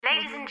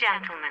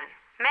gentlemen,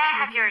 may I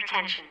have your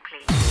attention,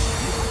 please?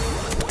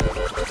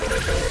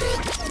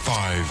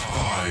 5,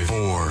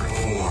 4,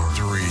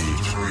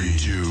 3,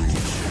 2,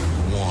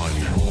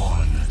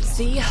 1.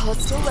 Z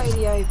Hostel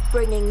Radio,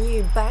 bringing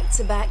you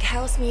back-to-back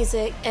house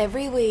music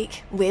every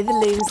week with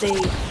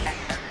Loomsy.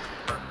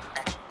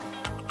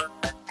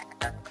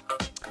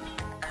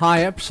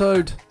 Hi,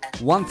 episode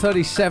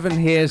 137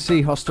 here,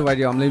 Z Hostel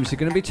Radio. I'm Loomsy,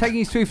 going to be taking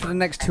you through for the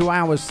next 2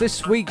 hours.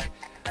 This week,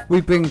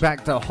 we bring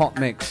back the Hot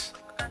Mix.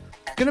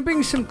 Going to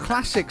bring some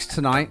classics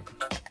tonight.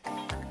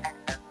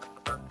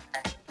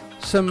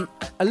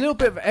 A little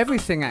bit of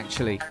everything,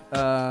 actually.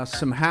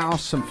 Some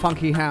house, some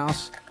funky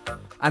house,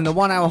 and the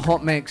 1 hour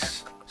Hot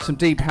Mix. Some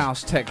deep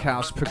house, tech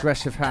house,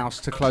 progressive house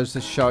to close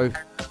the show.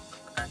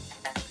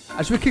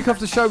 As we kick off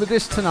the show with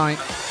this tonight,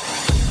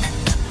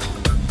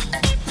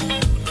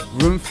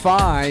 Room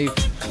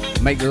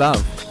 5, Make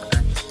Love.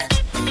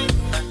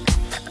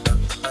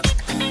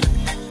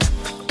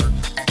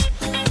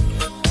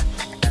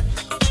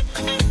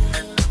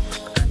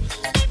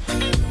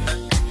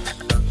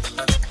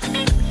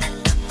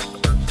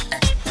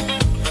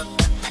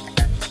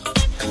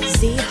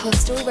 Z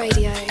Hostel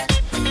Radio.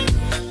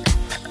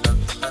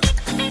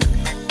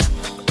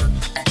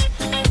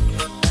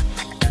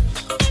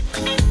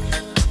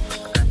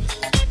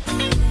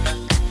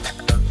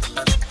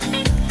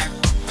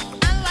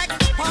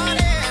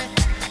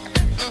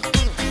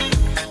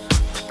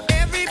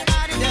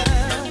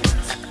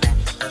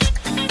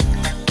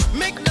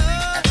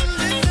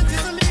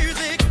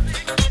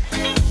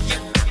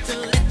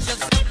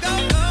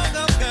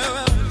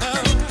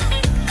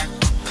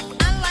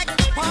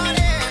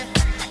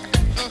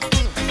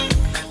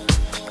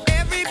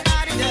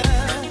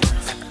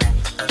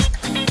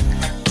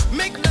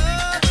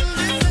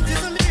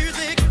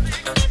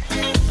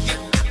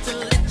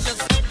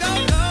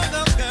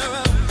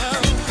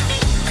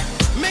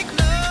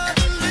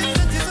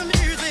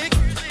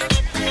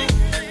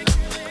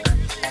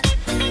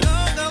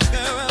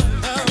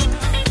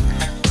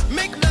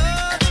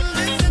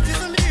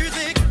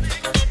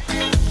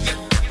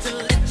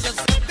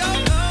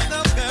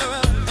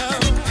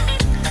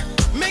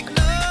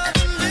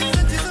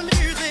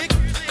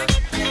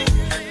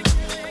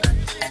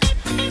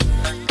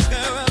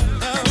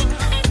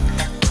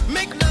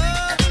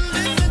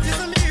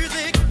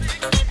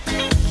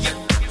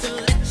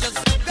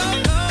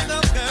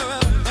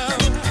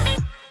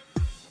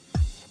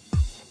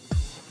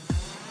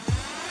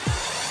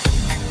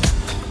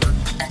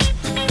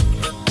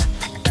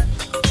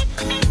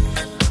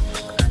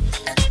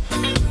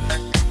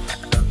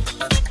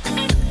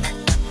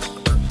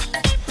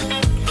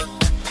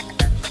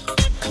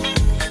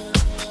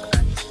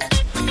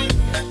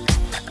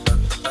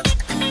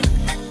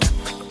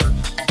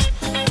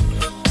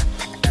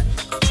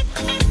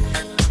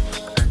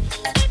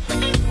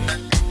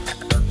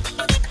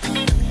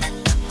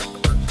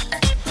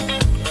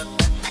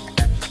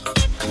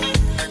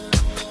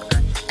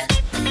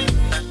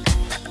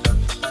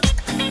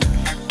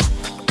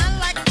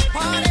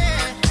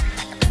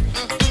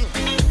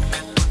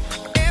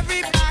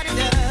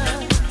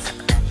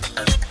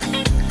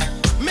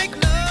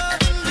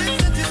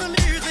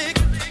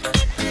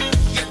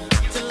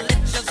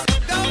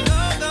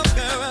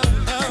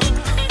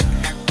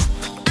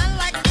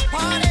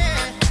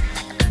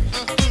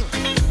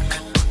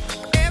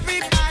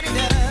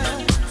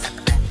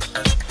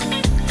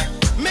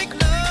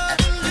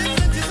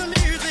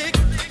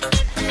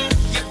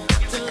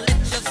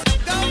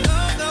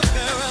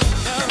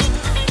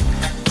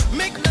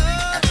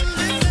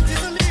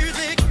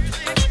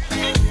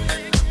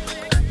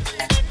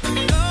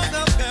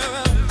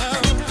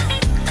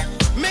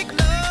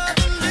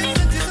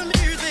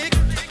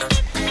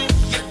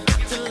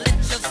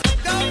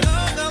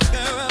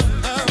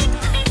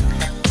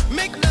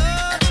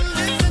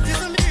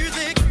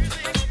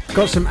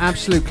 Got some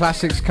absolute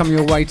classics coming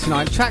your way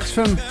tonight. Tracks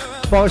from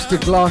Boris de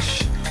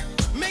Gloche,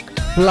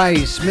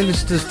 Blaze,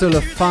 Ministers de la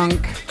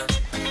Funk,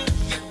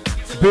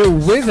 Bill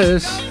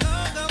Withers,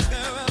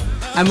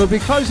 and we'll be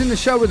closing the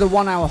show with a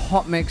 1 hour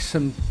Hot Mix,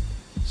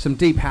 some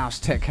deep house,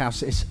 tech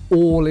house. It's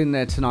all in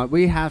there tonight.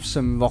 We have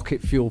some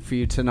rocket fuel for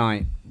you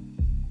tonight.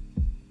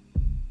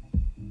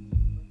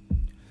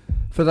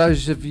 For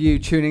those of you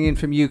tuning in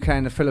from UK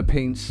and the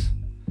Philippines,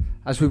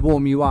 as we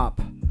warm you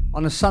up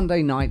on a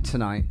Sunday night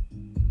tonight,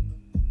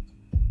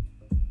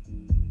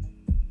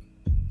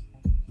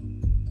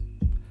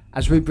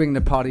 as we bring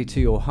the party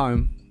to your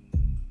home.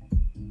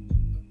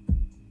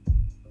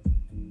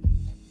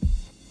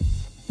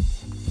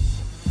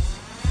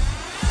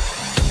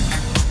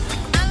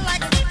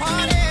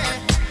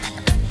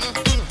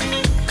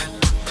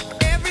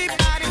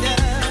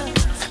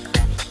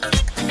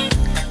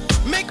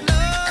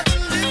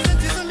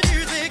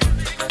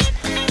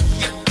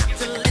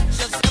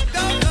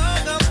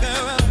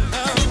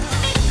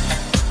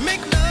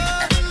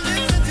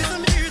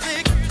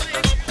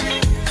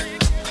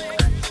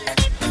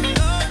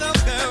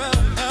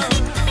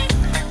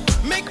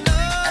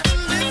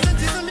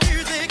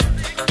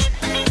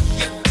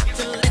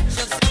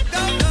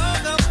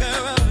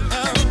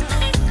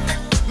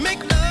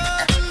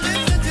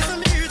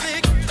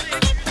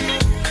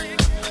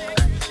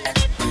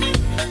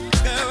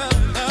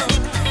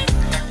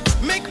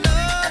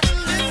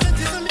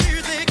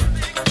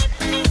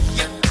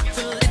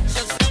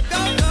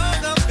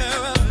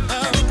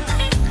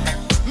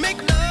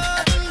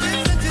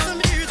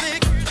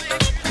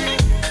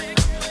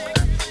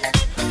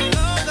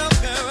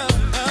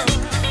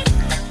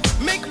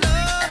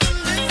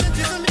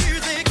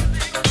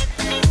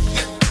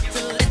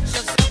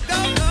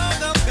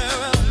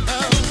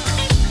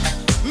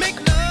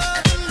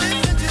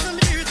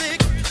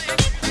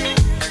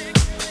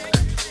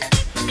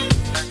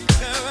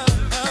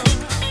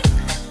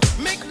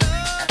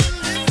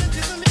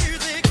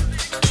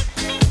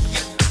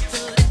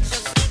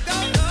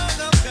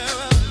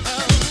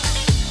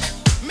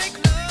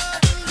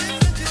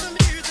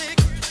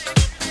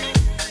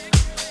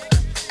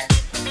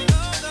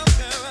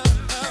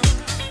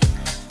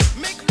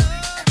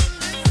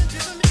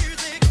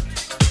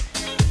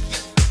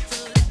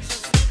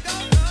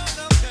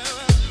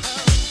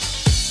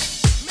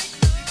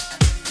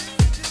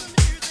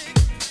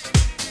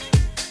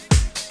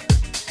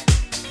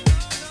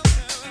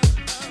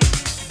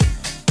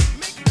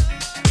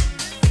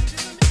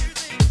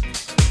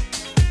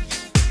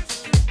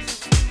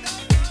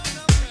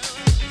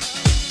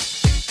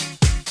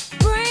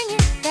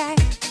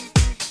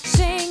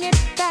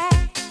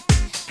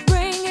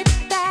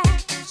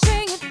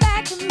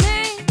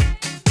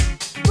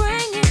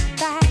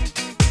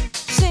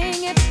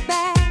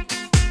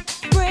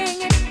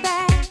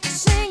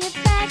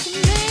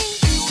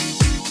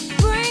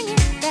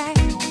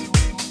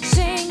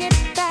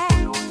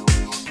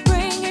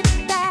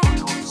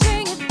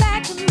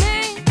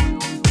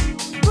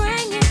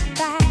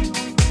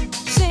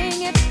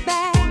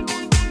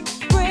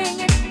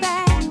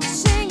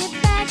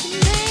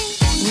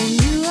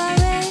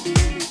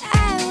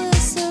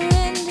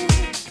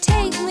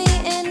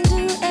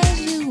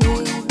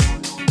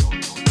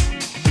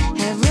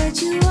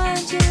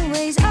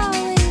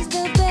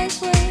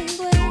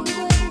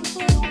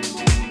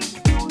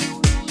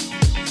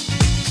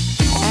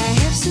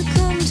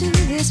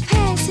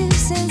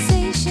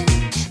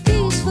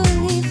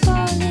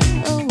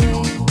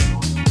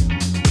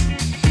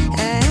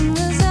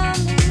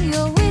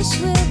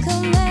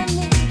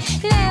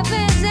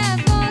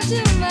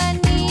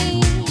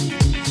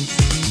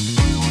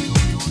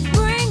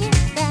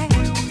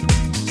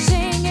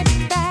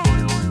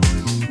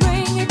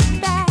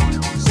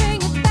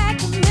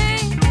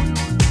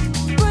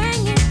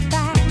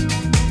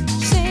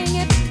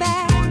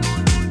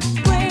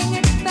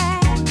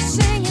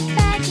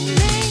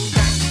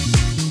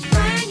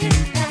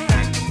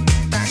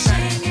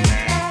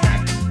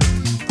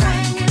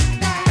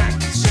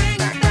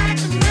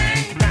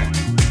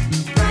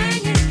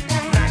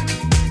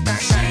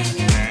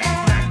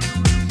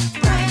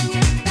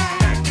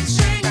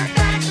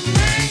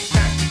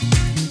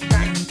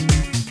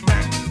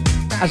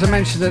 As I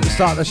mentioned at the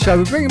start of the show,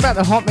 we're bringing back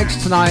the hot mix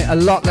tonight. A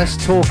lot less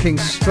talking,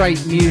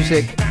 straight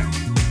music.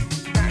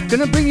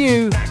 Gonna bring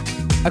you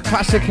a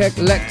classic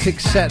eclectic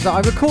set that I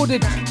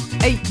recorded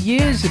 8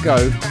 years ago.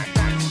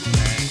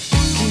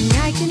 Can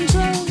I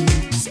control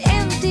this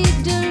empty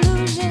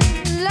delusion,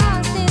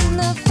 lost in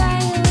the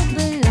fire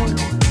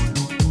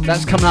below?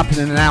 That's coming up in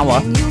an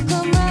hour. When you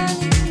come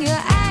running,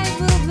 your eyes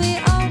will be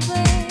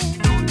open.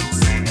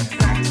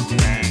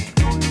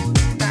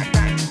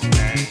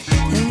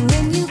 And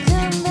when you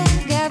come back,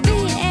 I'll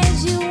be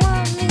as you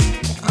want me,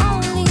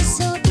 only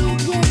so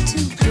eager to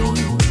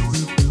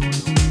please.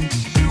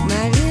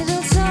 My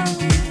little song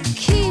will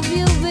keep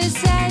you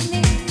beside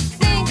me,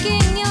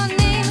 thinking your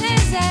name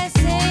as I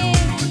sing.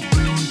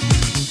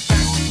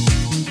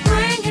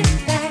 Bring it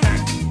back,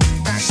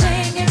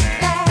 sing it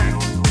back,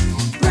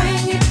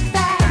 bring it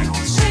back,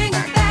 sing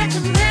it back to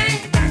me.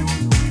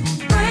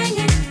 Bring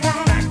it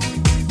back,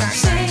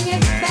 sing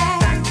it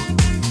back,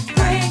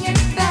 bring it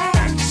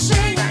back,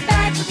 sing it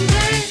back to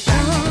me.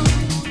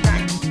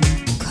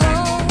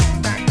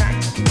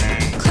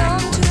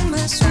 Come to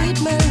my sweet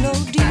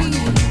melody.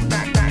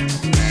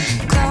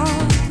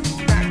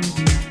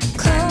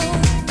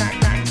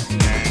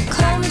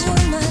 Come to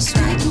my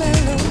sweet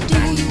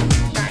melody.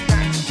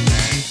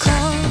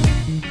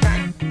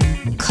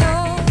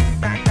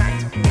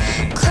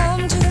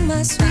 Come to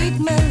my sweet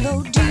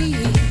melody.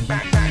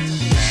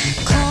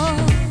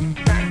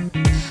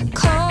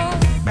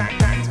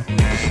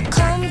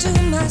 Come to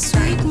my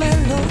sweet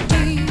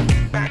melody.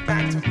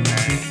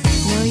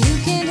 No, you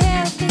can't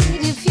help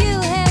it if you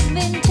have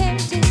been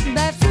tempted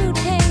by fruit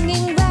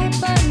hanging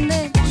ripe on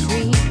the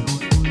tree.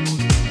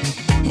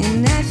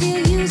 And I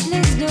feel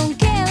useless, don't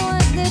care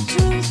what the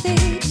truth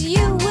is.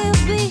 You will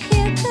be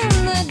here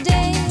come the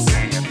day.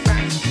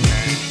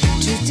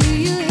 Truth, do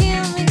you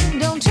hear me?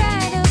 Don't try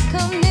to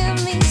come near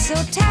me. So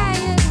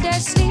tired, I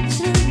sleep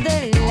through the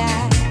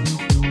light.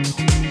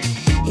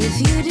 If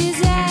you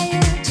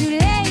desire to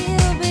lay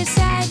here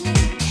beside me,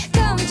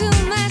 come to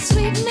my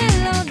sweet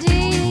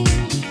melody.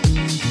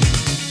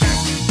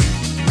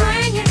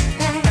 Bring it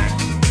back,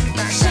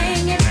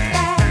 sing it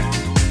back,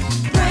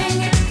 bring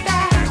it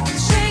back,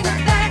 sing it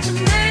back to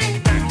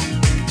me.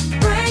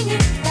 Bring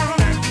it back,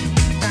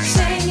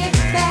 sing it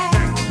back,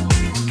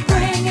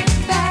 bring it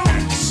back,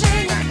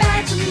 sing it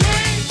back to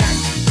me.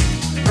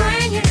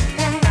 Bring it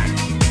back,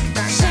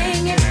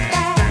 sing it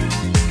back,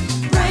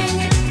 bring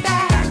it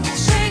back,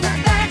 sing it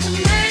back to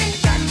me.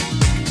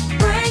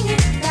 Bring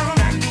it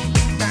back,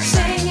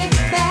 sing it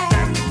back,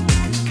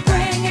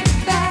 bring it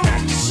back,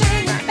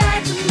 sing it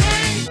back to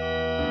me.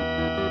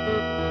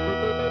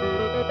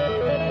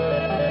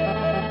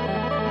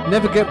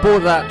 Never get bored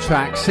of that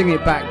track. Sing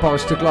It Back,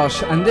 Boris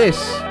DeGlosh. And this,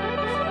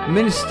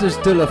 Ministers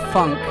de la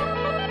Funk.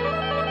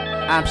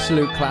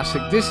 Absolute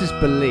classic. This is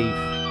Believe.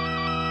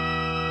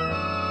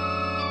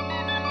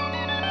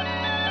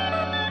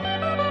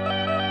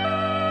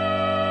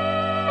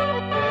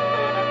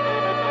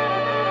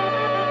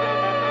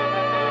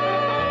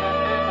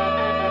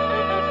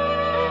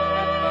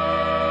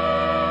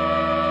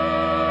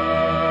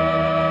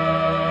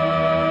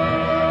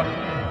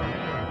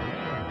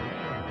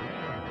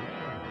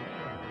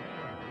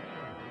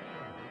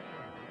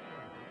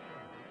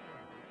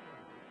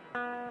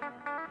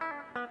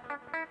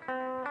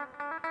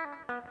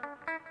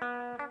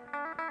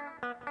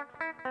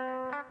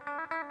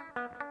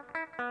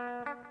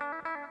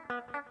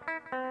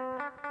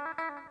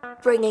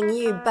 Bringing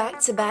you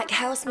back-to-back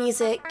house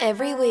music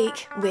every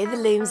week with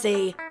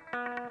Loomsy.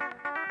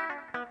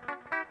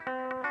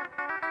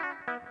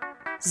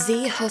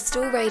 Z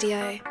Hostel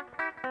Radio.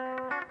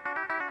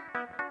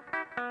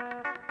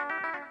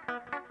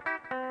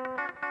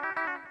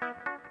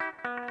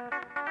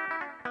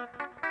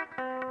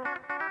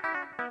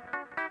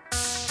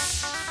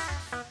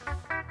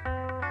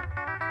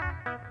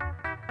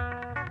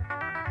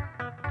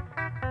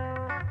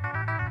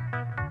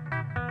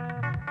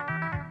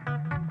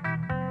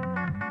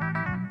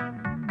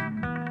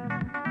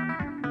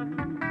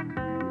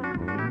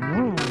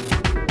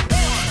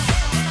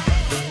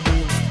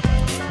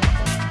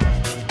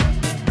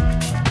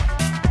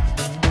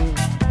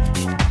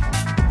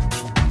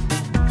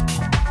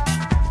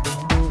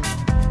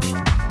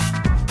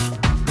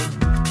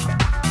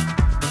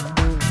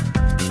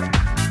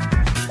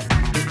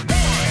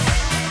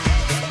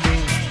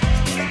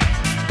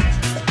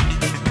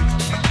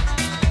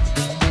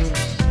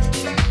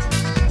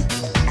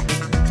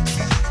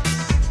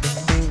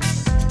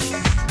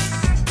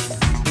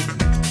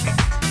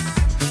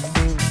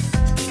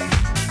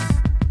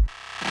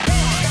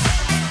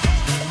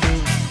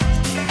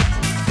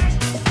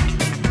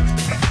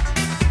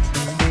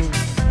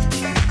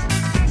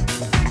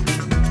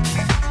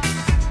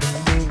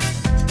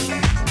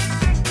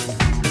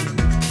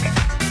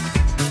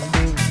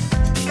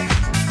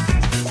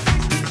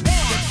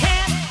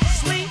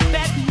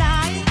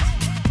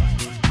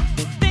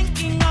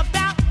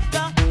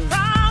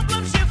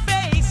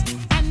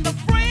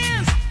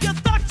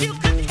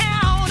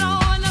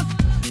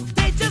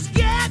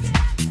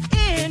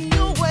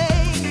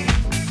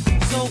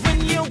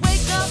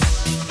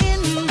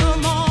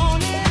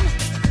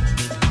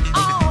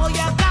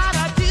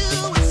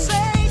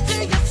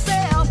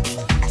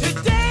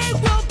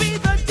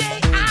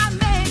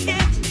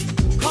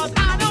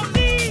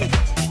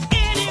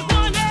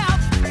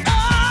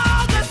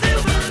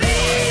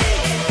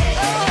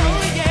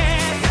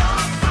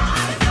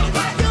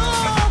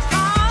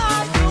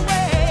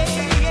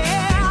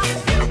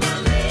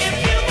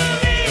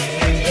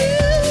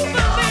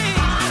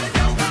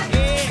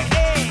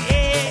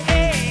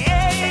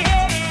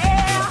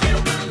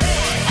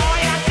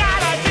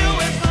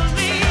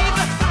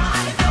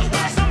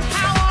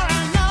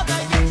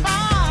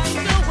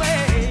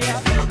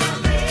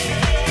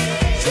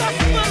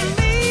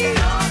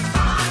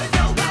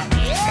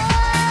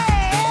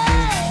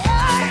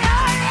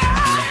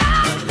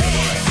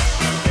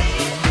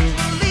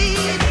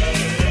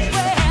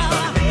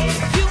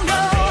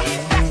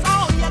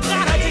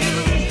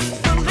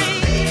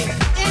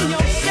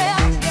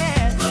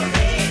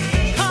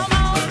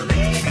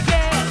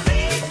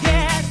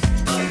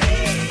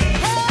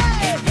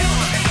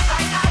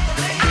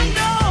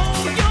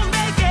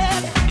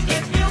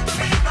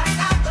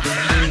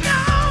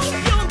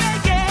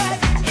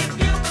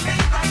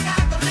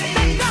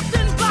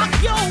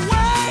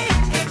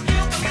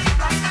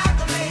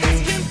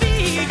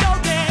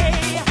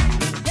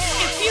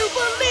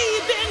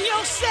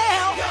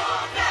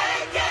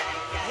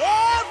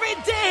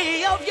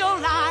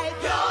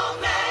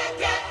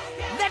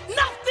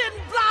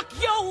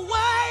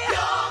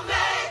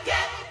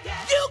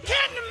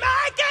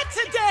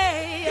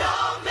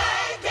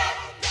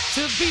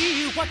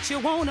 what you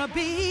wanna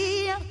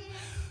be,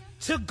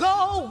 to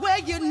go where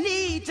you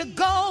need to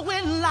go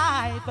in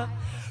life,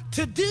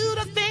 to do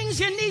the things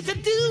you need to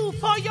do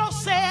for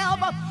yourself.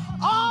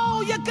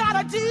 All you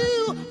gotta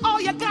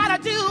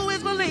do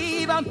is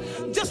believe.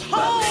 Just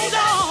hold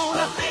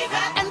on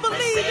and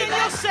believe in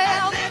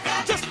yourself.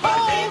 Just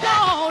hold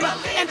on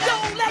and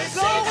don't let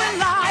go in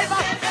life.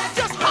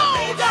 Just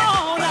hold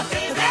on,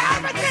 'cause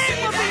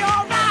everything will be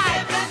all right.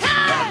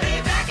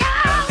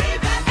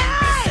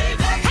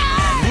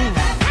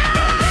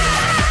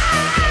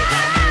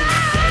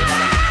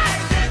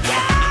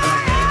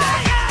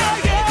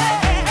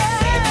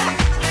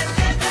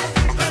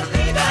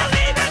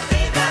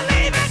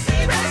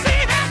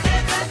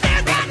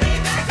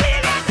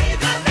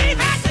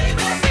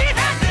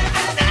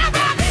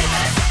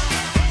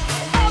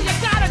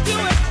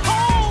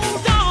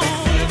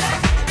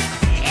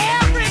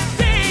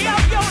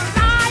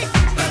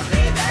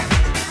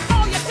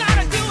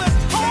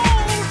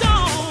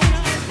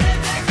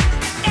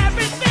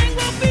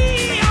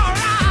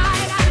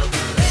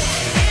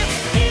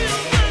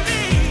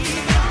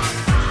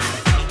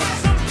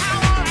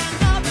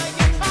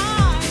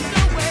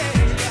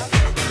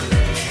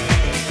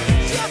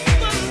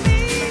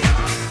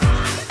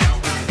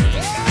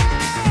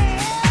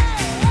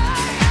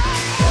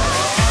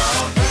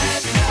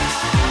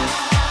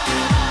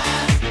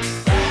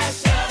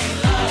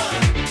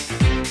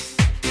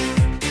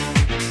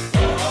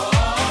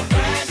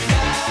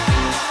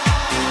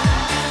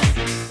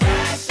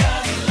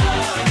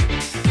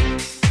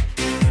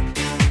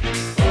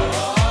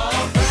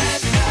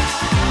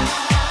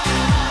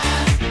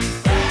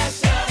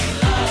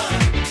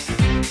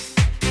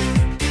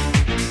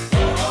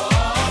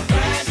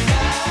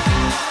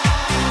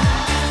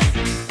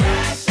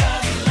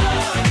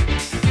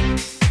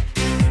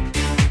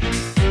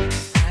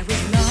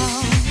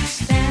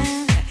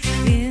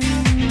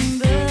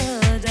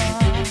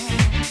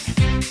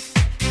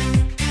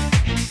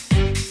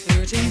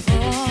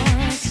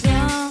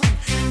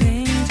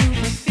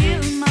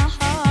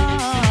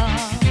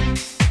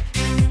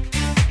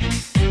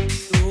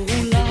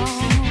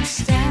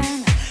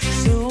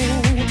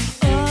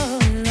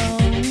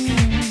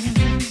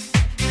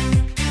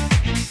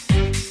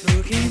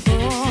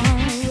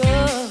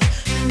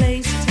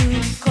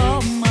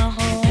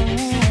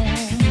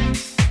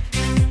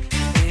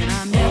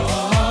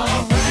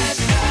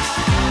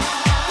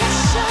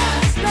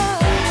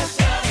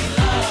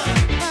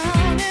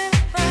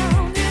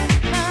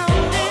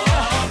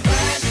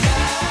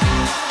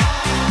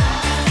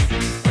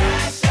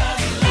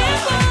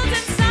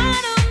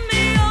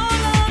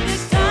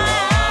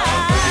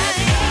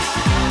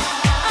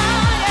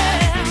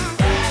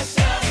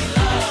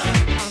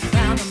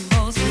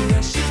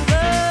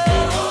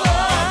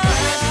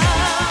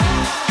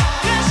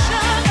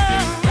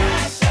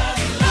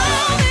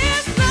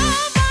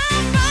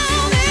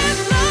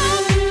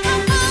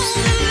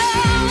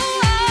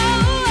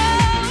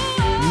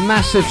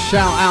 Massive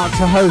shout out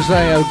to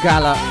Jose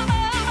Ogala.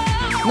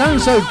 Known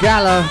as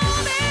Ogala,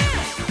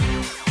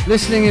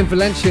 listening in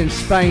Valencia in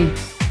Spain.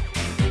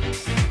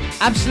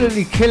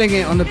 Absolutely killing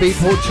it on the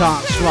Beatport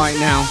charts right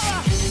now.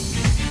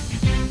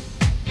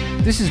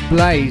 This is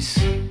Blaze,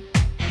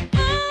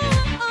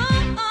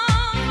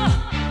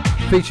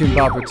 featuring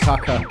Barbara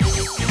Tucker.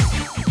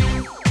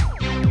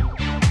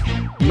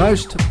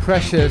 Most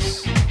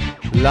Precious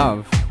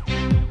Love.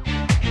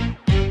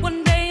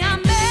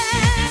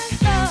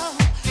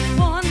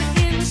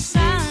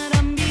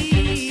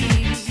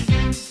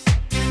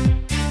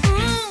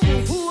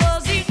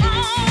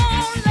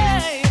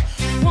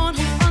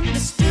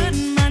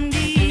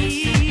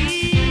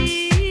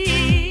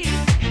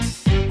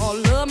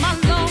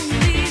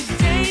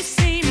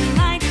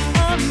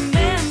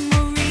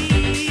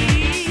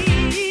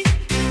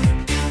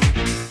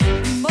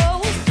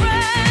 Most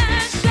precious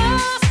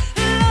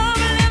love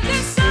lives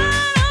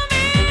inside of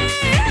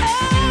me.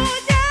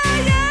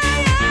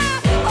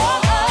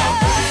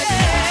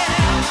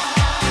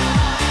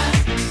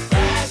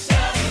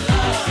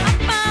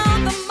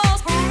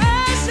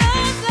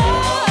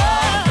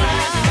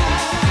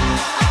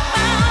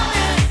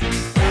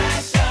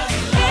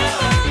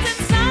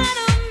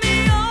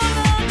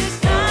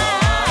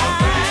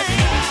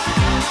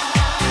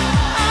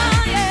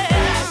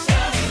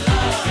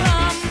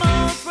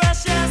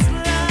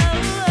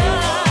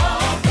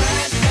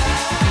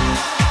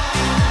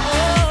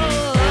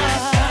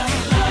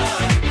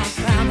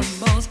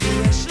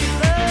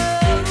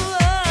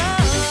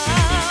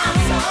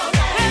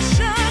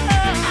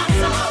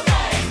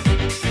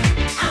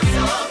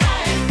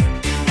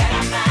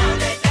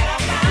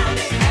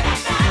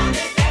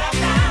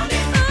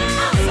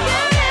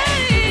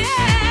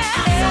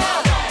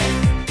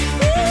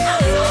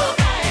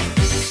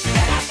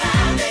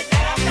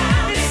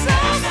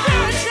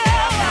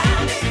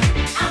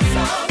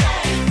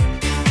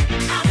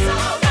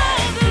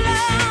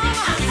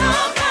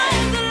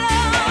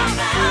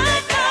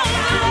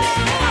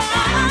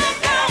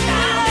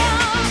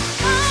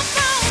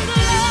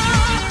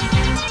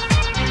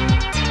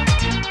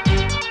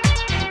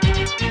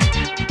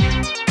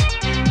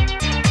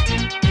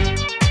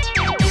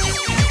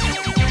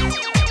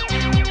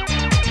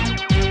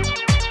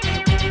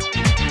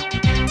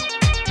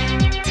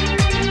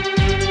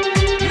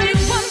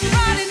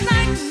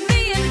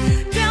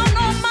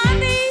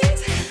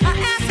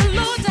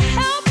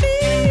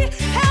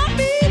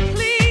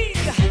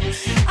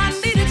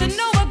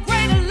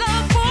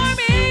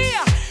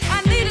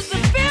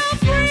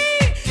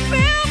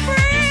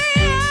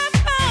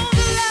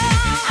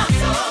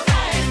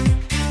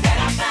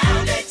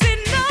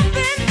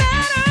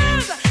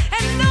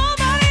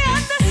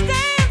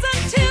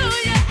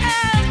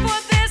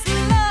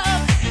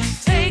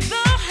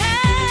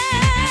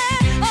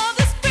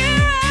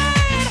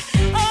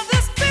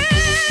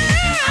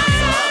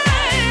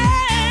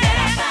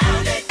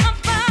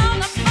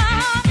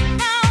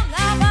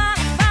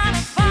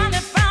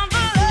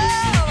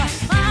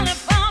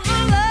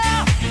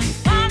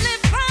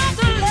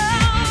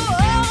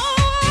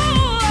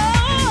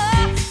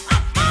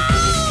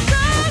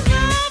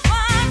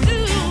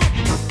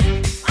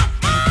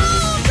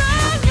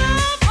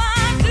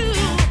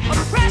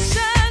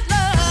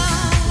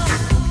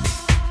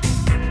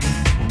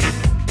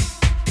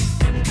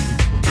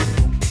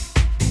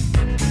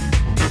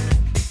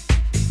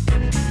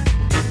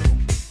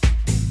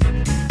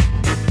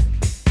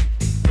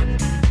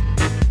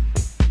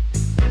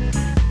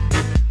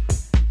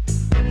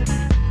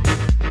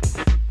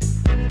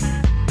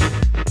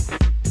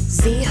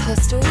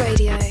 Coastal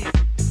Radio.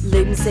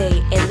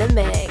 Loomsy in the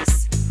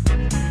mix.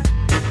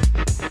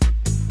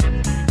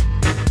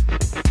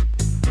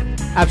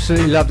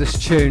 Absolutely love this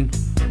tune.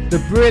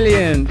 The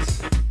brilliant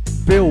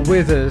Bill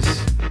Withers.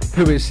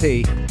 Who is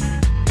he?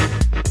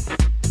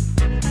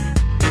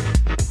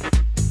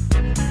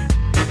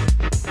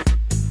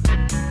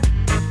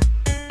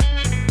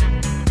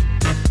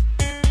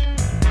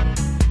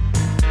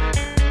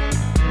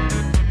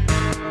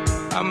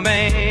 A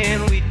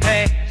man we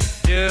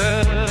passed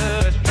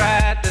just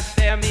tried to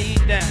stare me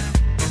down.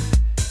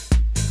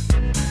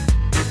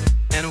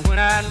 And when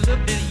I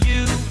looked at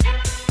you,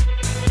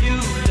 you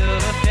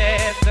looked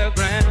at the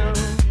ground.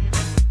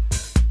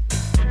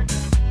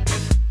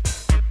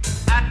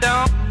 I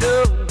don't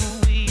know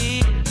who he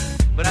is,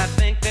 but I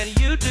think that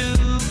you do.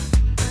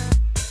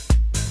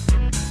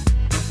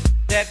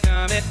 That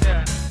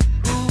gummit,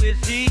 who is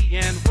he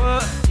and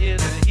what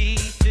is he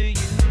to you?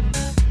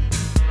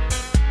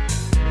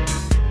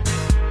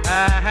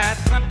 I had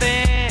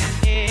something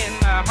in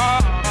my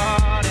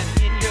heart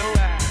and in your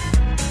eyes.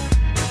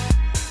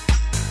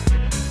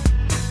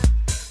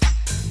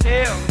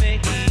 Tell me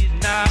he's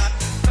not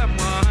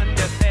someone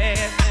just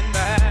passing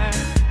by.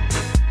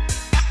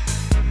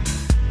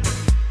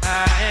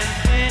 And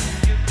when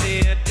you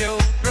cleared your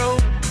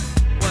throat,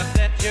 was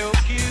that your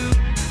cue?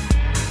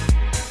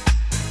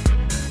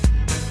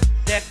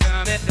 That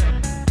comment,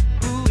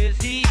 who is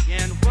he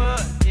and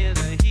what is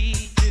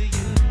he to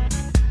you?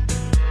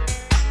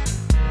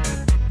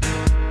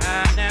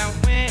 Now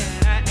when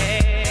I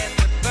add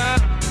the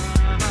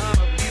sum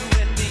of you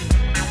and me,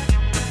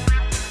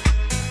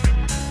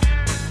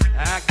 I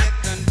get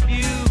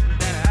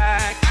confused and I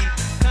keep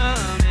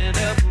coming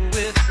up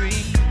with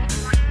three.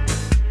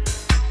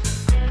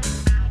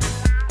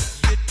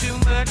 You're too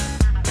much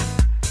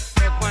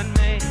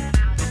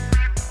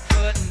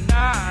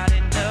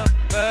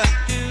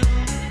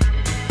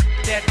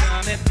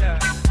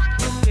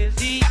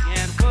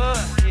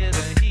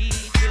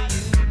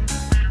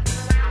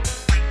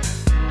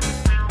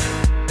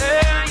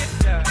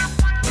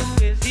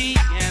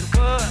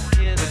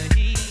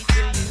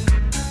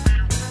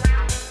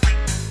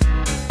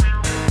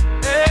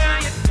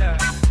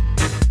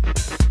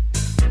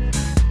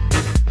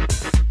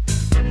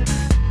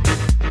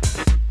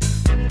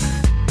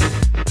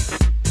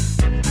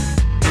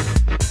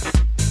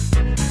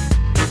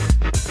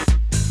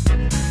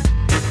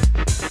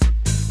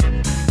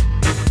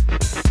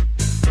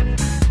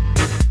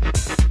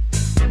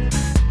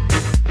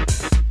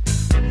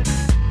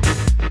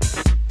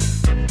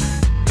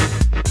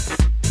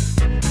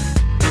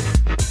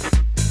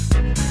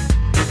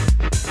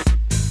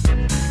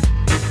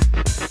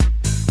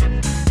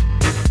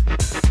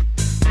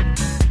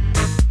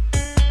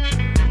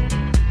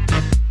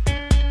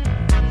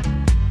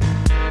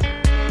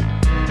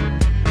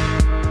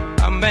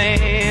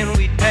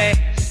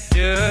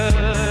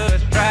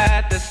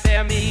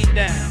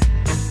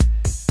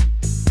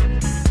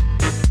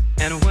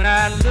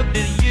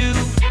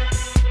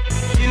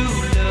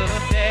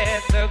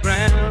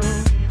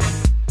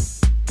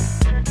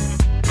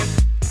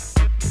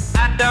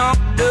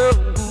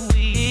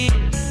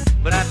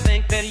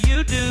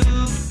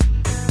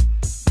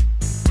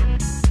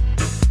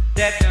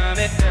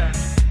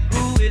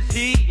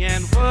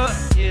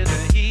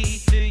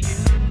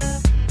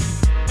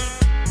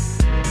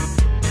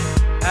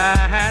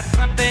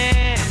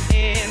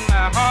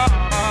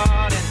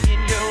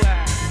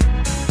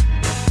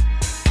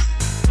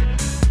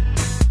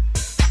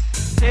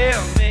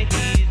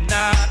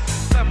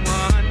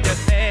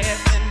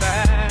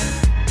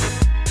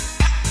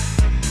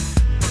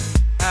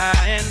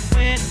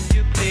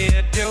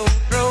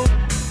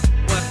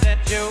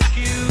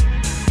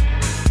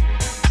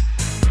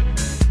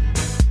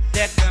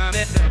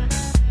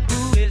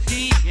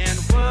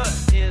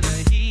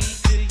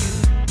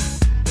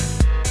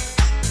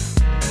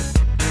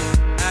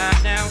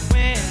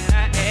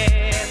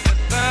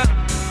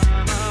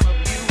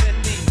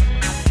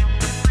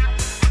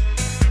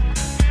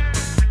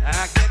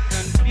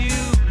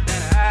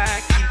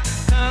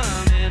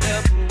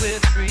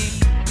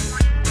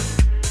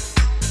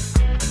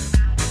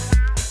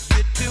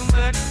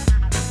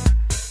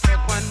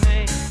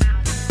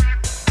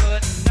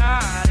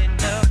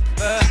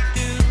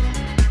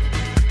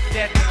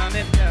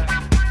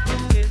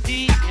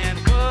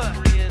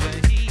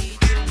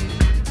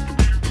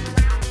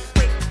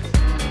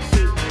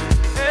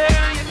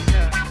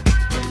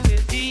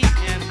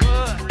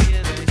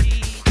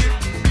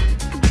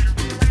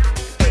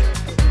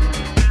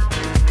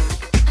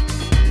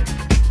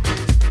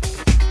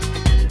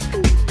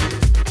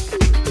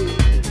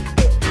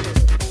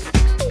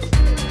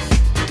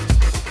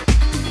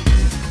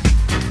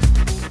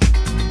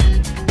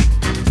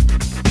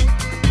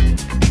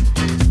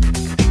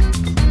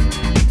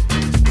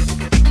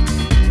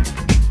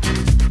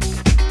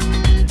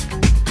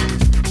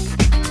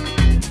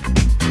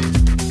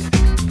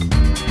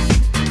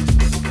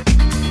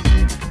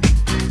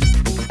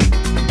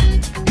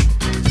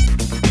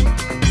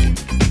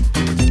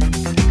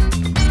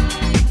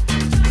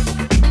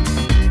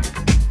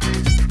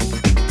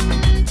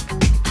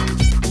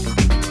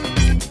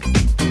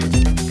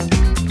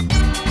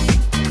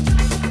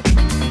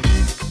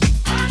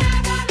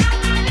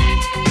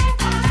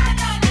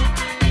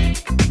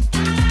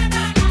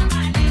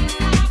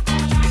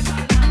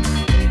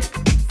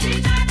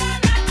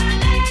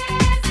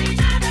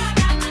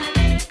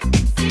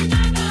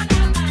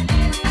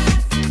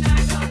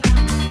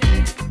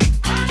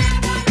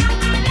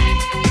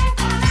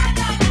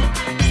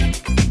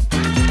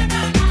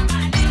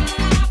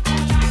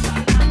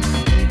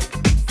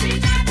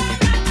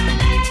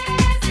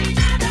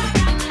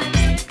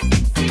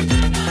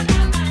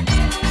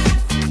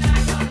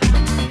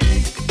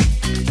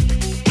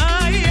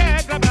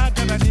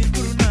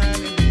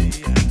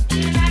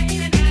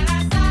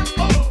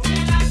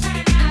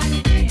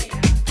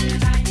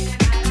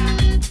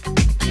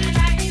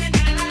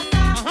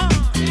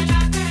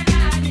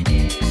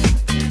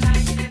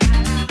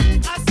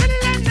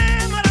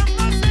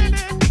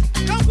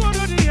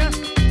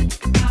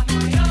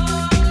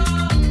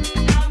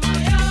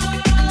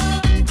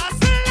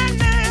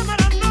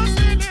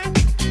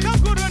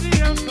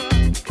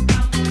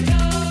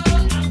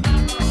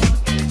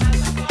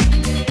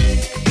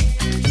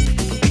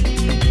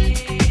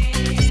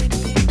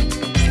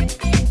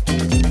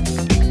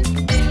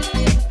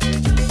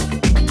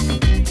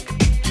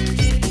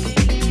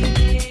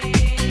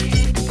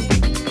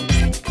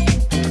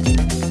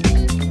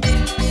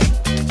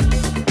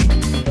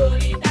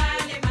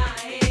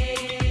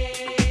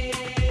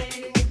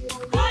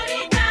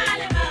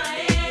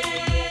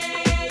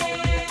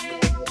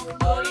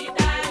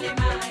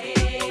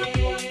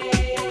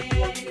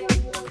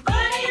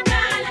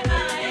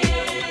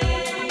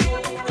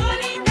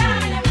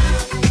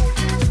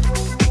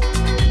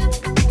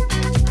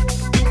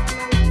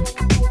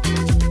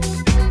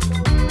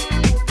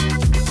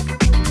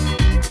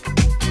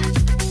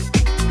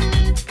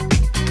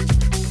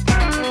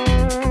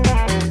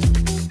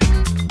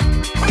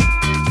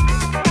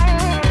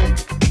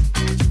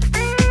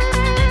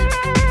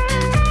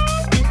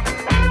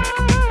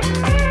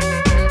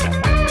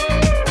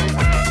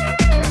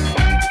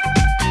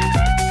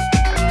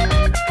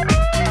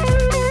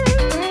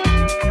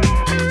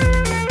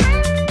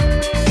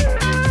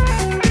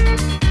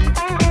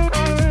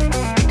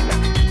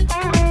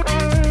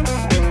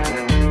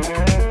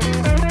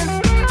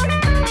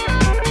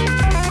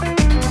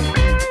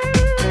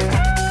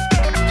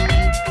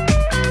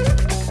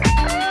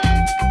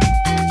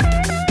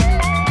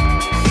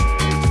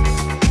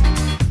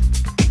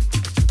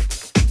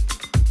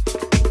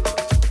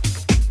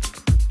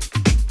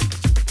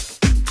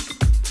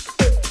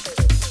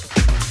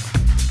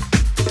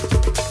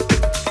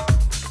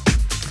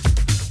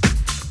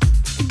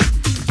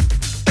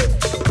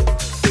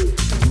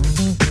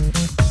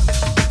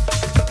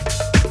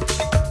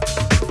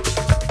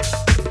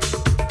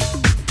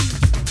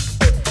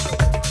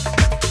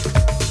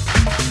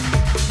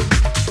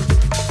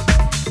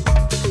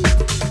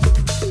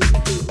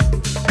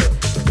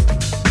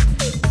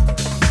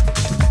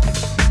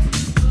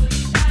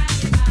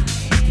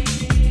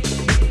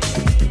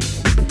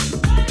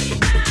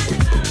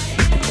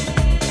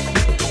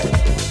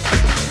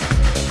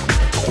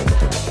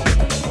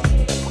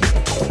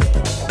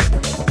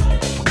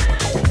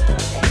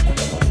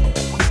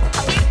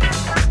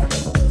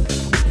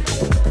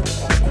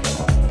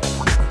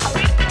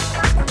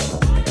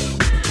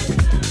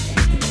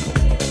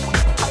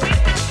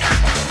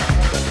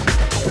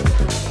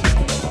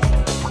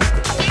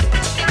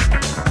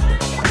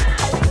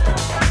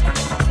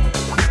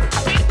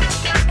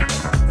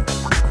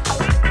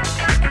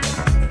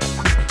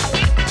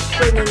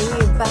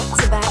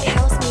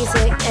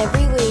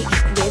every week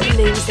with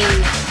Lindsay.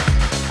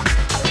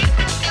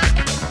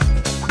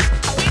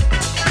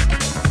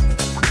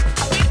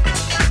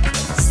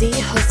 Z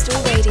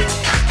Hostel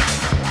Radio.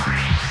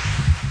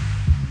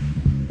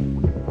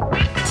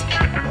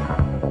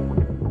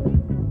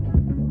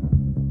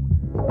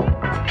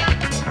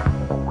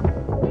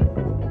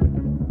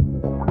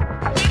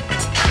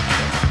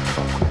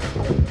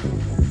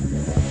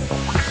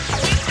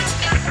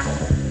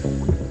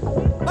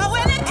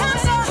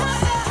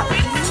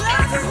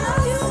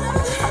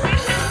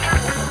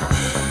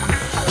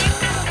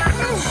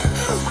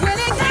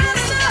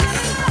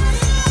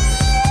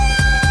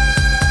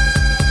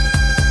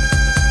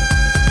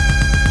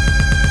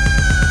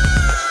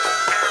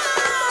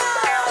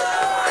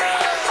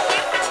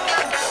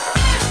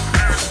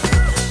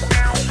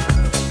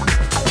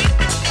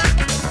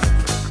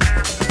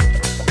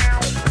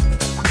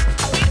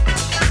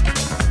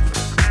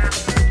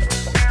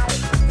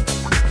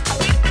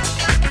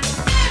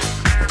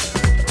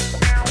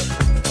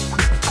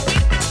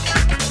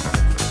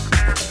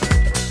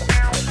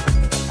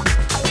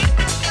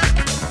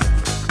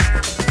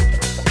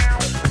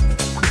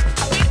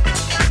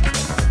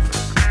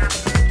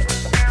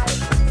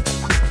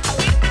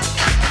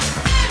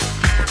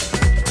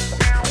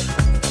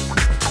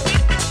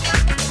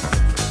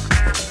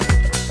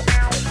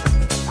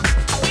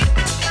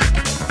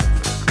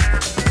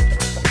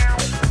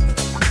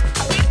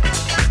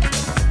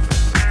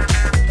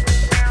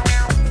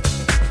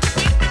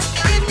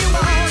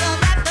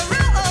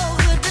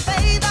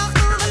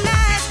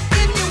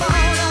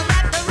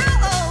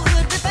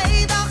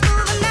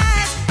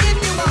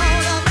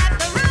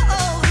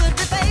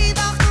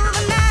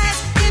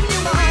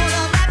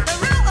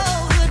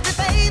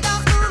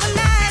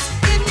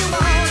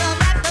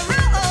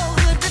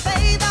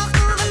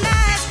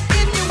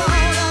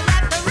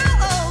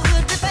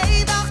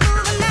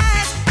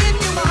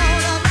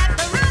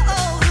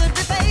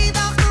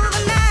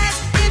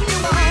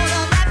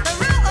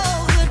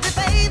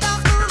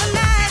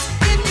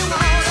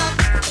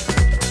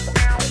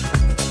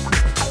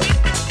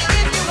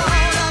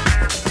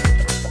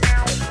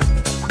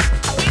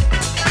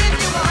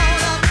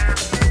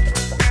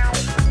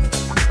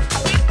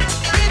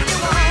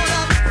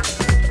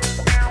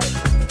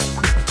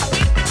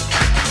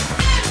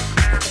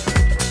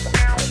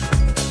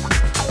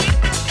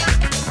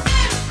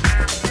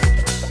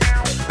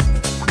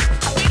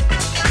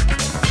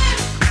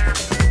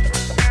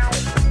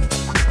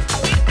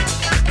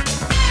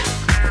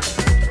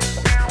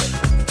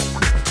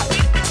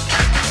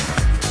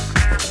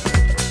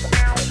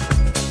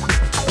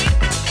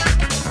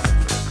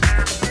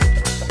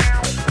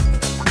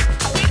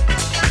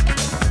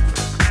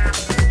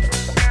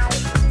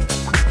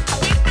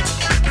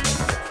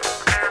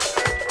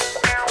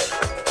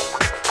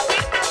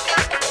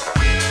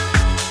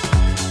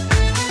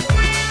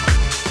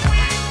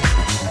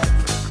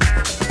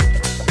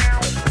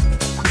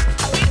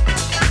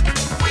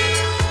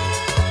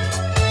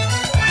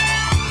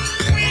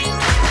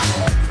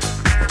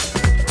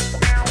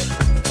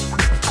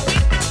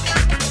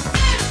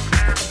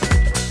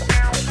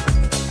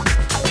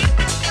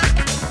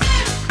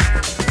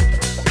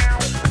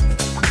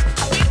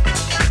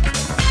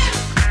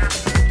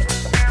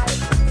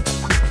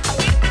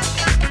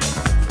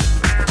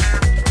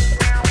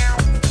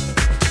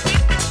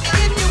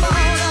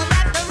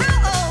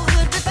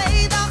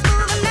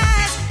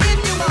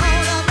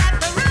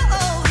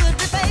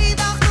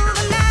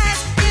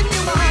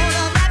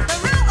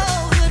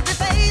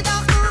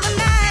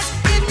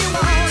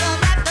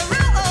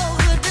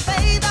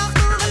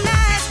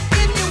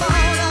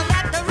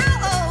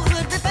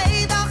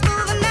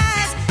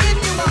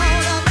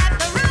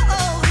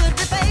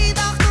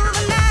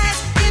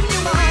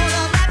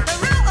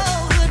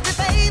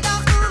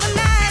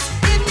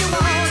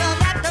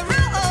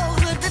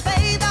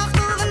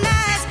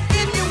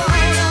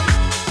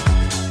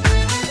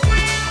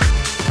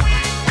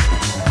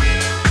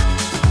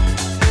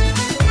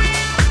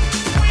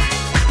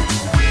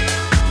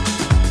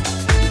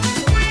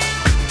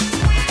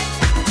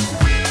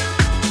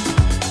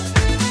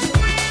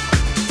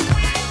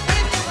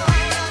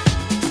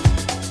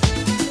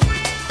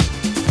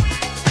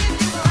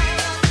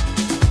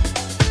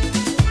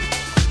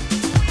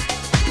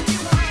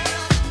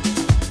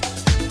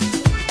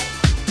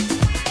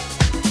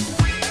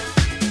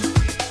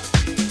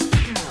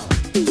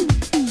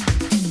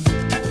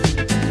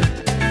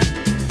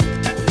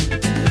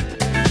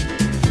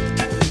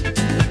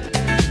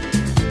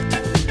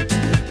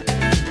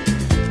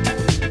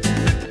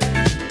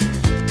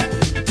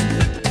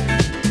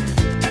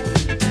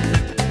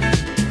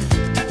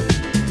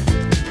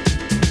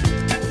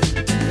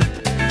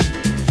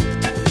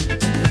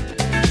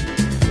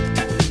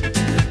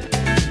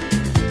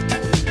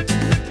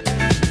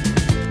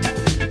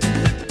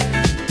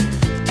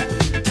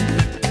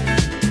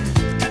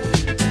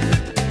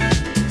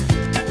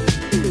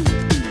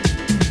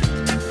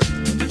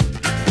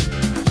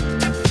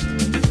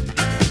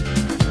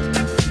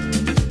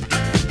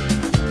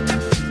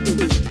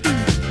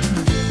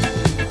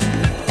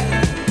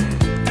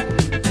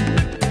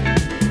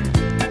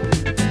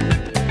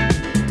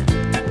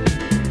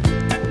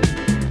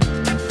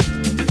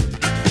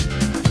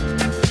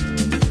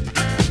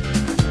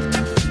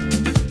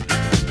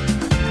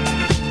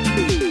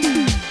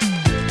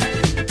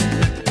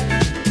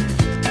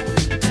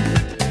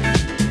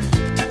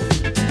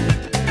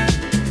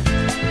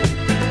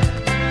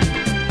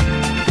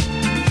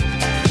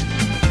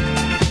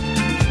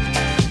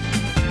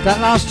 That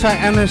last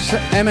track,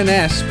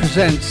 M&S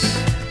presents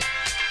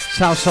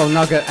South Soul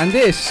Nugget, and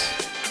this,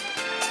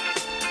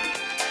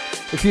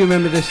 if you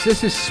remember this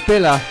is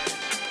Spiller,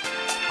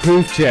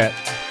 Groove Jet.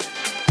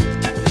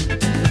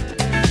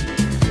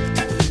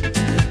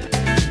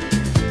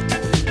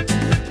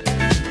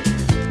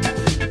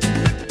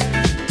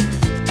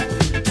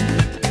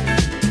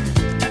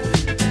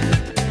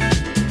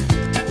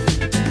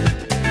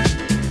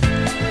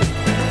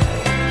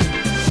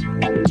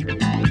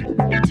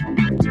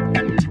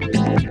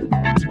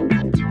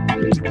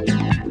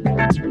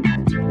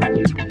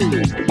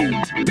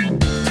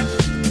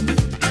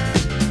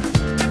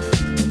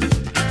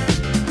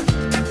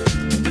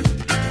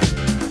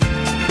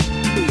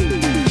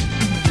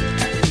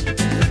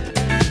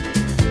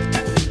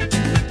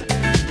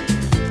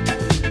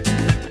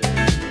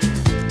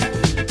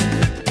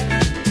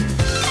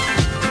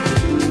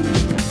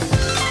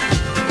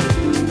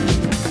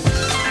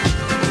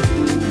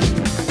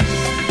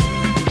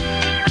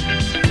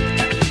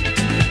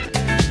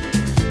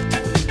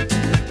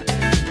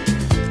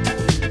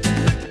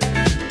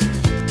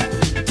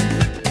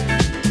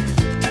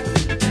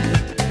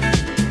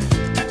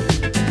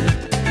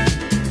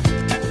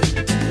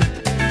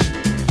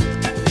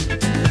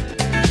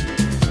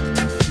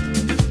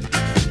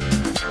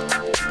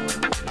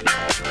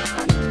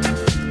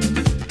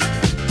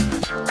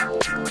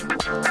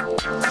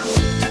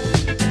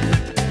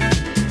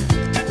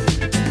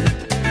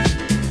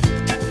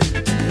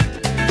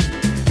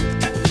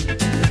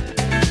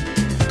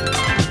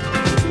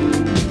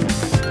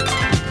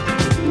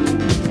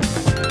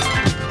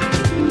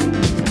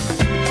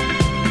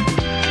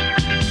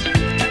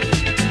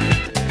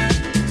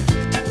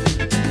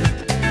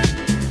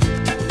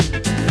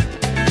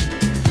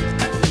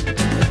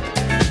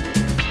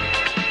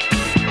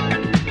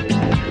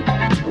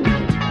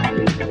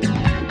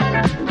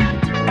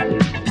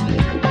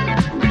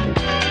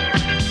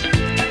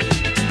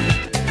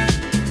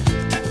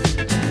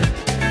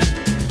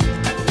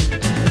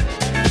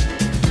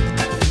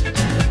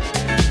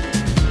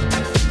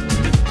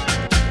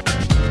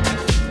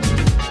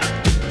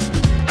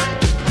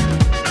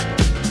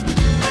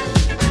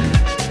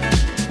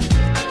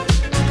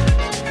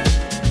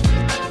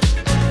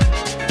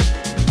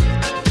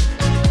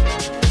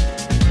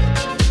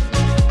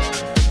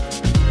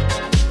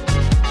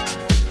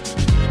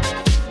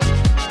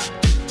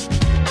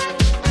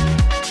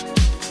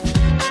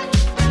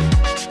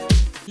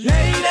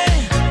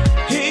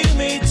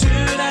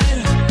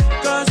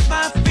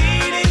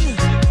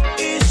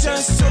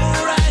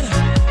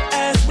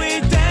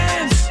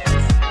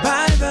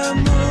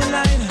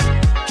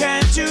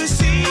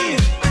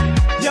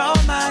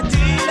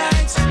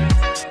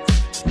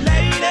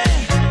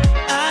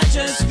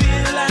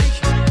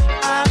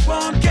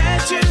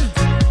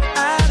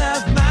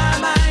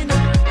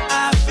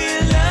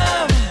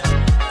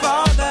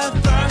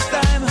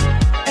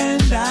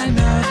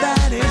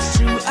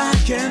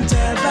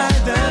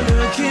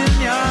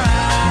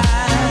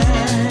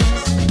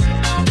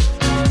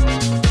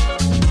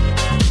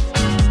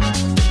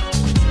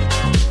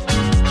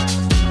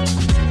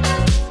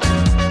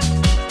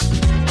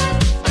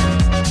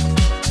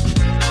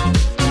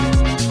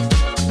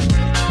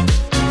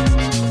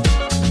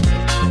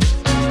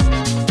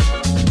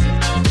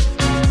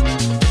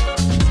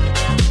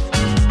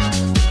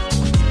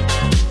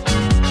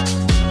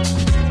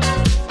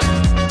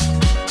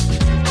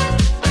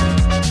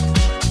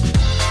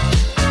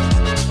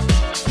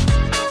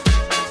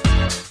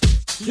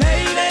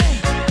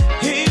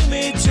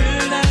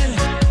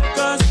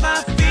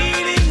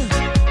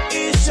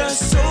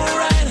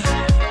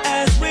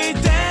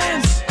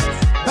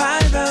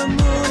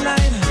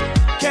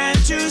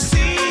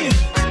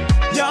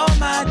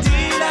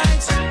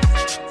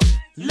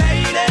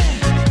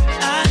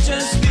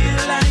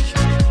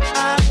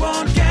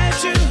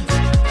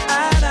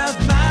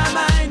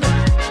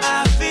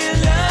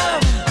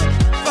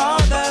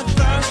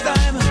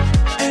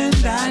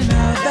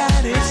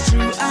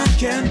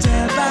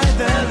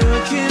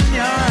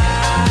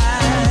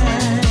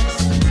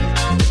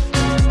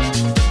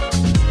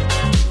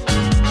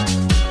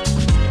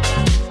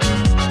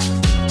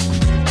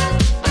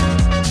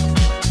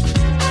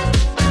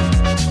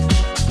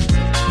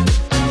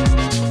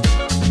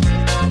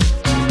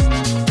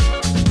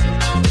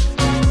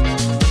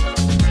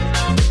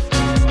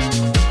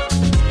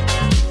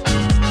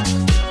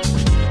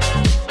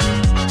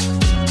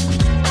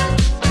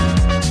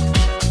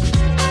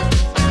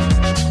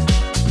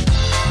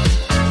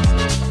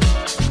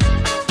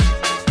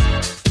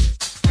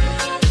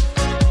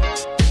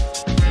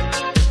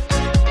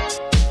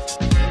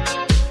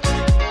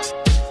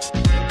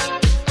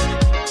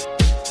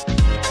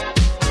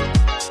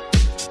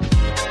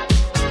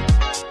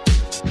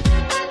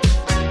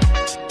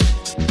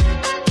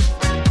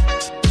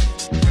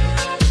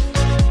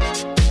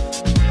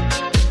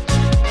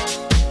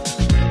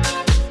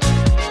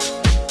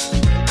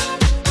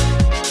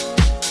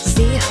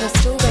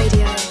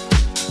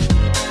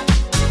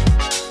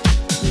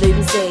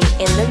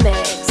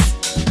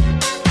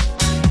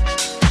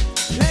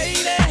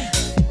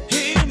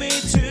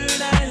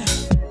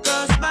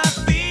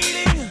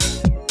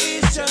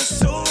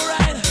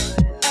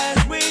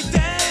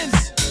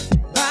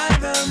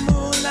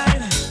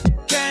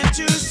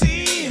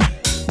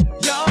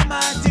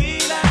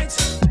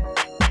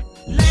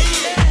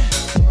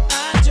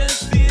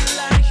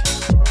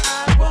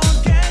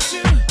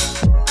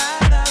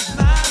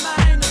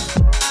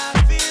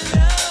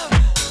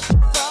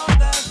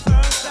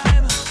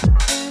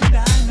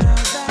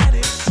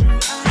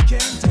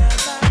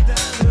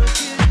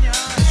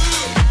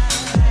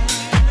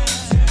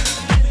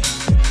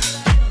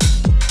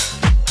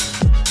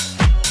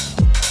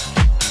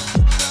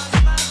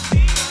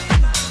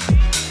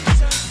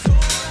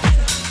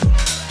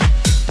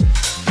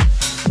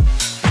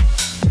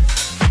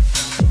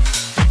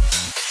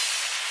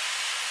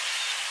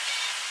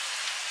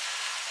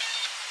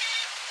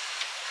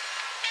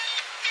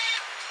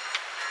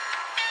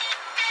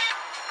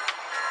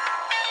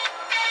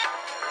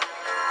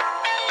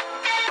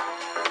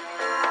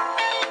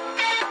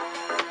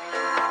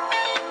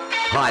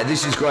 Hi,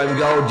 this is Graham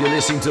Gold. You're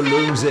listening to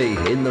Loomsy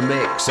in the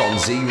mix on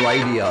Z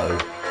Radio.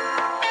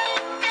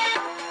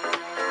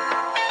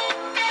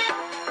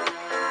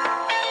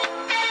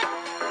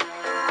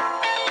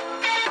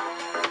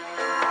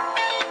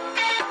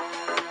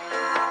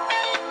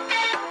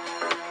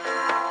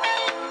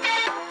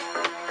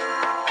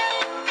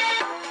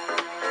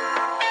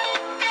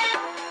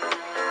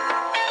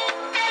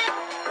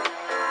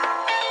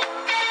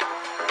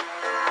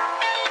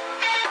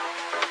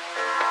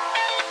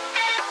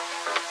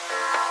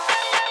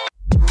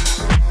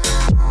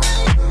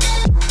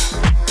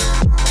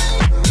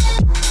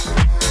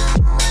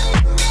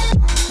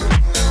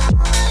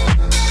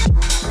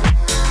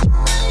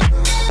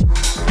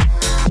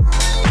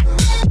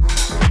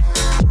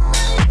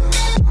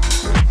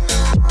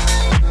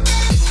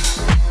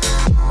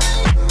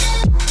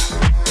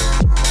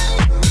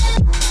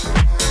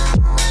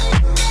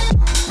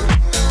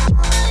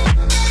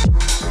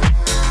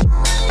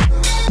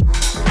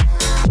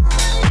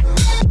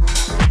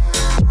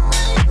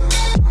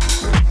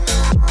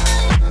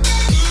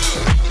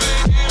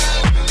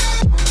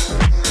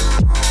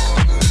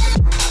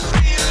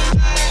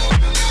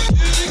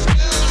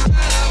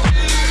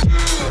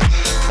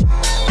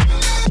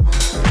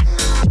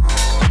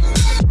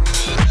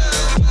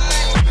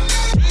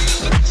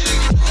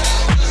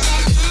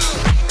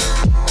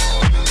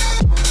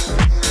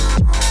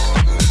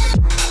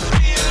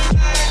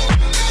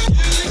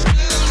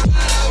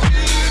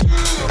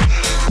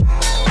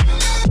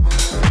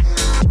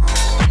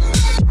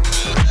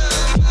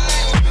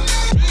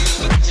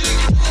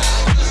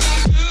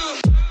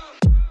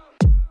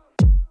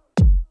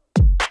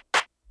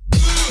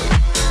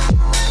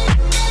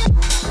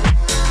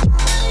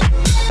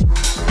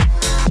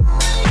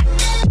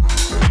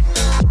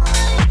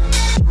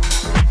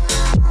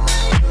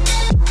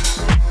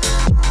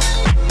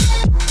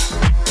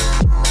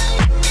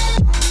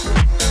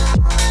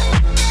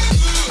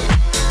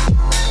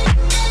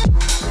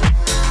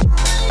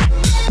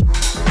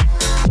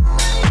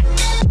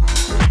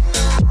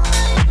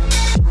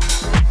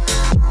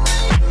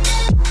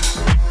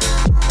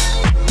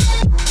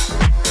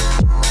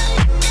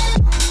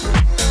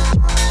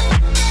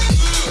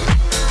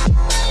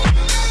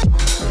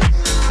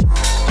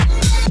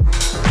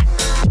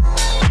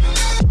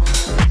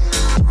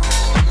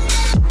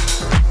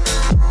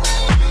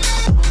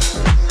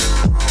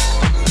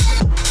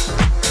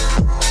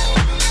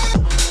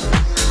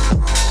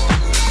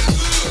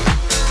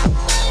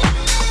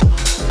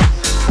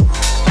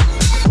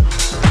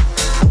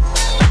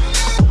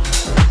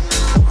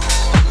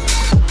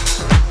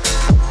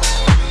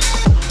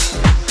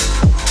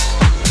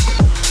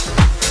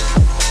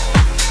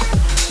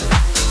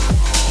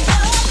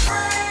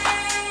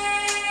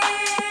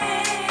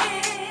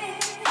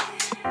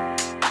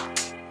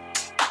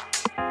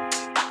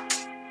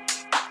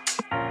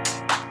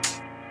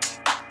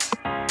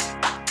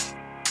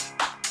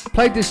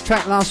 Played this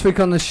track last week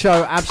on the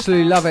show,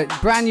 absolutely love it.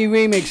 Brand new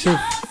remix of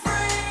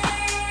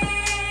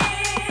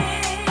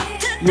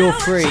You're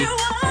Free.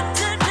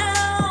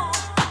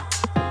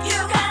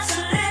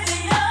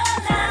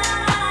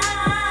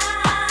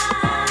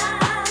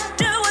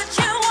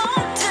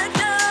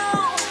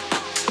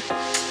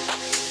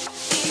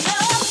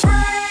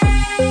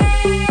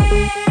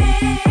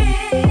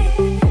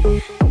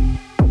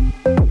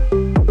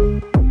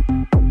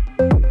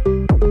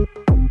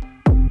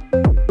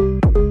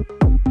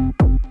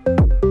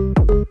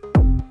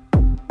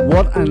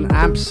 What an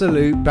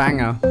absolute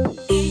banger.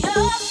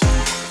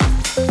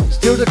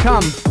 Still to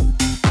come,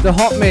 the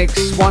hot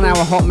mix, 1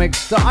 hour hot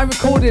mix that I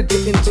recorded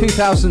in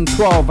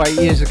 2012,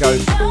 8 years ago.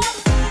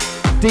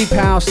 Deep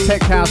house,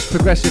 tech house,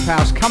 progressive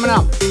house coming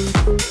up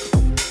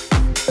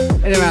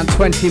in around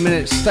 20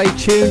 minutes. Stay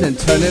tuned and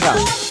turn it up.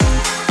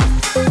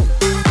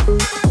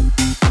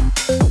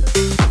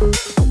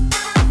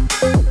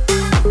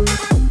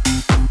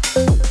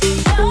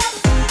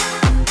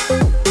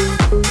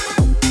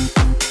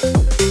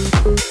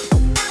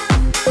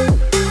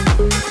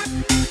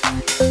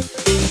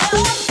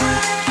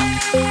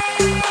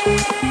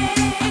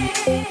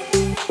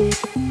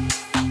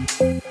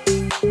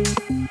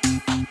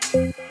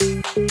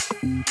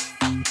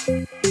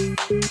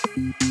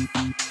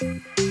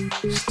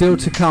 Still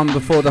to come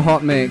before the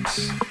hot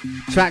mix.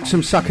 Tracks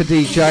from Sucker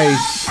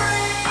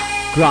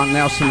DJs, Grant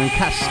Nelson and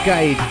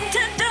Cascade.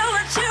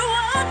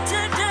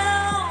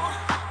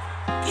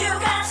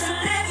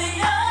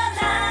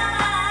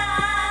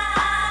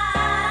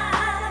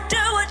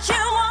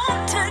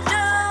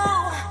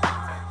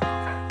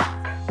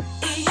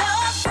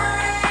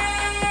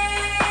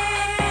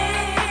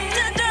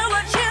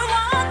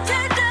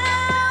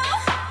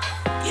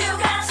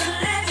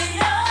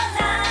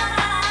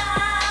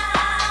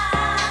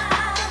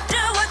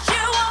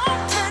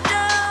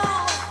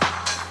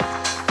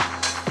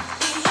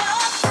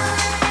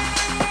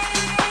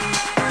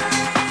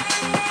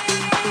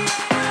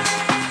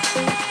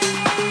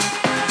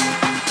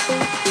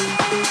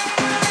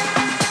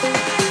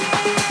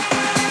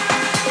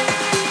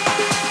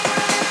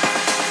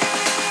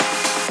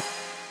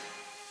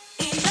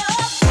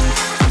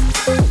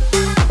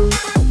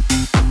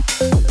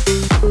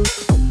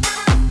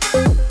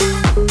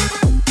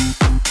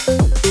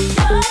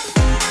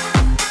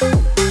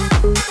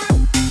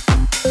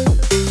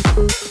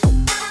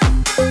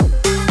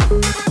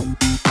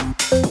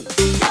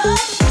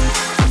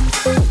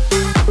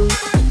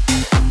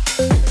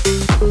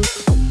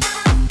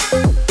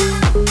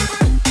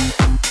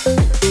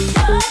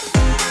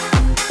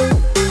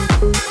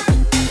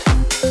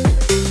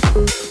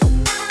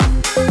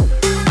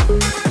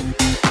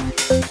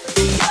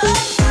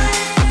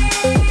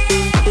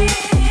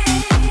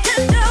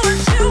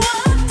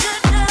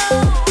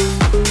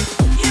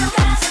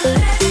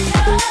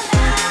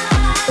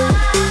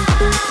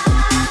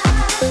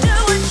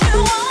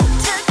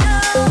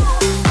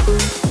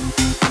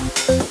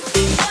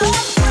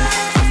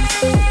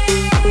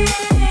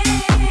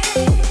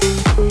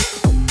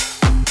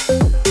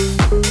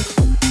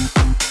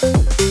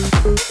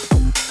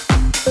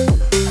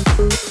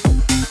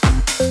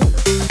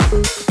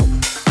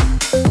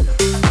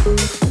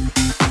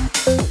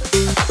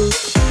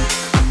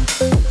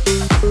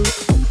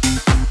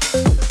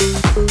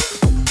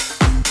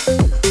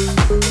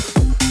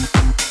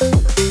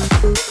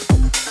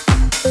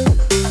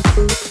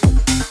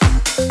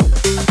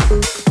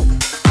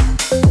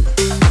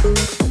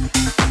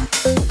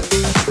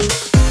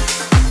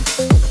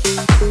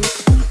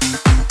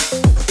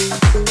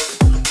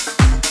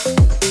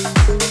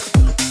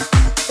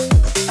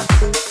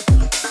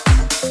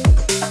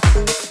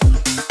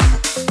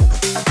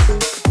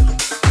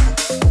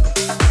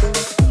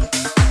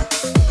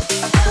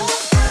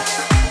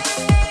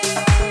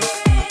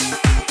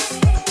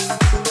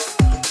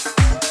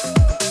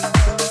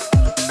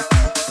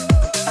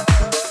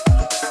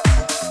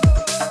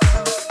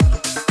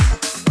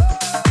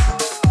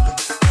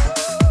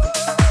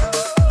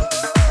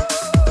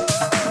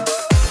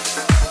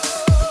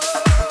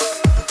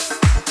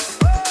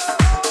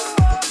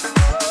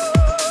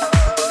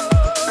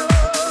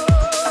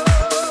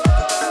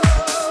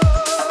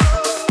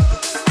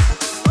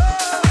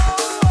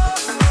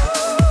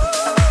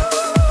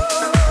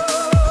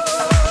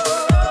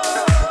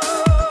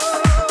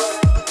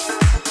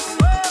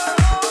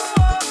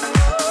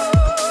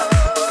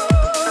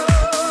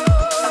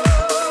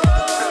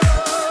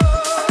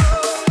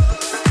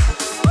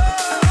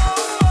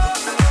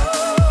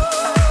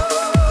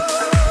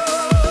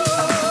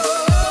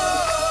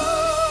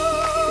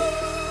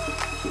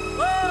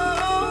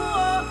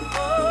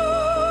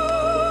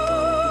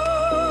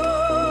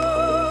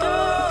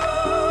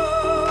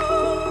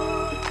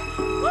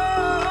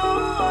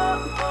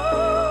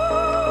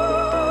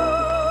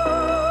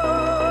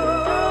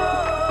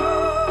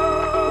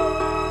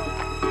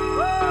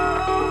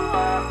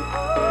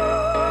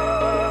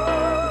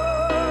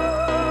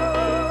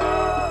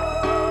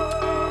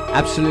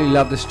 Absolutely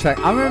love this track.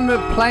 I remember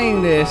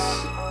playing this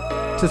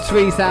to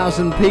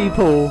 3,000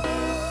 people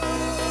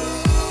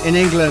in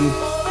England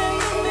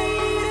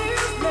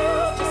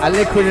at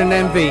Liquid and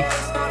Envy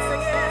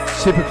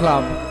Super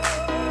Club.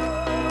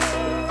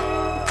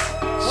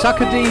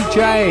 Sucker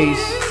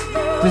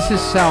DJs, this is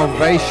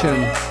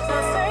Salvation.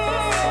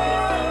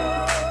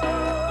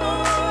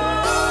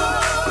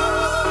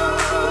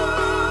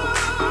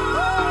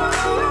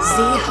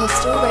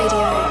 Hostel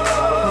Radio,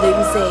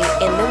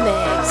 Loomsy in the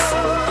mix.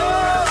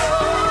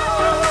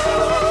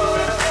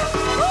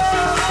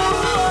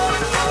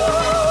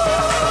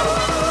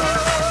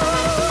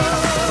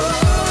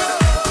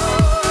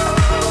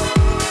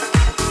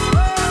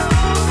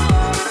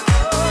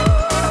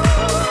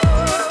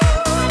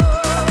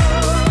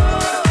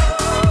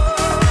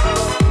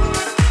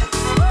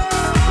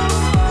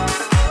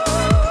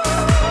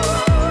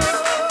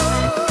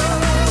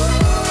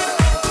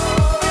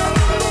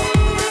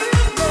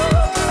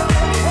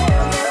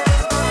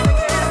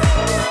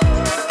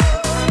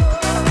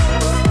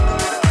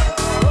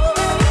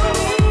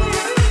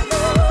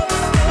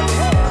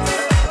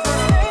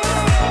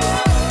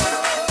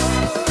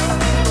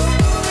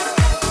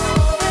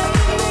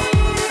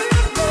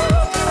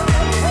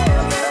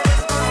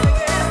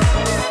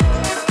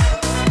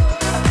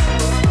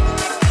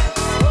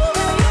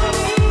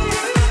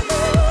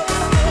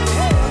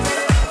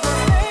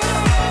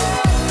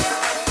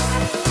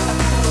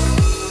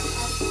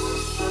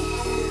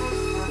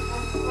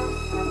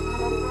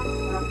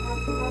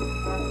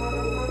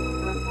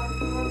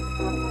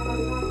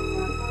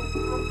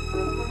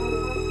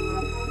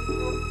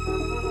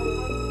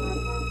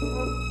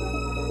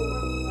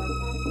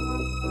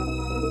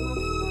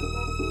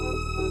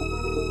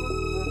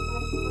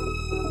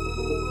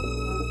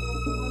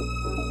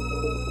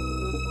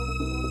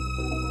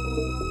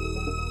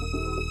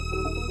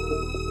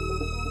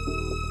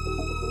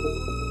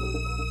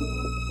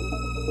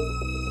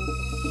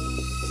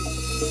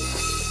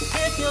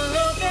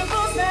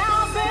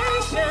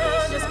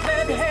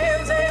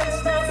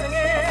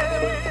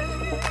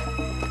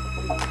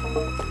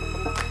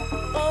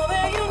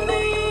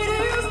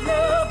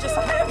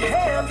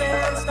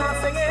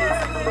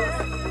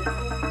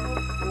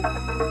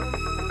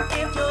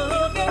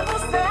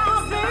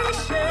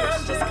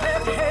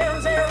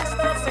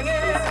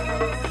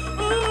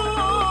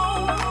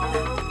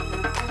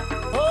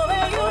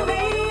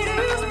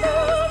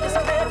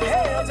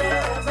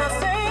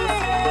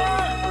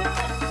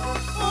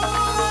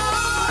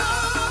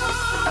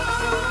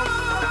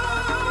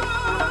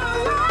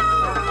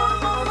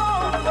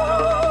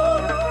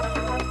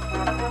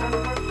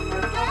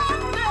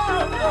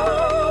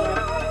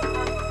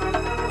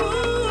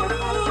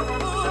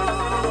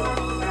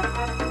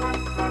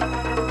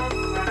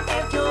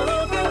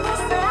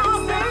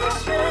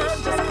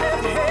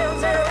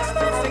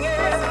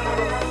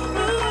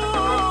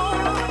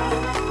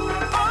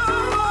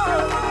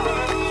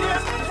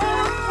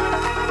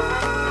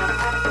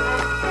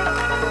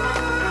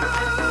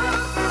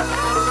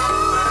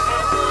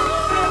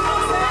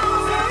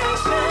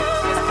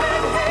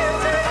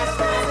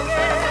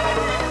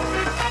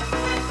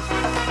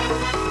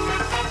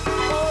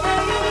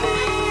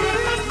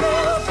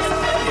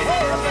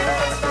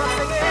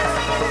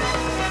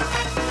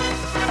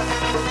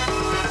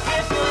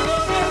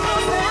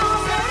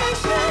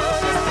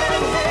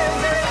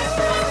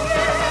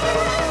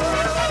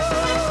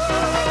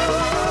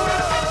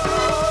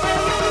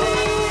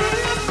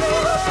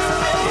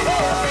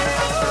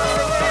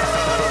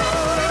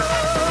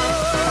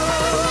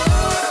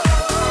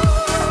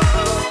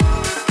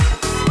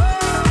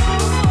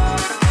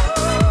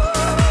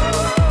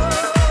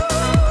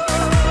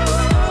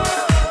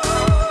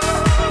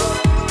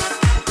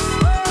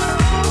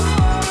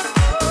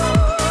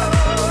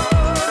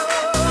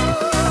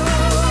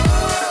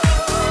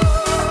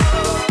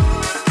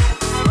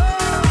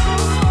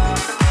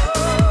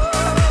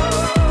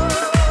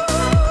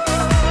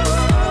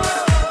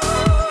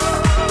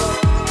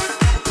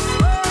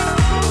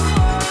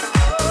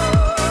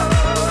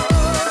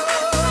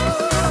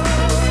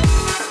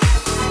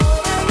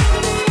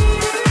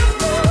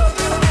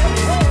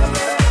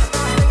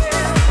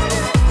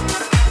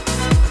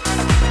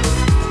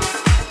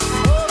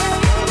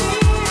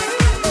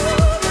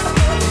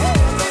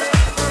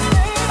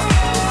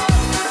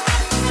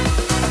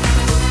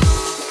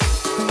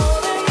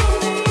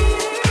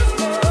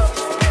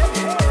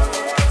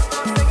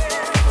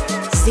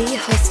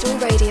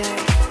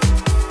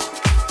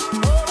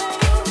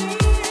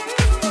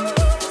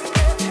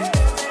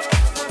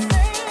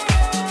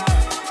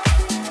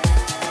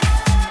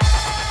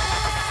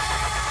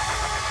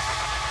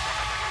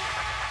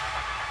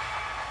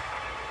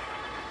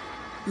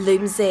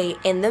 Loomsy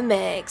in the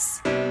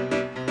mix.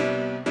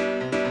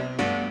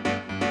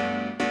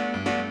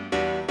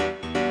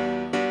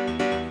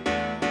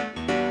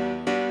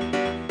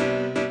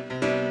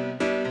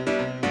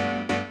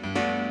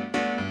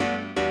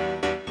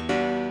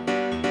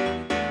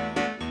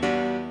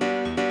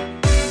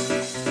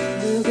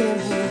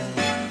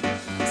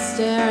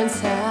 Stare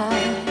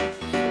inside,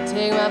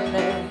 take my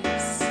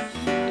place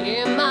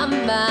in my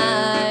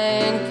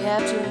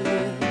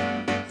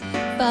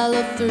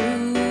follow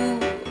through,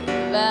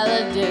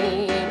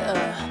 validate,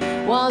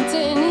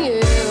 wanting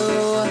you.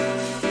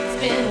 It's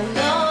been a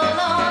long,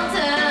 long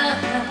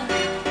time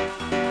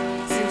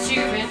since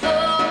you've been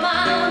on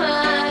my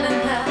mind,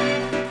 and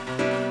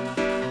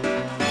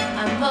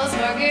I must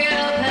forget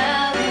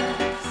about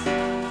this.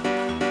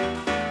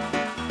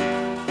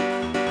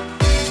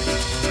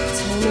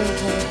 Tell me,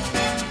 babe,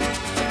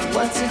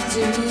 what to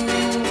do,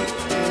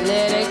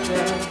 let it go,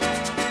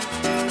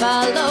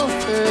 follow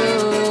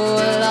through,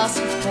 lost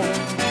of pain,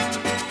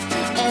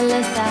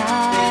 endless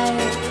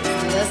eyes,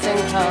 listen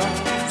calls,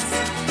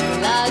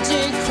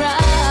 logic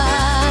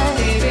cries.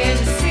 Baby,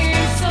 this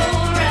seems so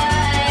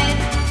right.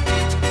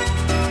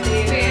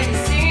 Baby,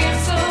 this seems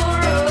so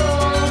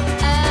wrong.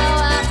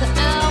 Hour after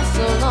hour,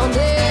 so long,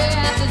 day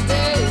after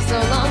day, so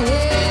long,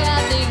 year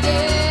after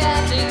year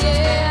after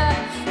year,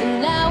 and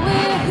now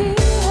we're here.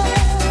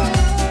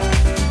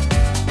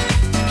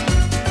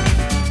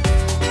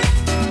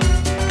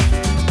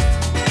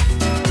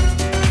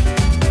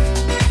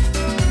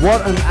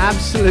 What an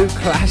absolute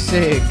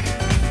classic.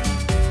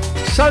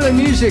 Solo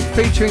music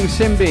featuring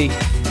Simbi,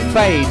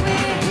 Fade.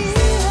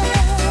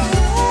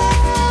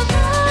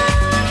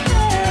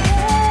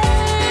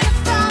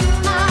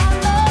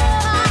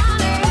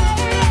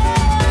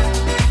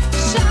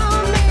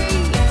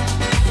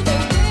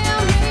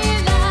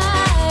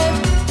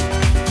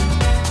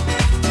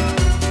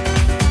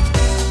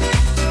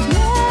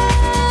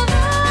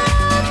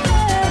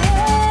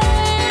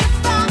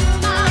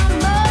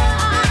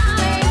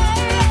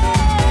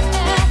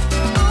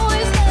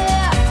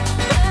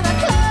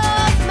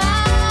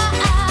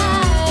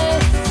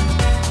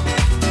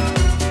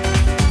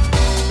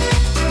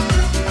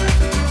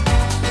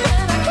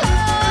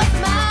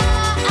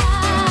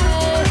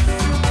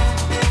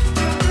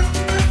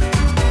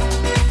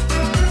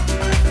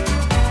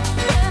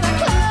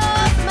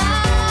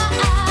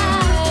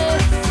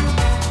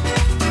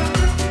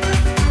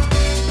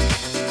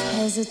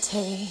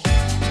 Hesitate,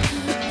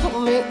 pull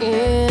me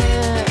in,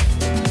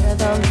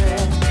 rhythm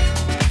red,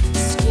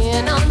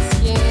 skin on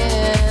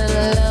skin,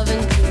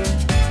 loving deep,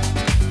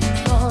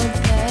 falling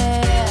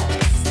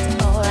fast,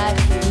 alright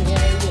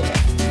here, yeah,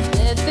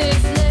 let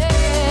this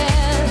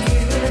last,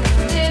 even if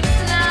it's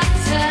not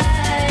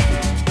tight,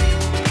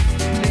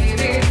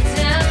 baby, the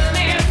time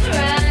is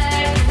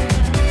right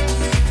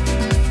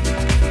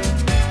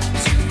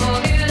to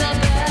forget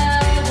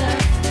about us.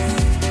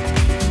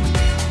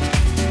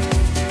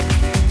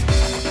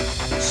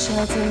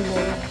 Shelter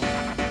me,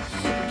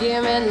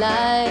 give me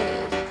light,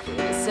 give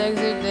me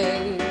sexy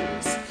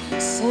days,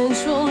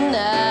 sensual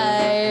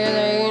night,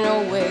 ain't no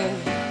way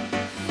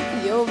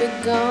you'll be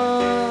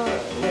gone,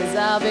 as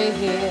I'll be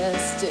here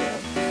still,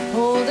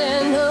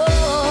 holding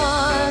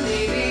on.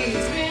 Baby,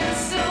 it's been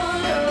so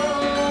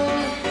long,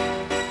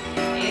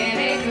 and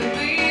it could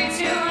be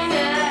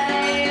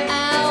tonight.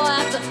 Hour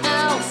after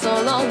hour, so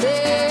long,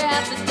 day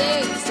after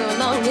day, so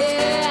long,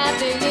 year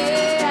after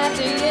year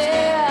after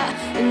year,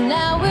 and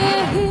now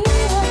we're here.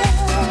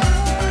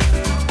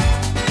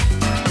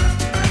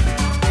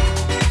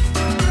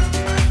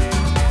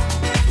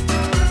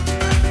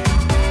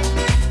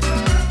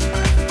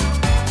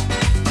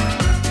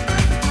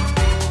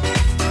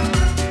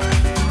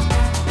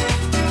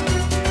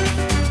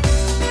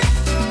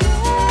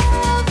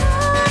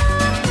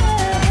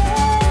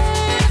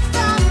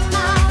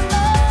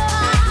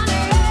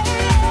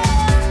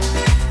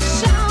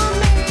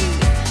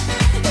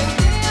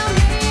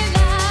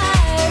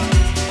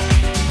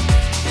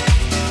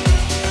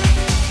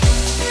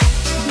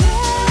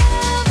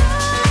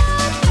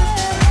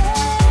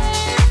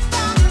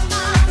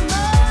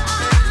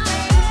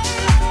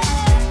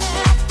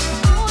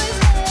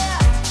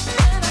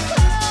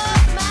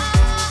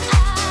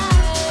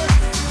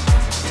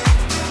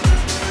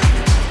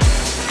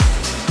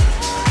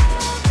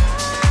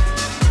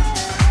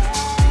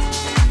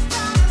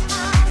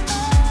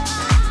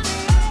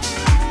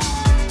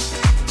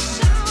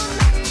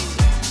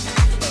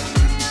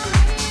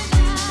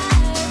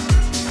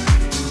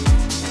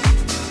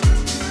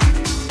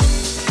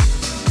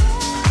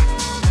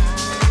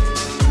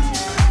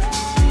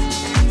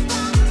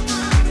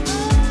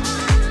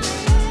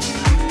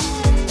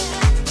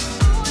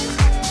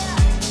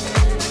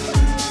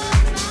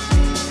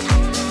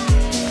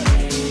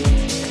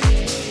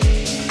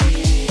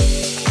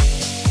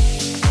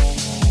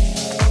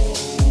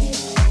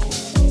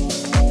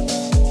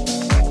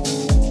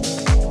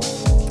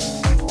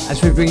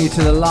 We bring you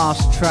to the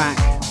last track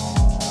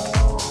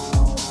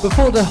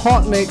before the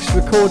Hot Mix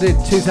recorded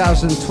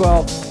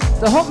 2012.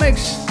 The Hot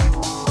Mix,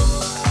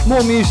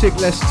 more music,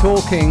 less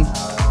talking.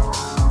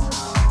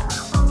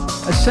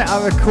 A set I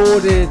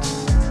recorded,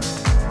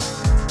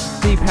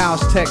 deep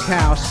house, tech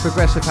house,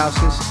 progressive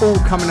houses, all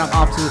coming up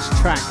after this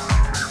track.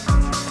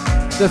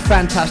 The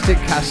fantastic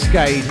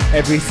Cascade,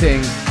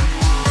 Everything.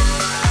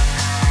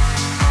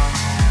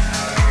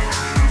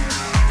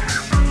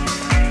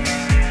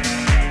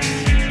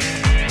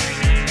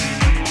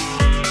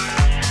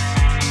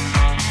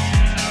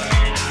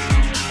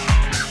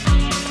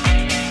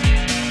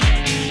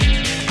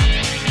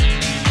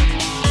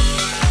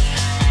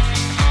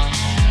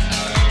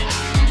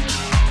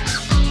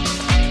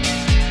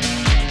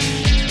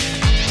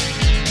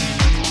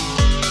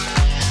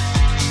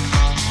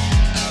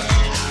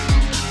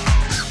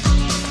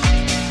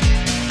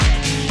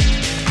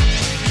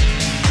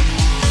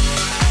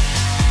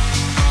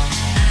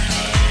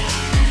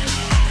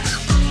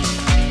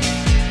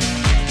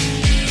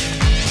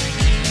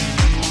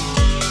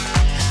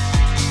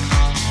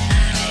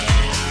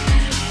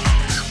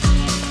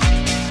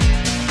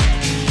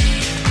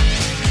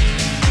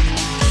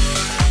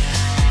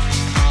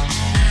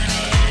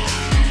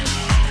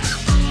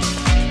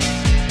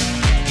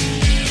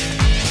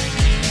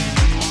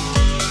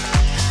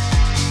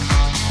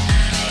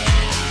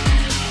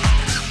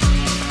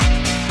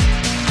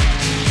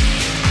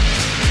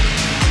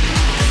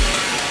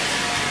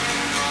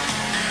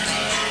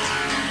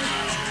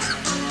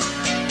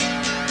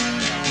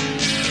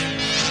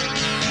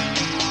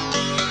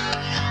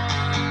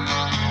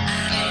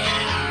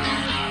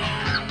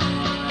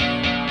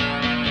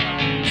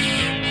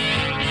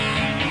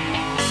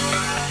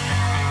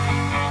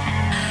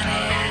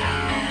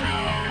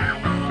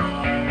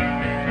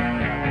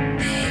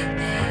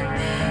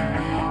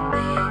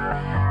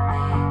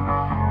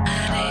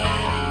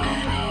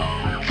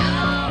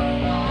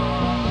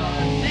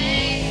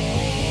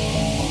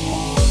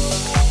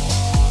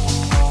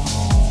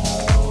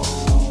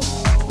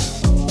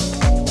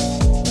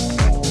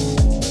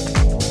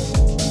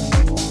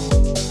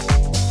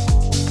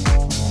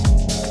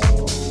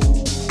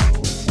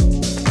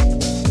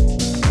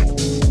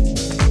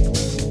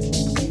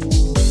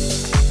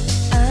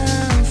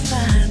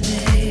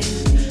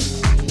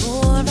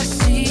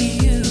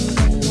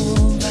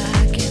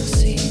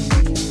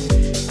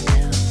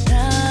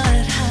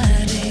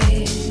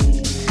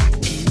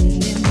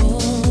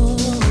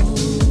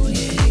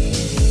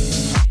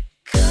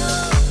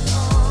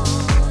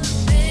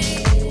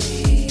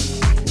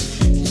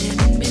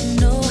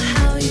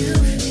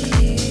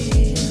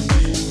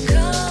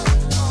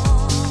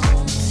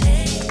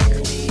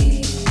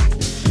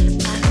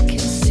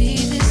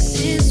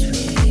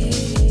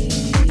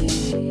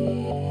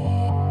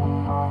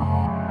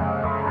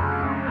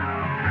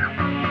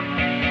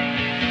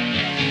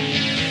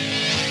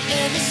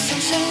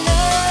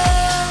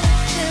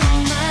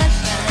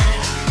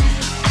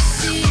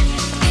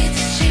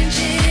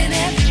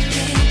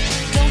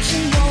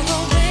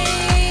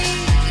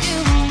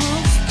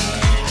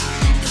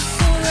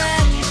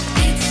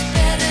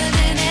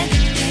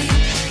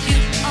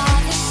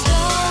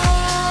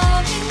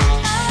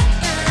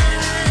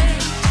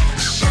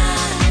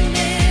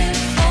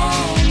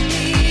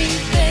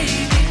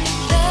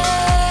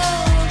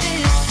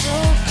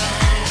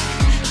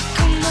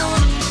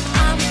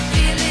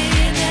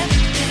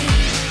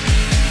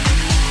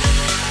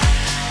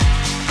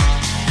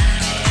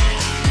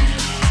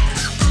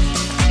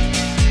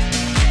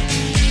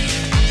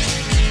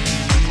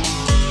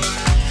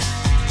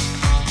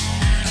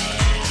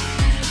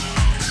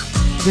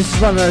 This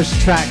is one of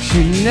those tracks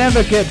you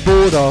never get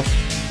bored of.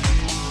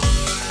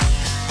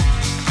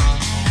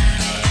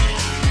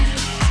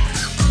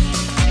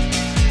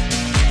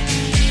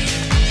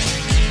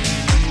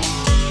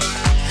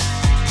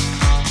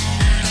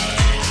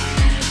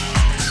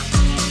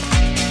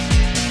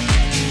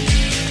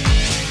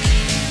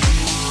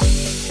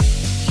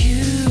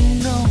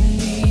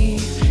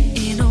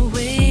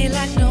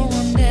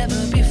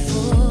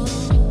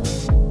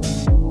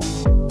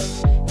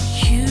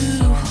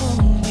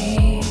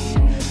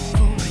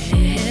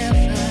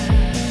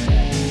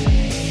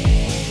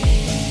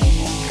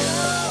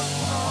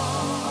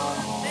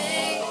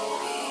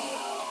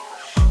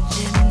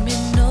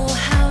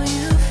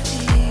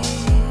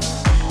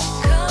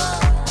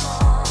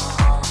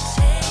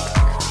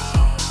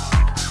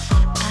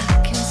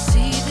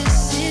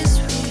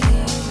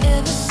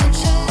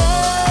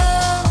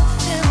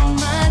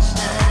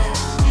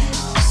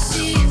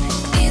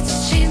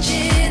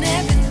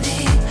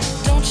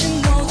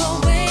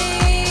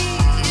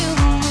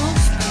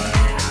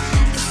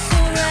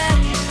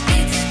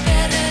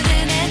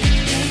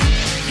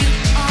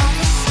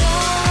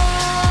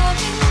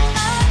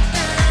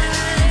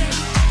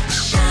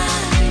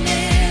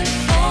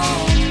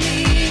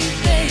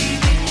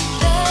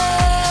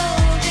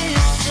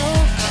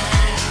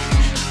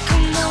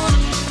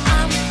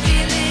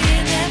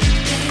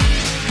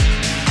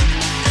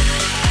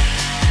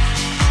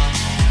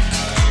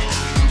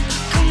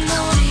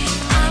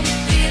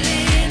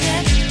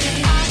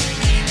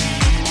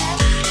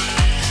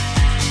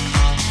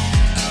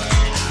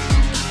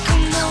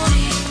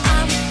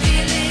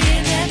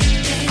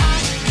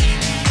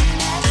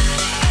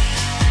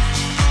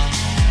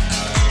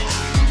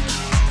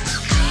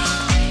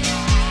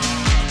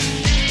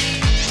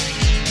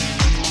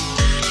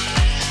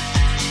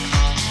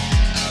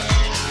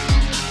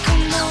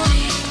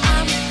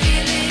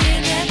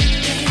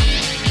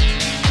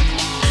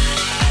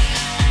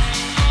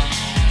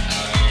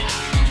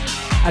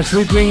 As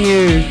we bring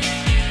you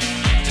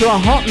to our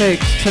hot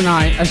mix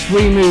tonight as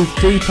we move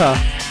deeper.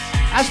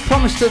 As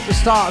promised at the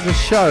start of the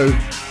show,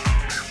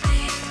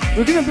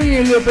 we're going to bring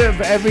you a little bit of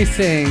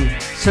everything,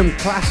 some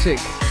classic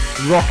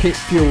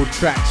rocket-fueled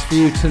tracks for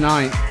you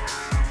tonight.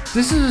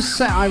 This is a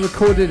set I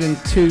recorded in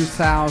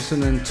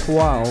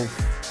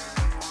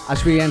 2012.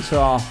 As we enter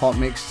our hot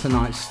mix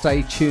tonight,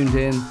 stay tuned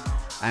in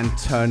and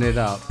turn it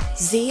up.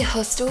 Z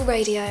Hostel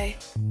Radio.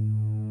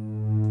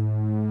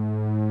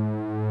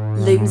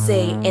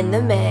 Loomsy in the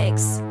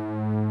mix.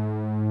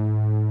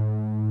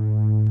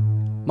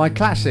 My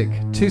classic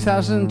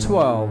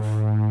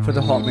 2012 for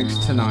the hot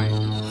mix tonight.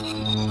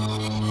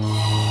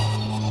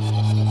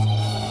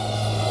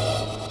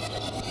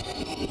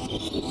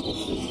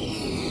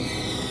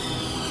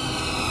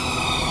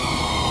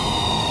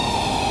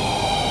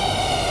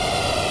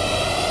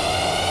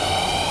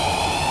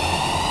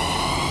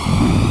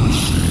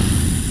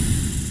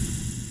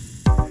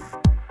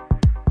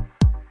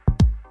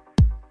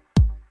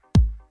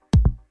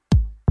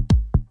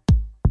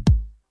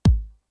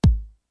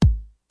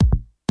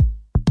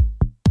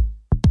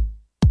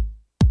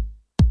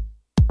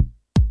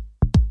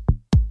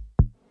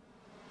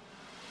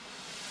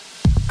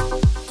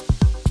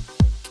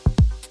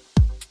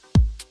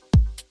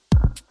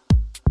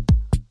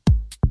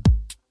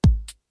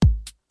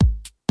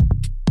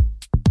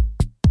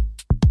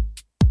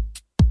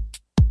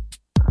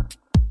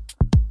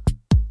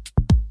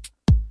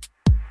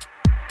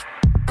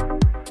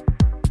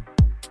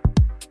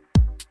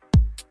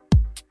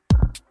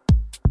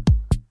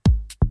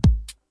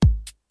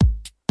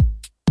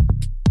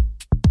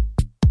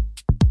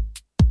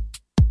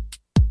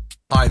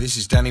 Hi, this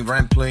is Danny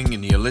Rampling,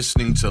 and you're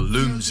listening to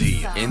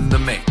Loomsy in the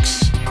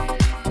Mix.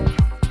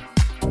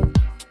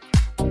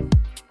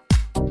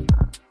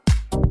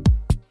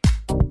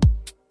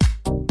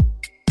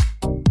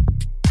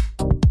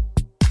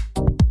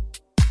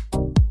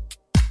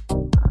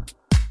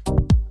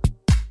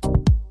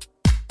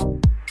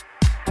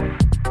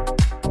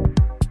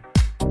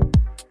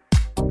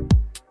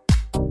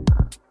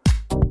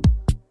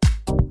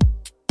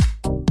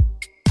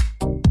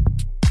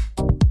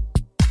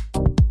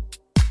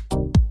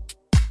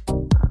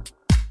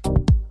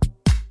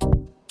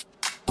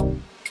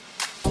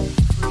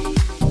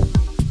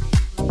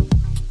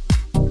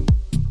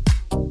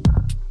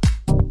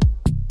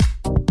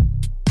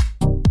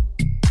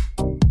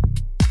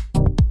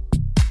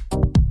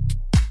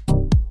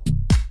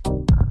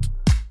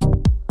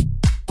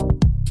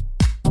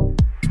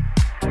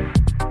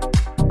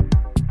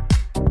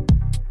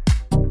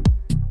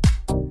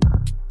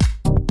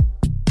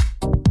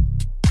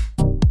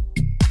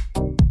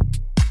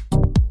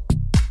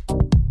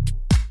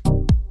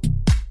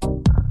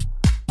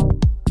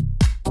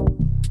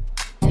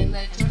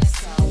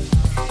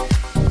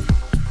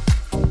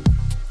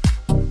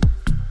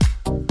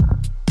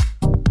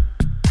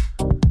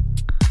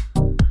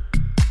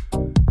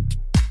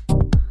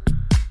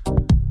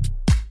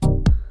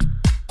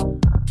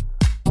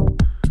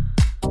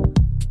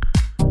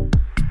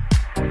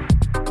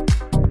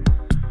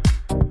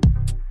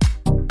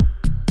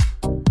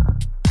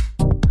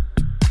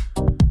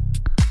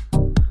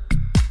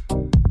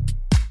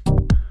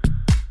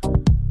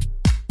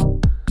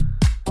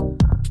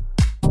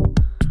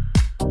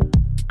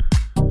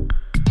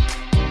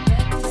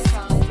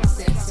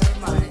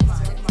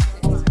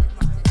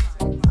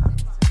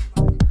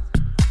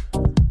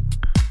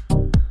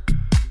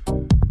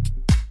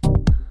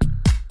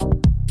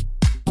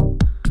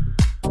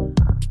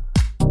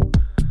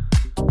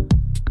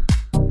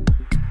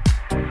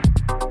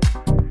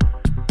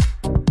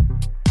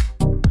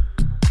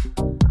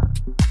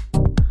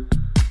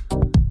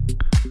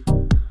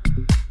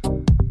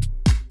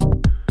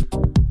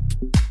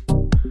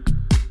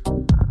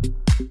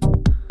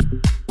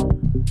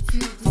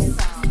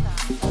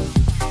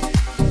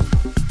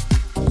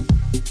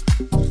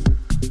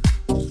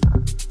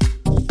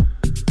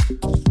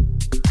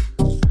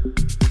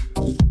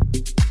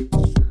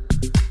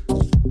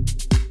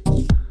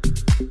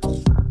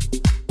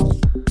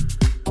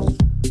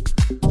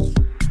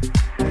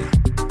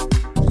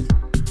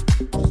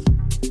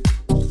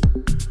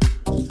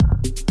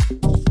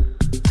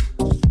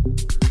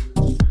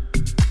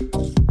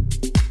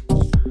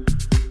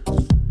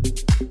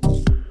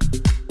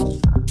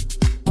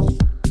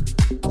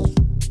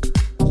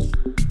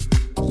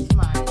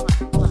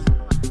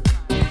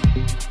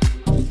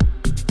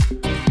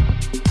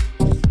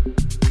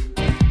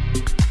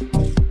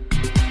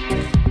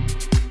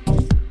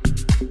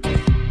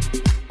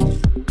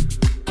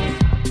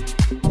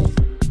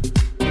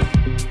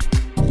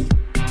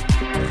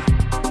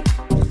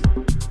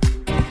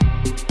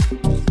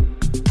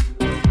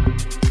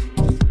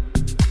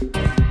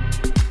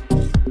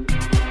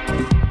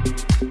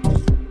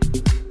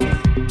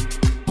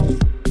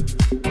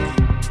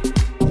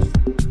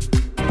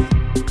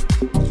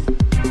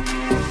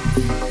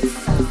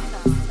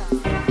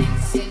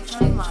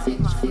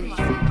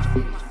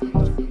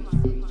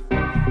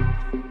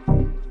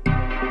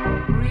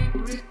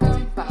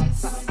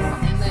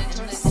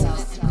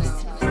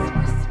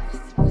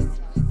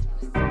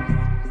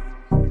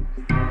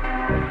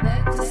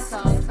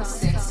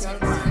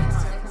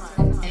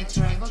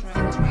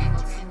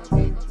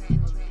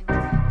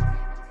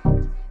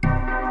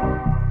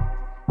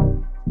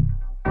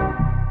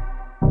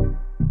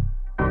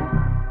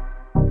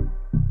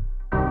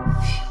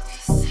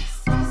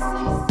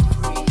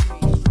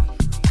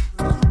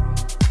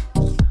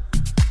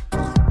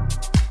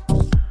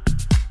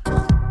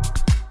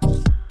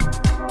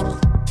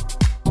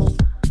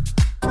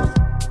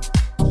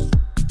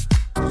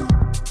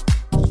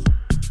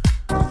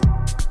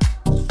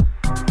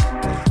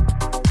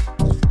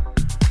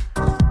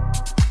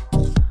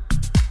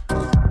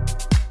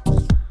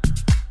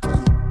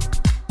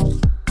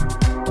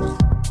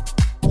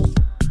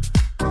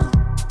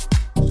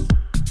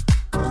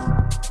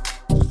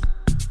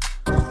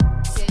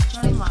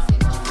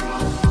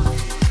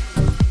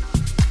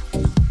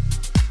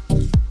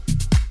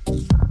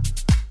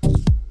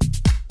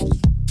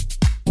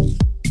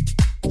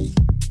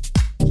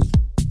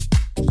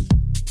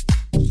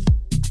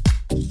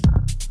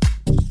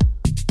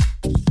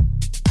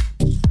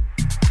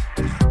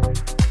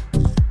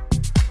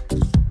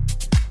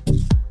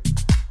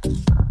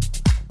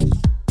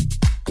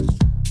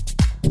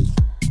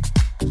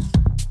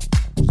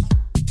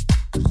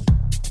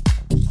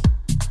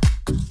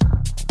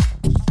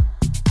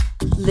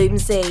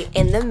 Loomsy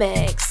in the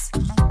mix.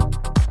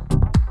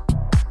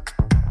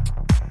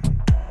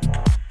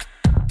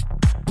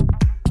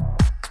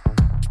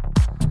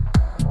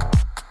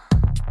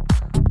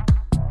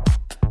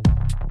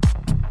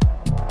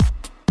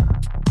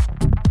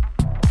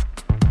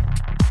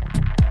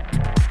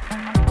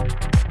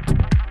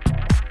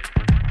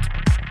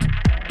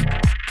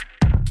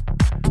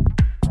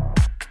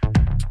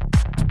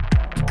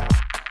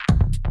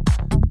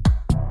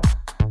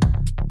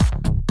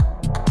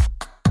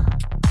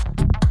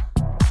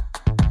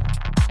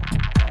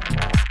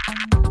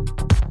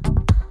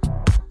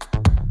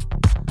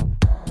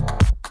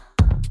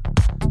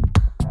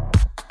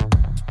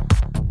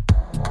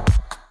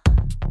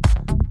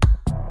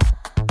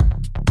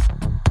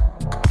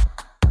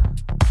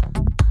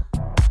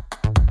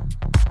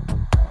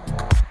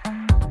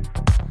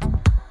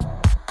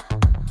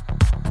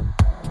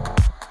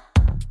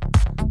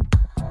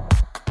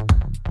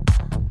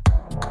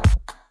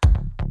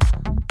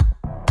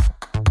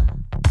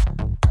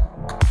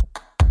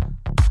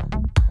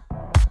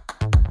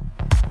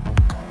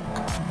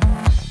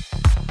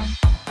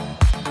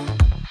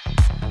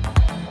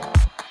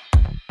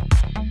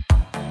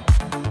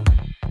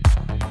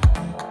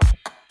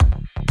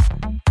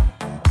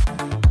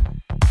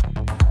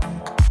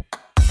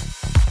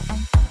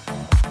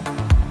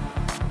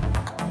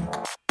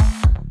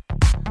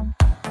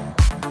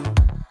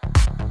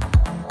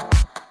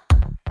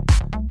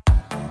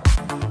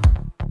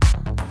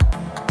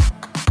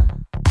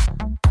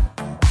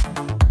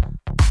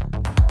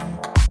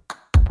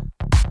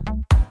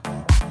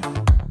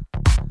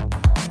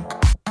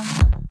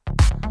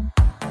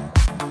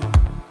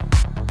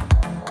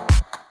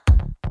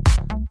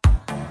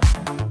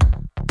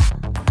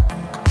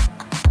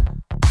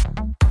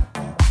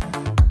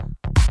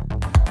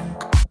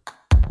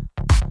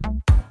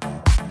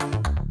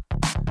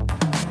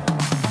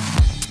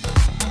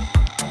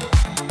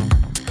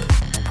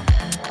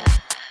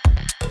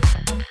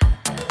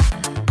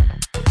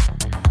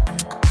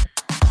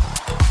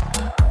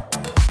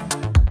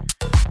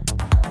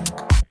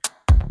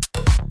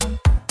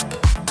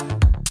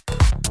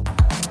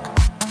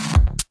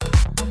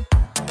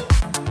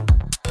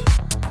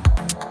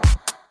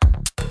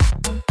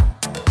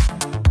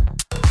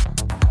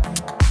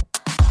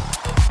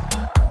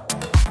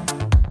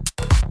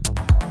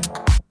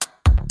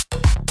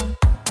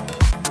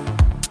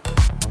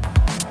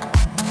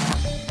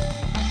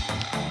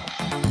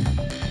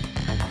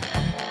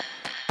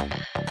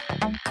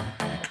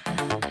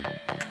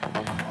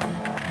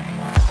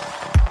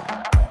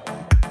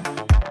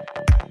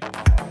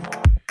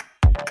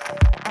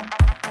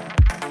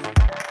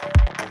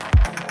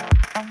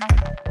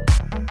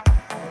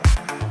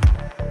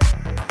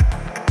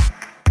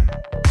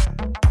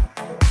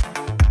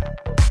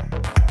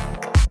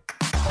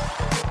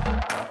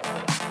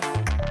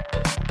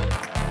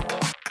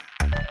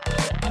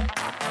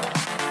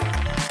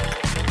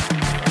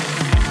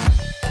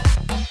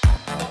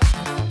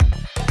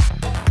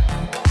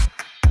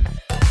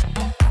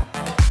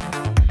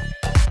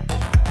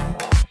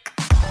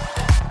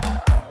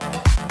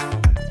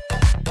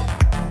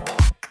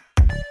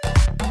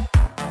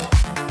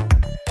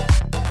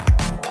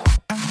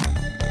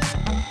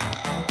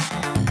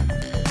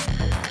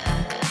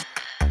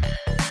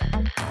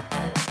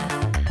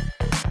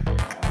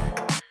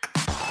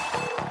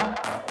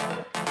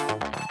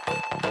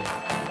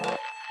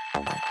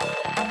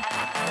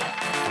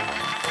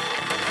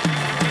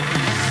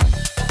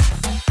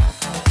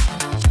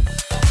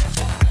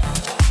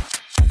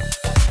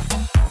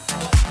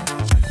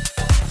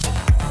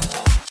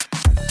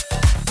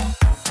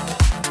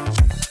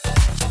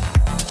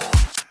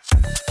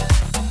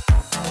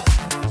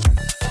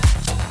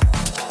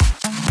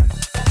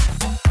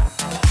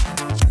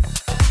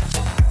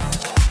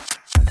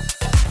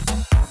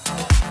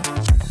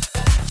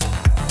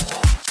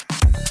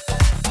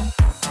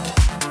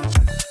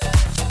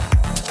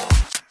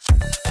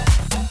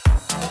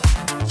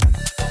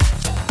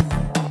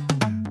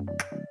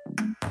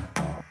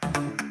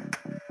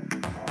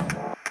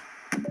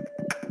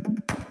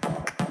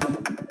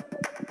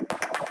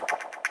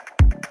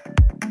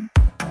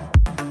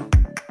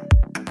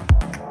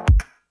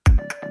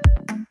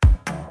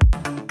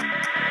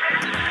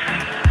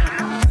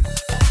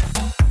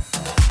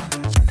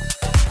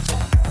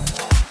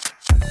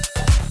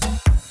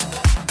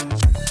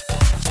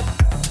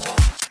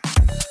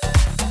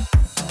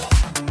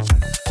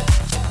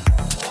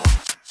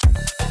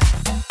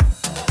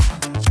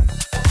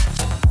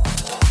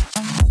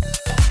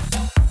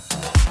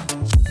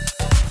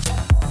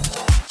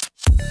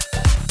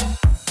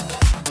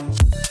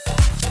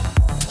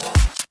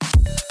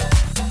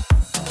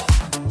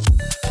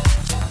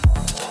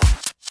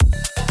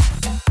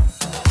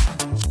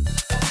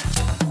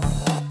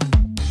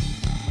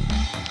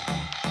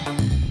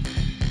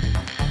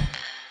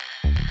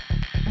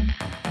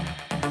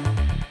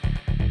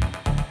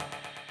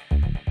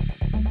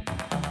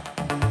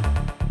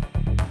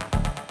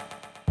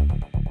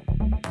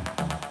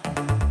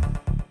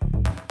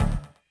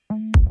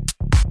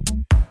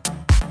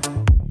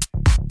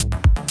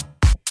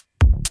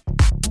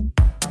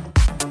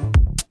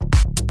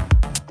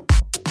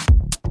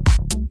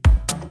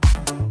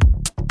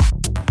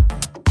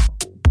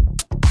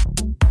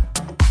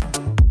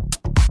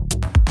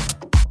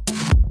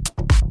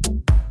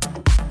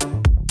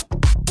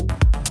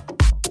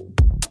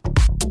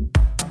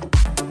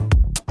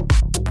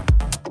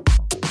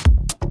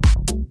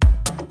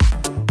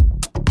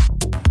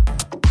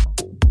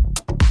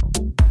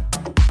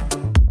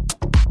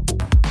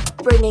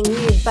 bringing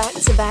you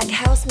back-to-back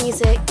house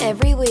music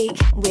every week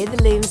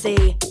with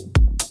Loomsy.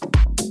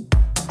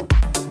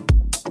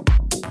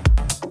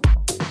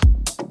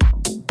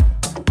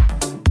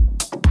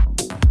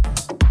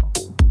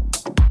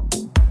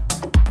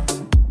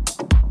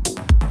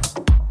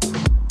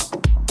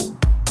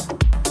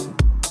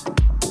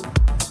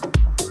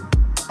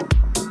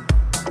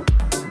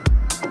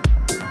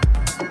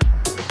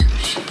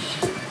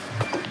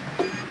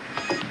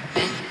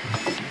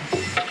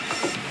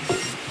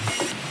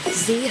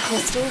 Z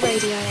Hostel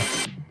Radio.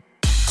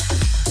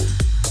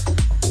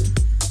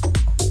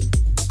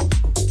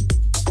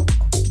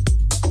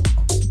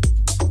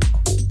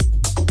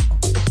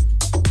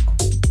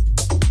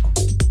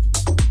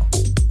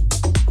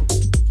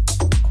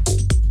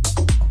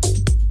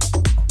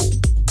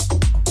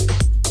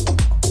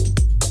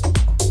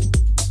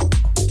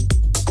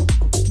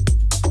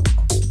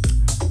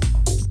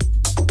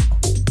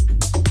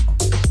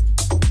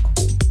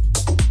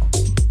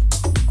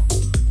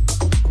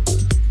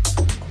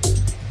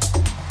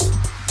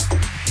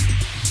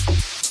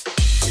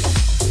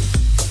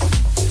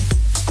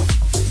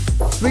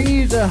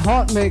 The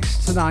hot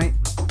mix tonight,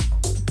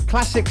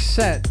 classic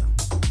set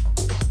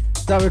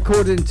that I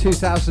recorded in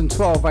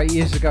 2012, 8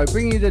 years ago.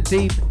 Bring you the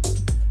deep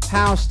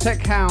house,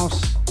 tech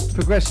house,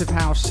 progressive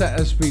house set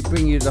as we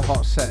bring you the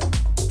hot set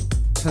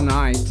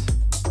tonight.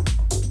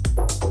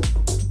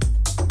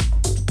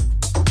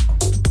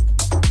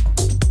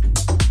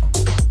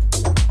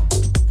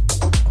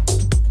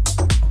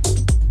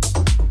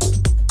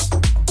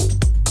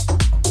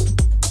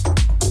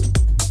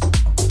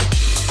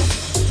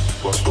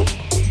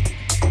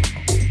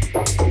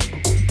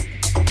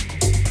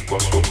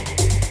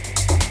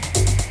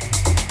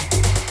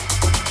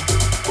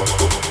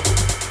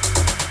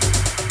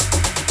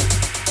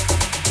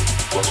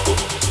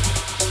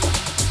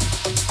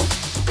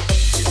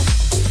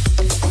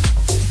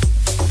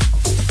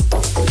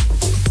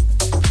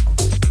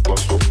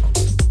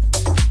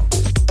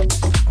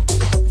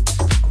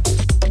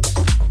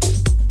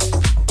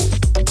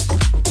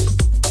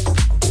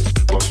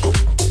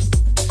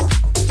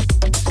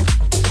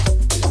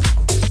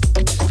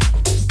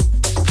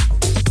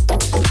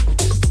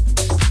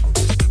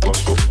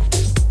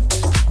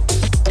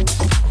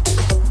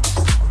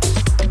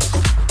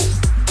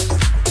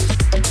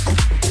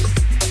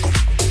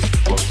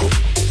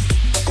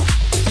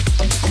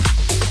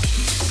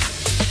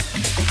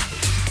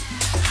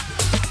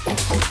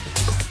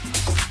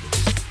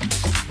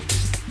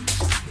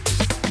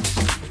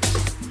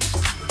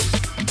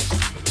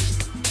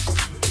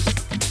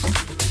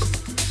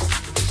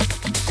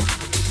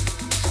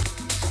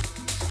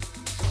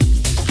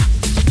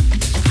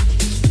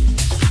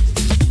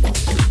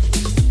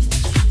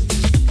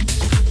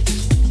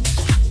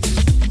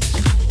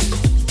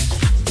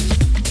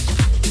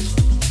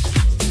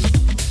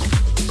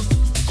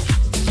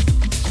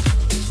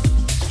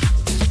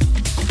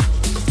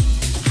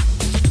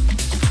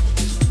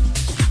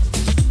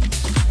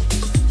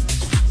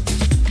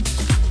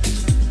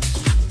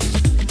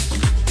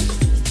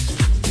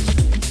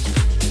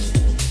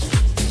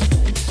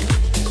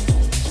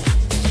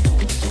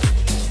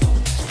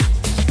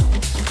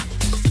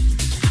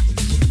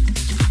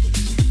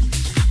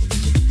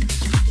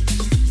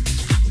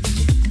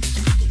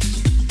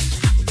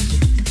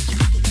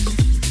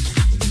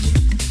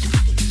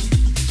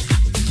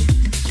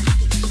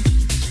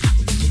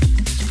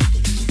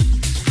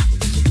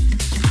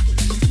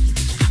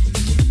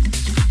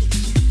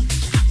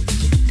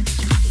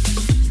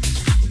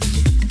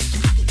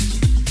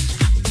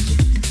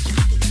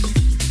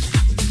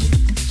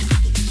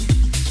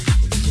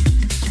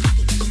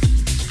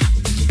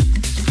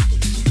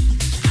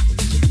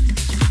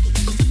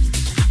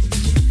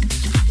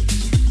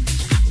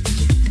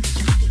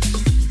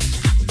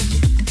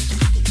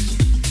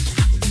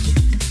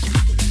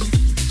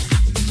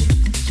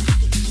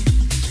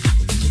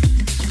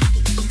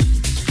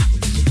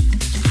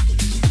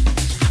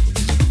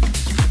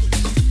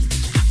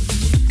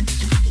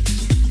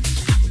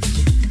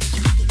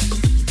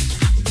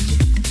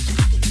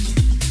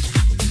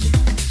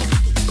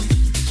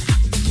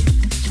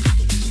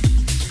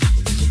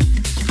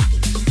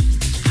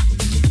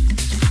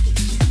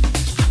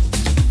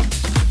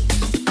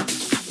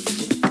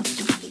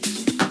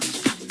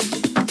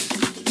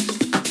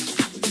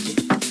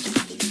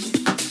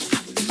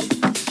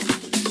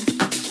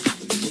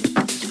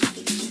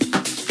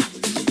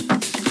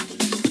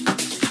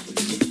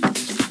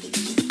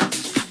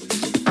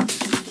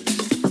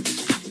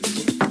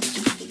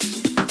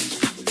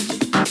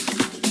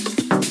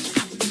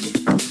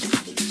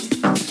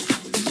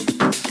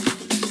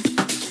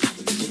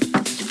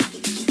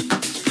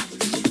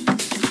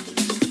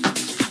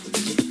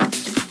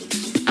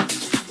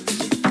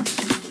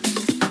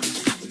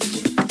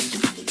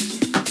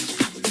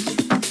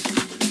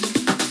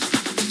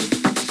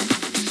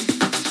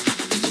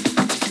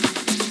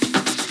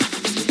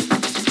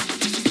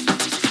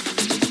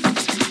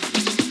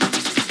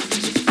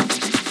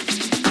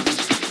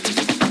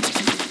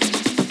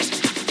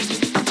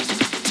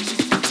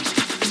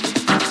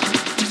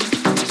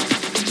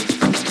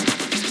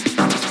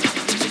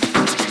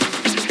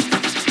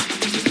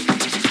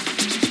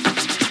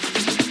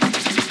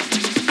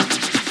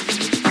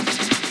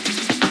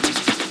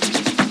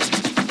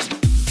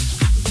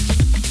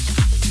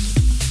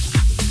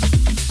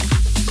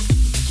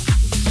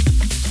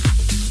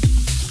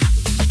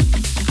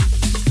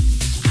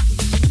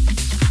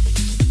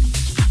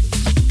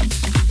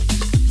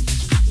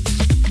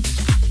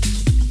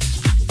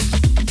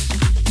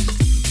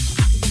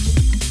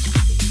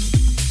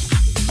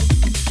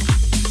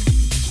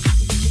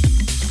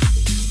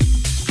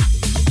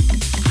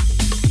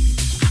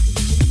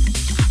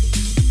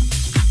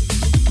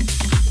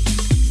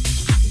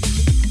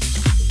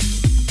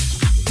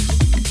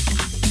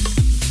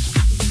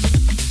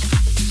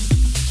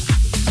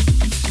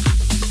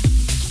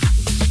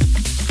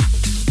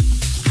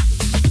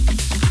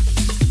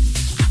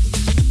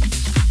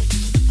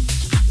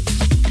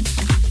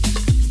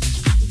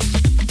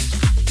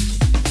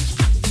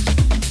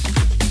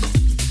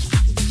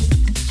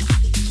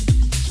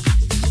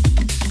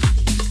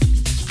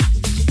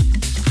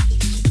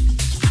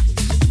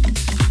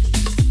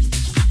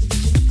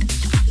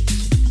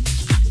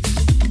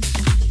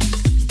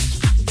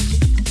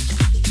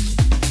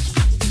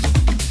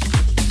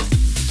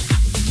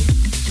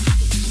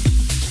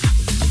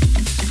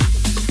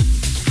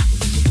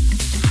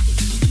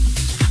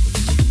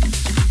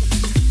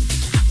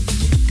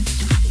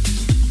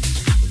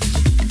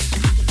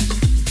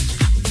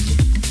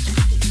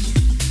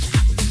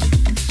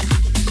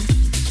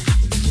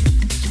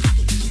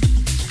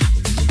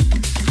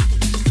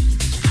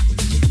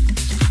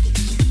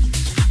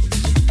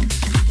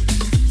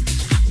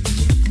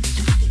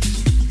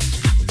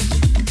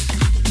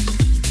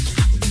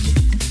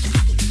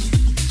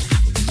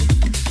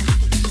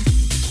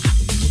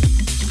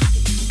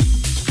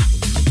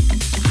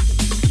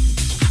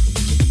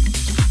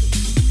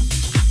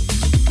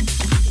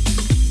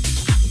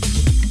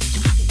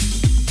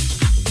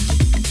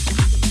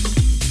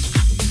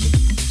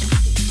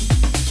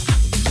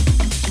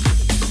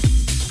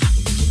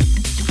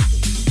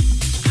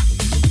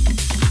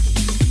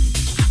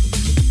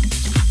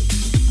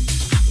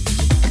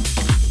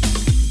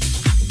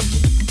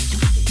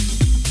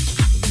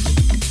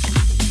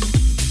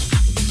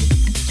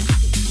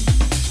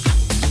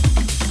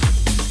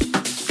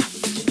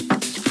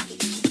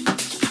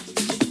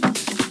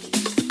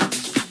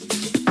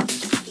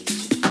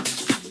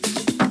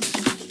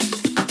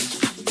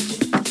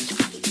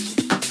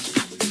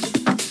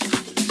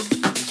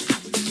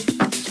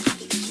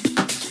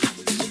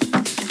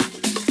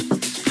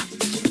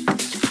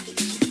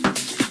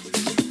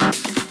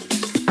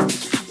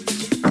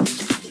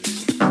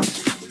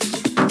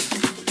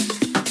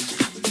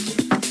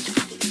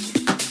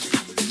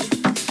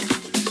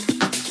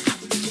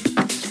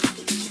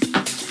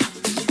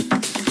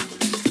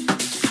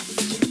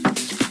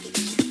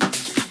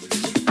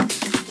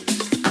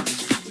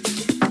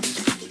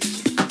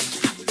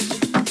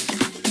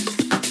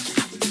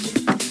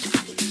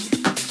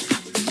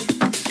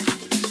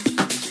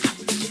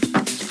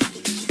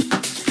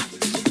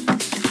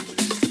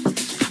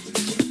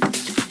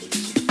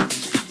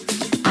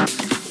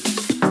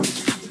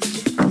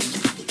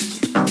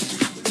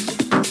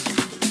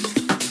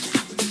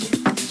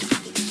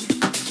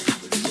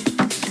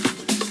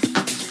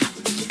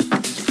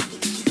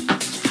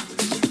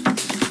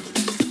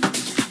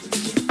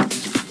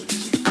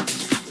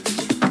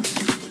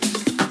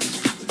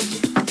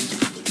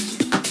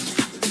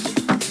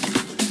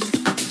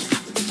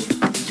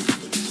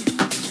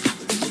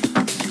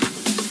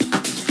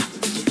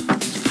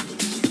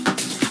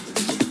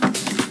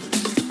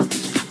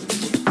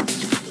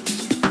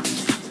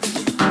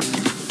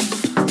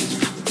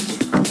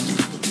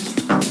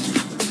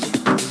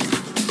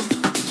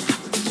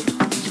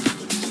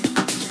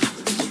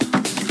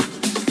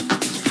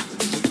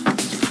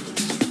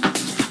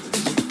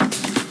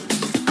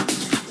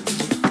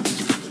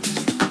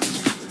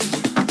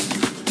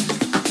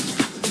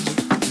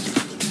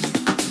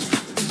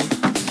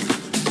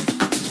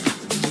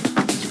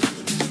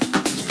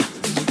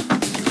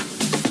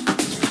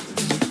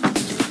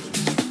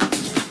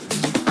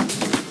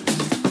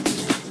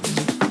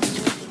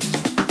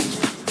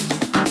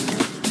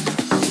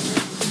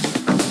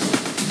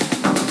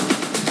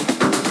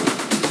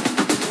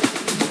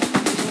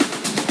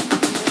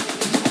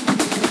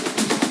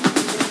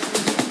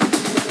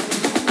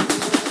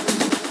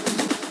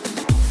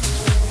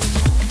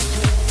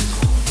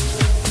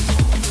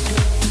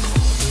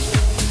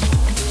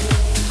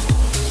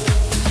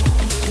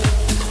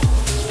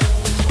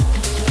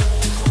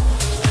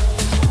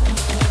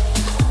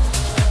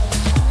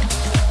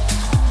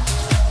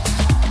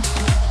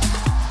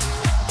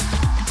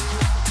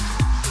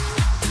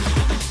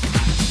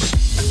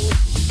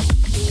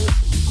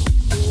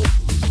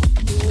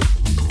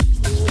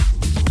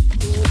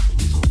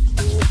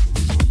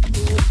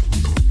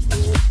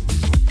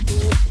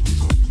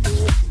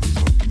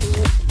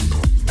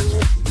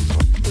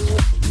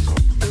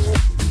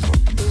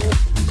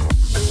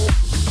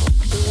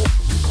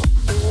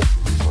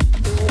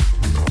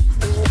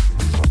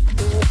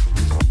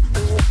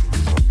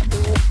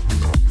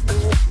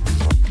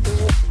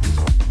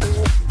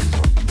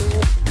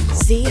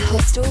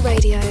 Hostel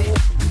Radio.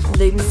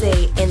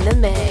 Loomsy in the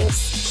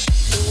mix.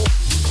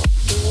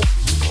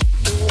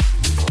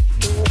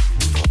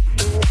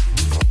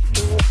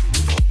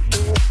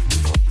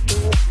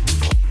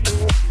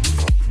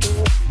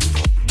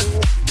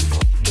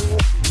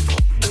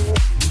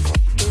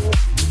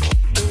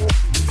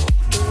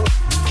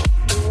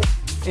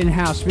 In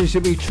house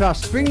music we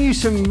trust. Bring you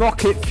some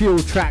rocket fuel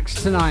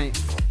tracks tonight.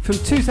 From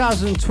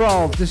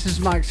 2012, this is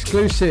my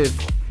exclusive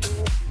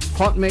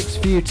hot mix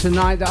for you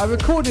tonight that I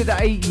recorded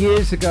 8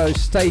 years ago.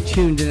 Stay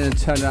tuned in and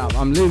turn it up.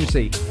 I'm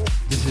Loomsy.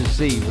 This is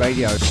Z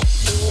Radio.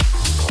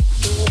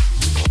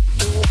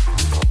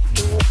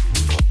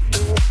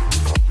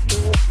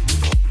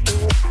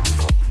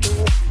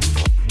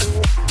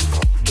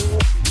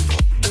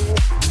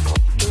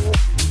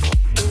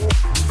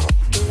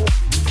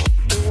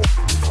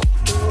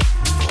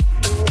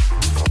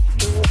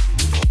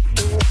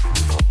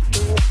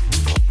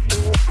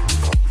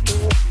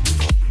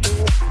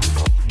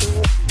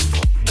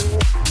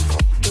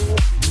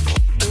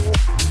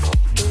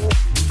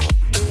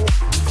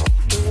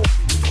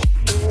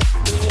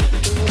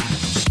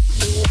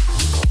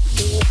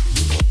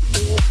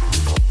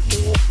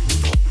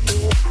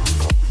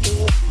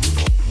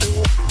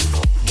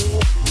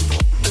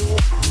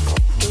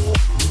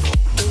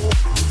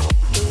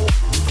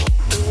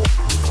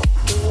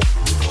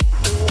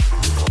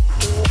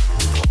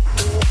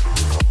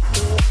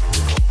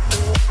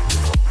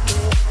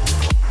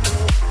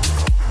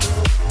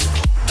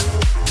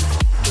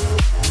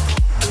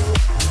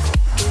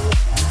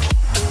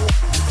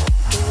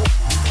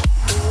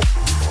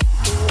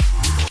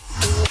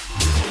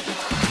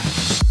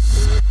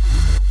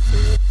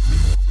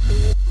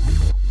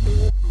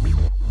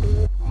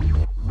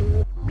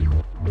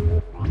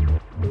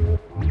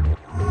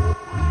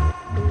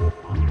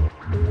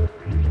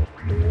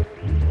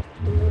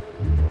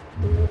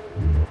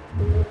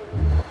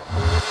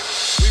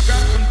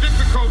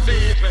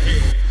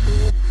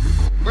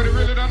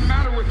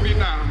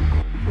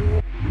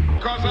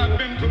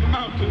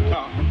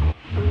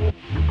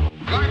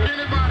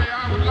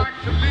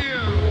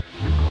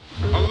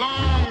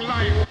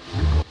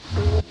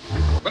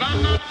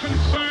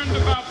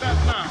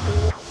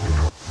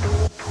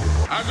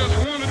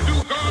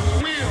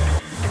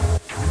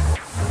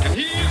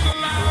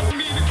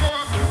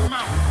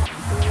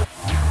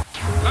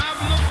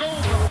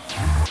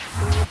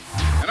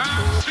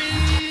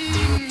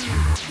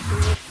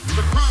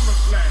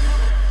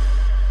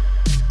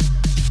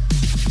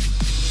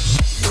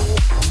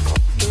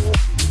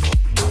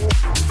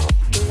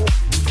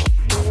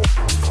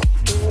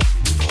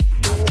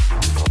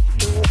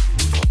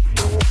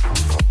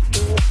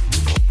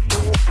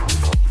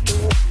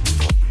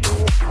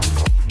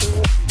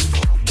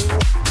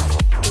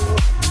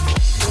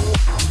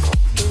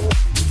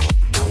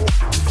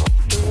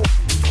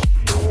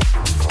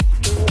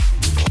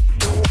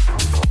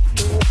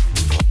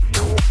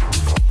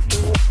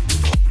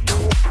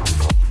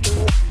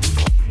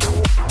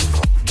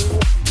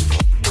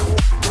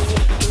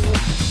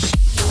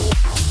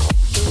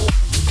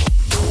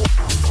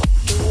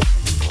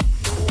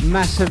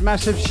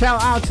 Massive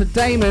shout out to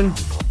Damon,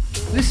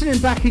 listening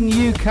back in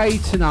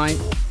UK tonight.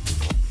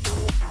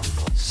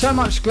 So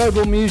much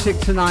global music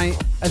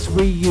tonight as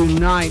we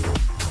unite.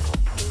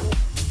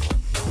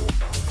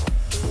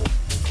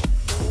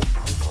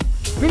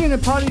 Bringing a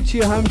party to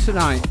your home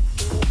tonight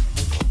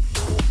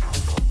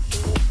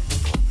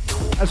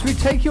as we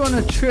take you on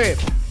a trip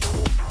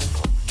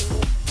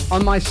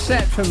on my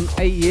set from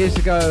 8 years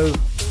ago,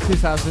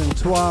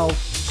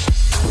 2012.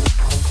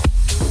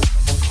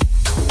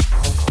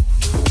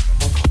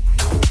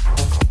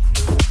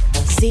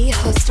 Z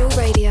Hostel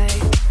Radio.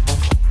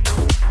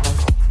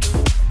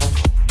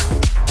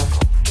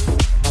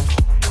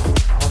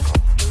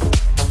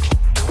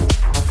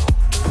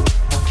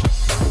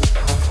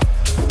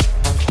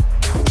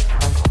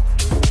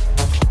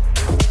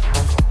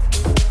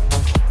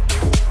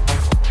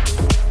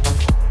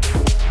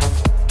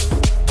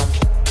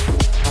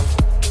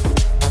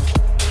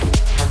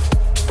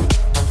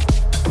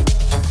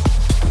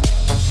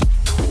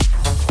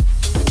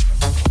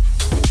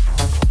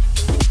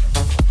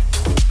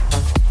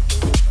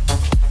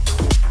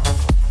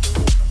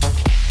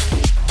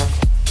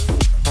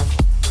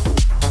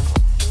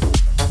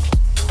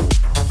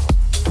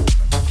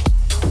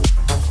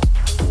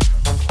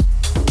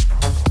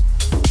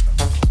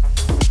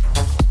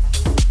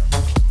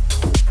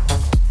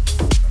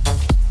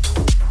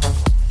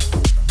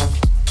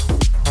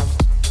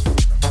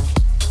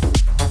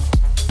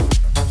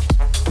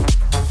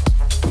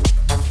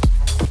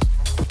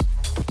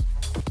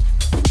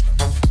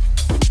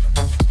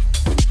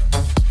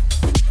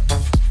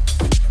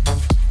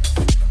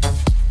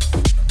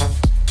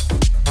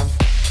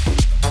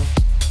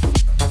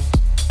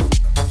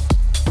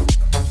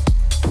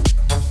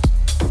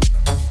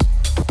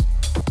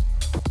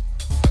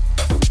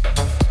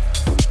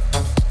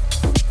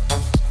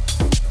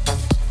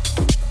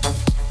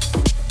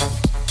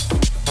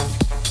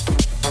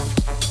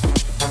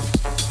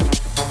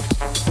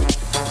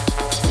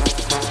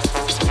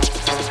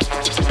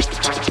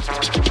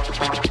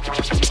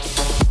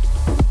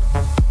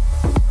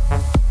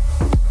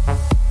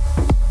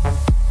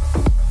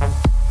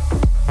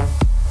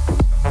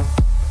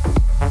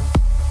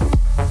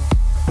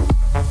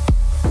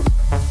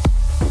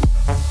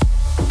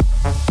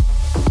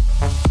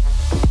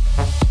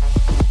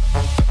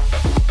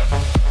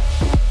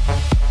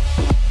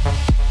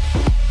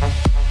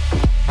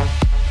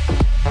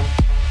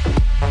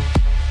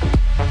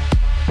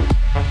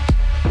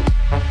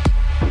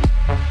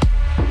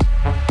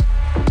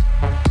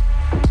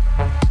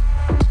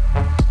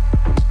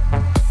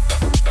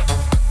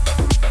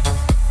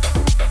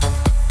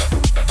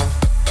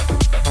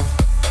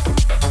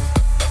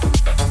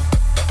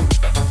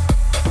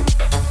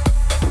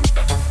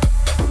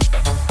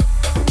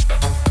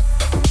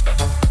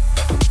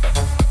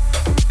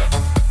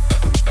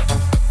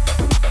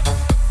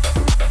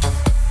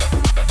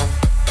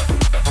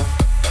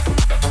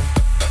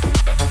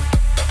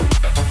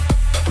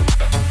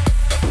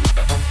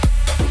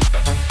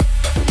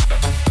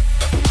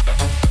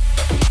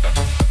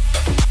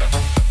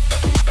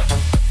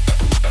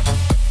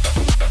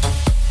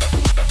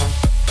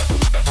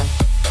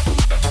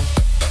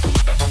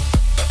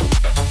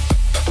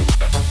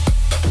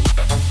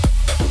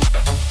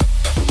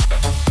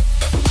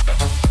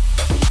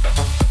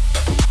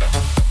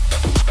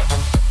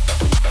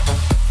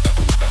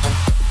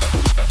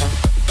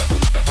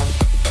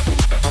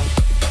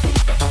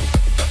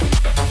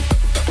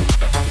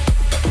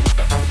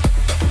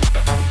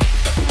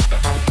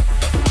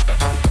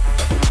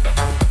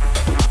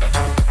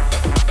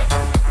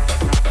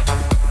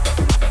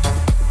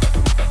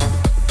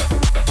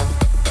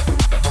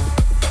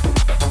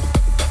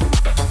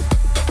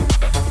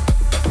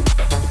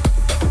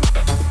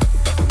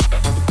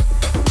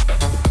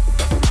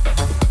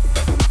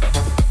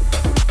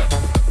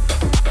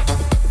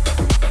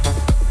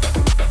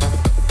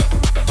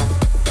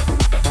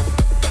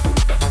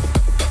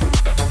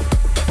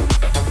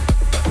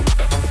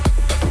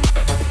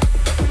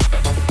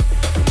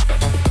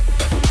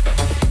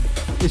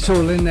 It's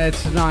all in there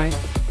tonight.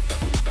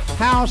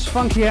 House,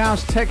 funky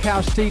house, tech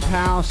house, deep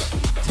house,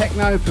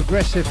 techno,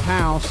 progressive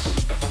house.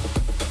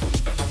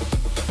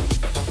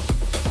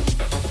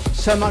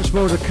 So much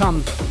more to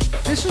come.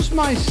 This was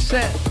my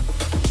set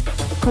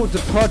called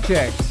The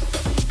Project,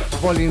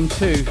 Volume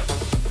 2,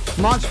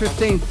 March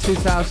 15th,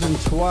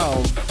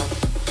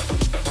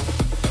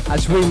 2012,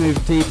 as we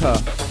move deeper.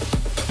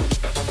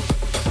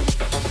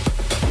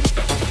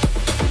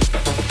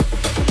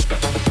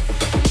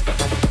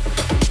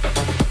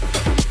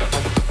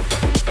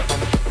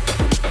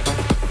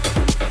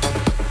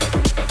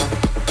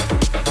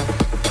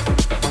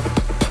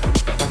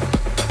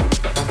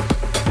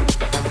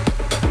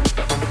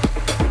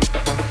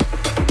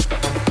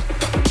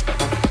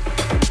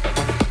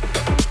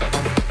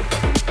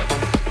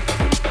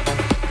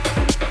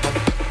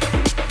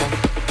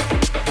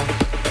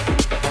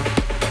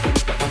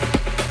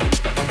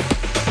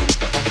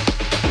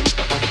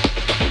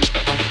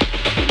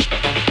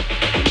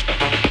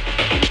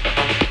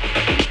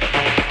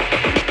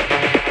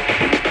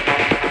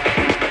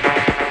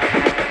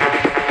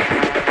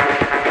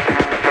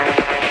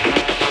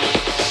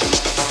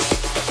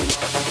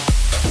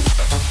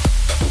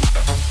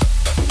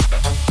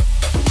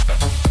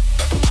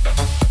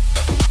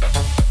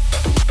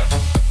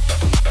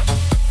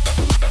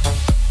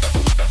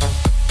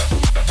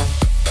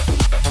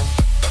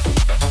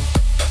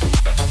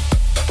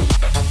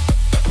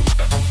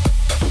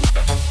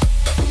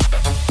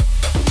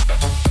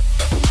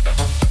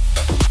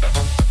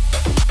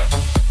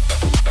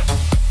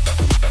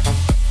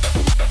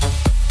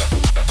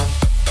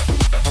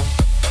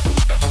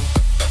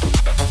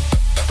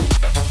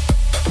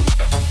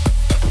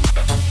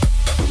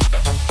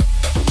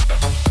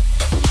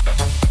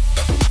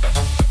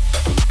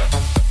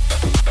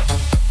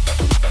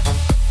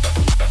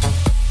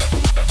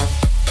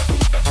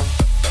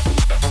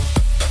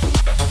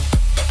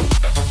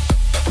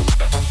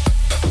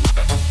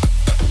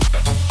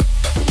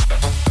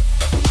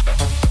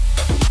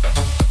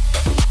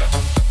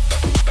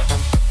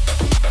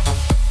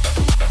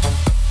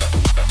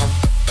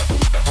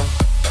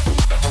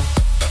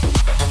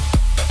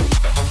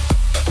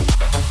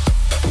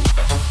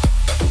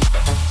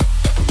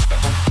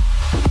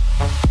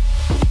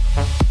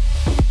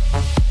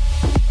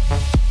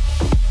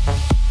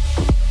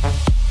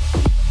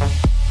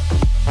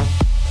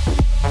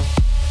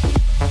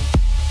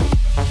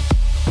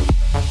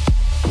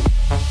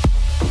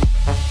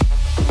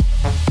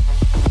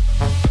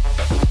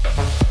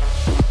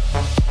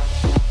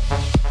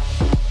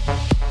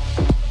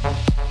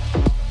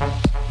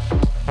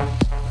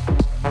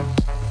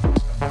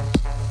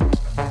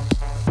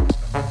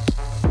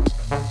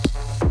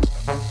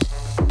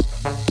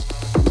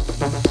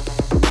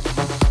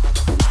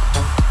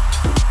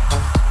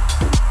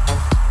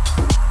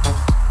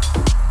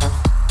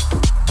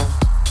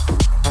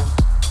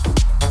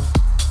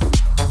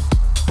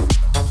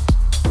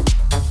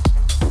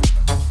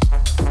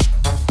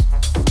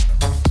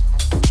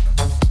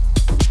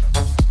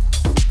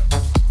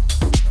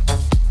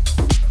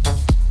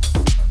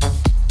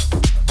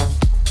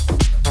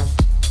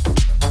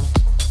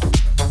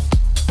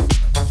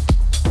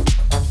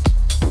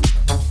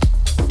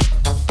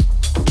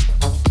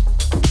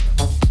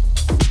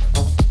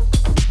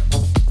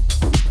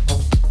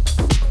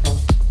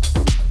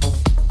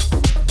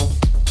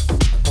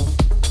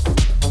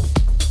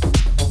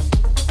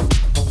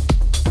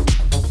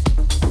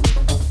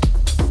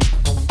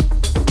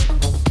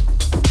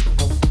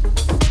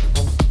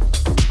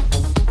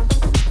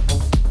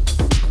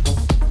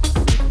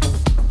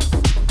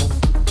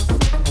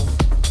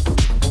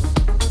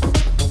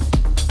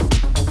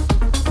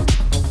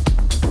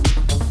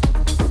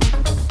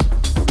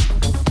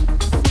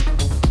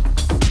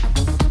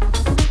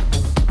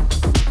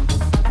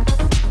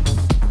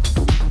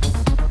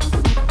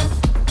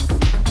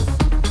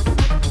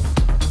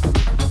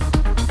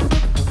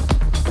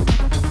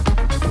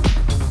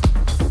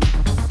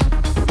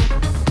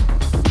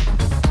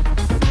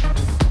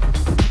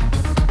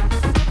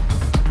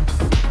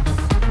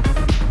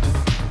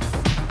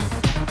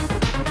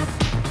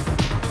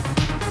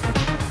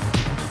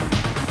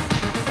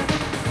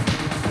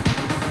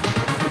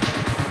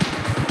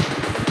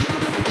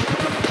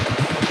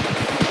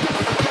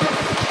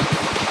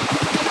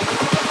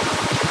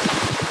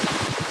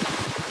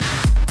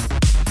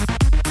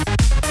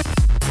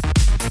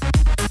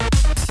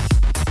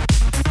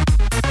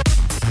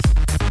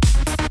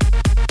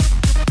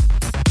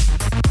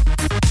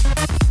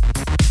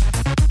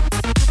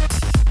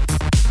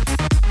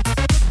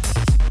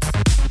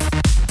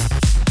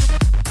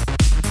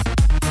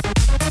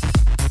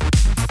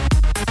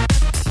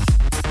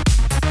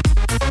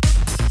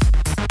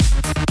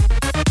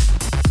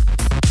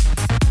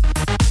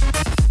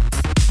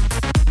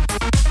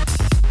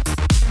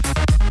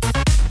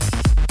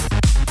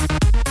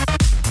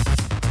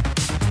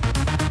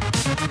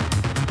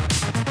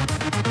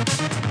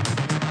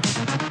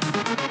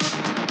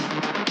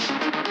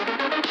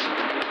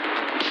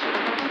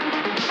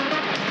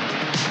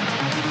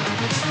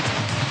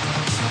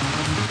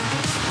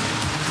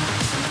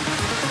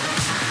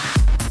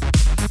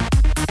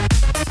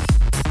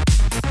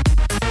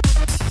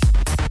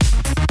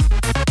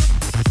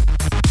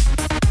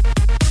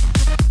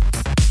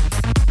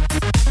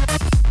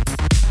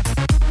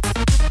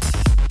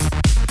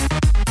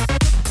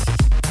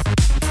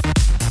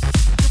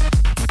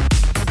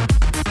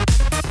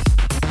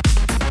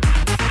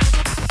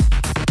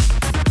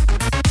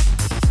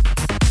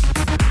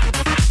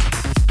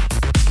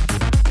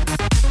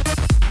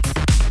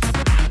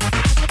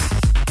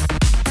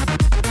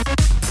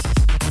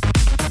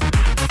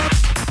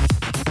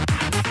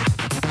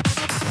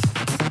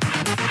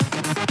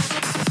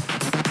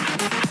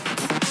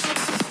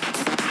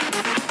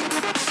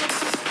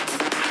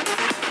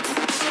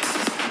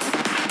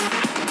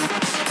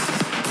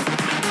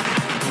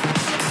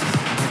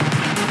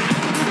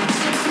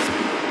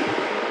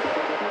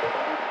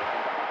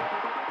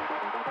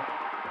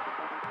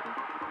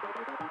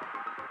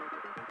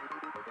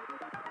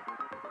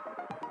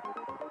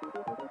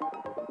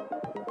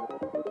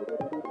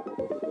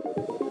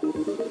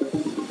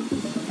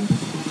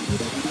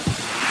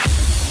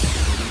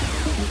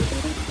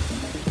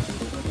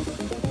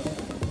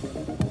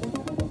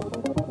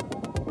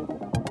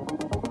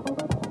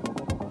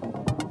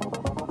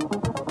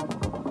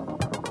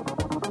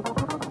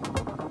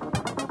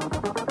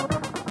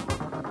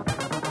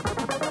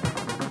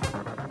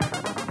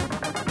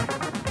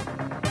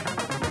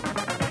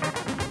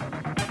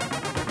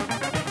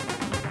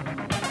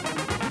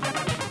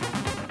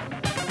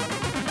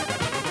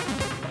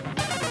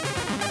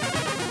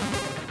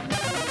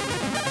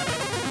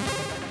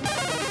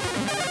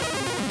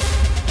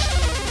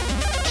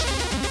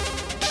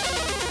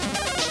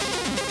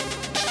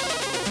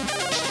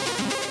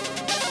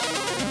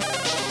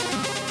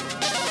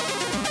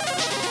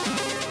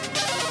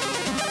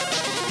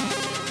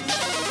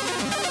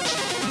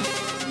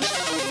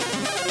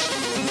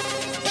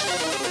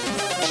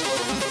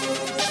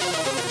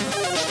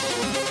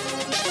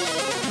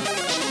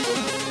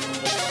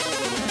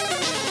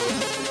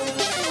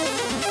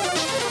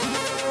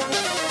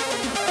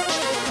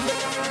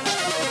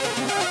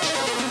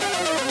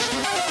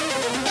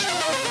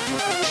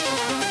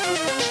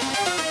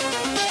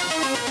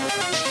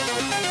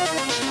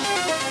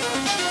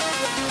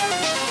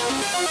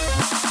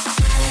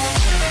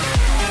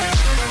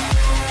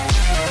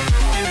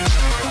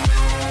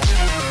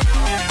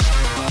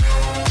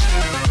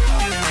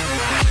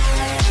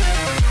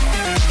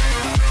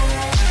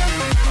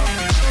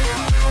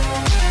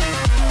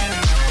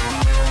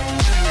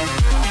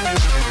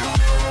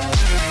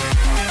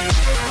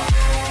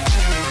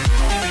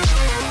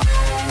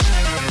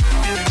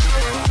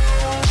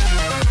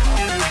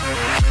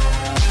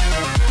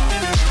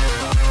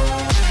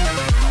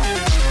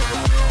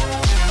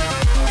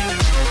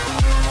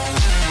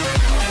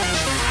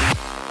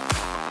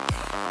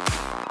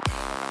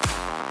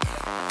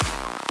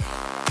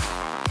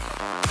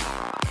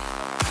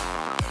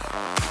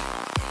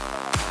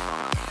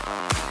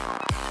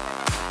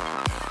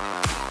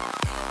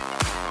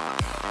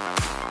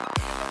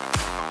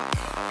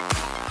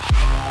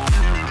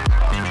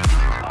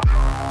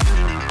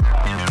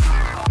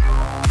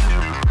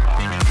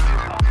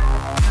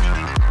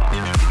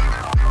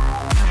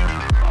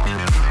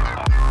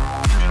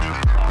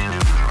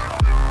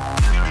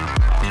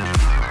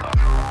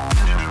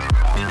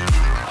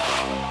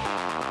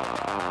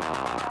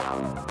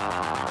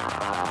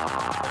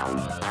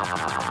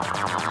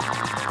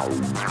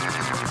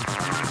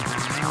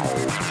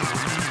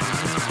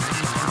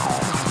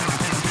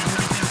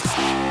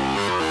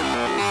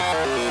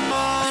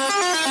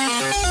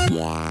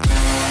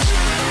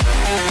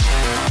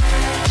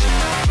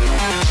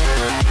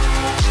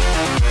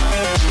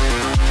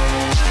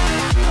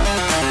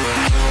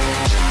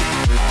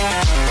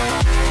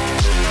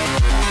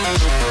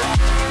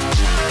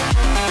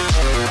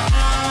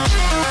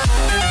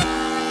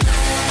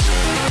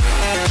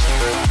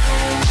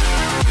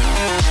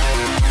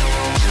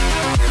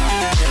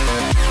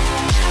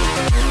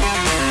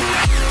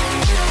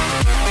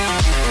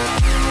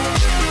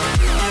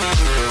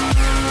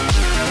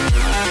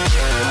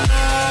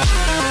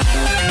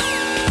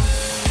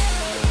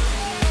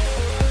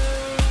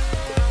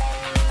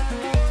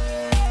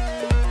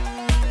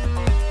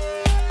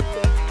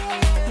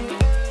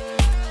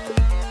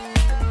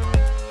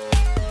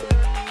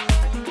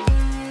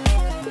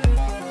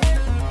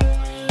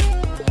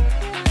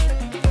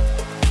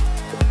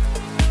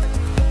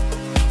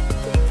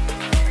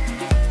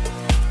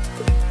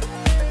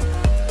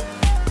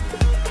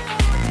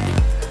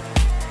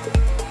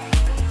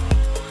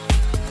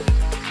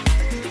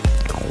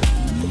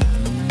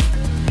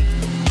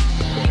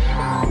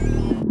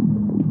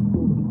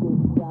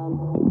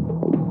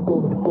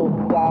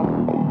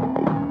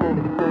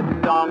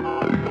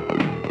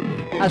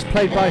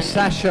 played by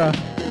Sasha.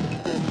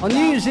 On New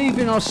Year's Eve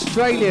in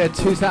Australia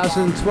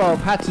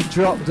 2012, had to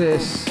drop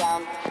this.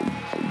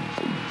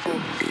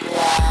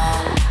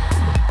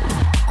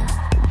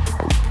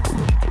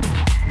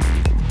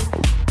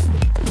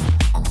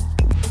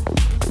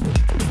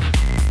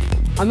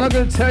 I'm not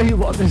going to tell you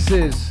what this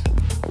is,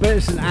 but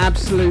it's an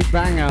absolute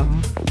banger.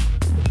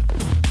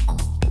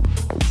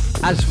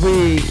 As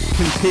we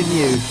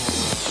continue.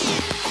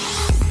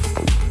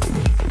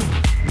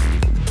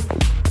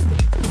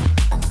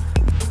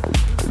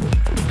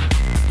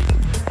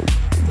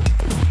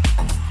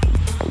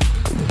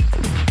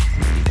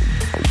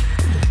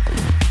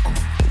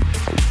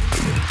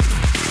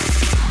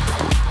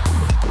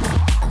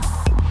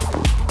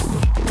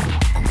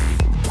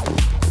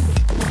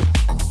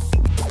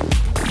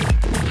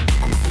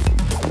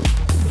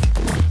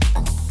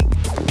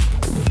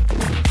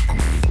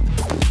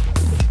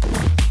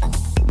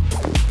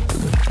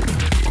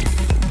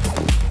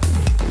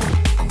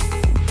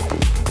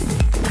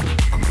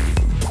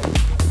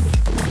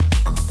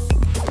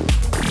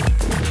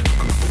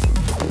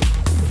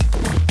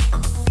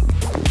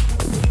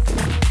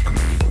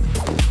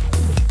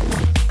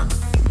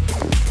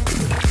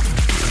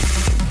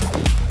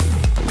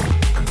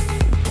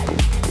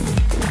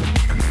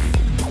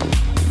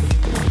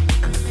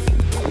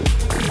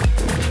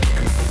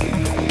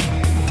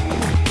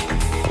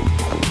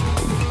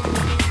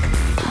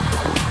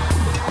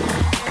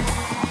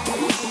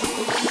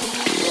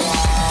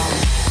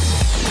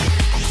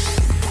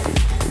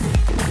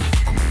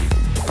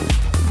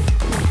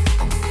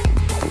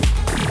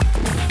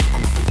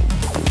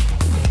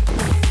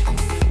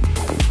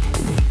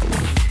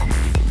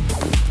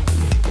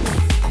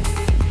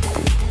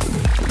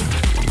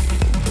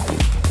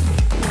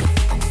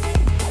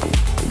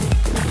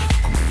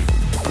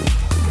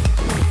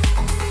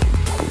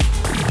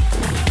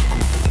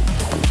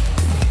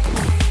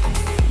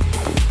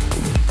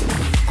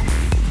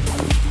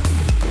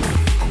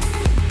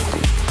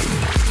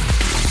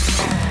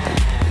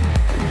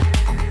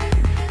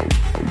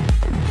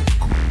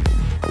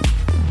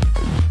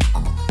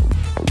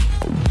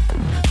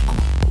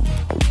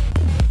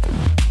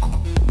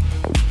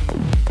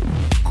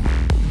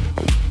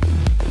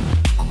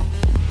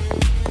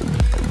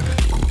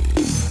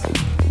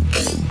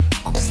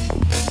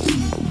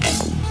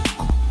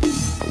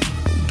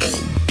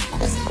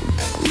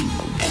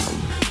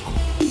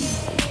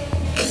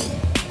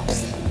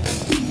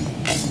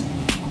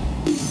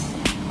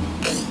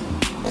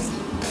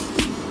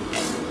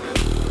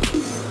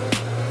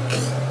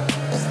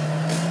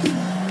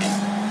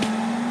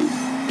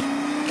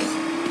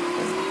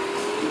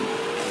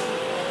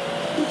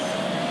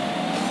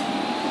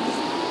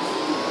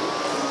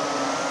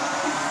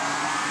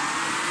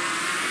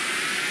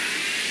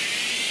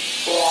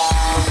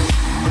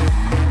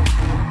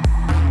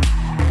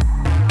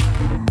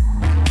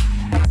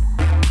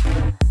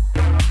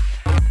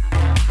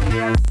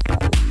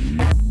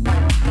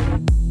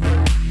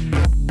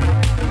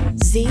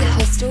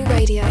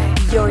 Radio.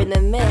 You're in the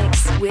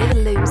mix with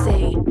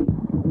Loomsy.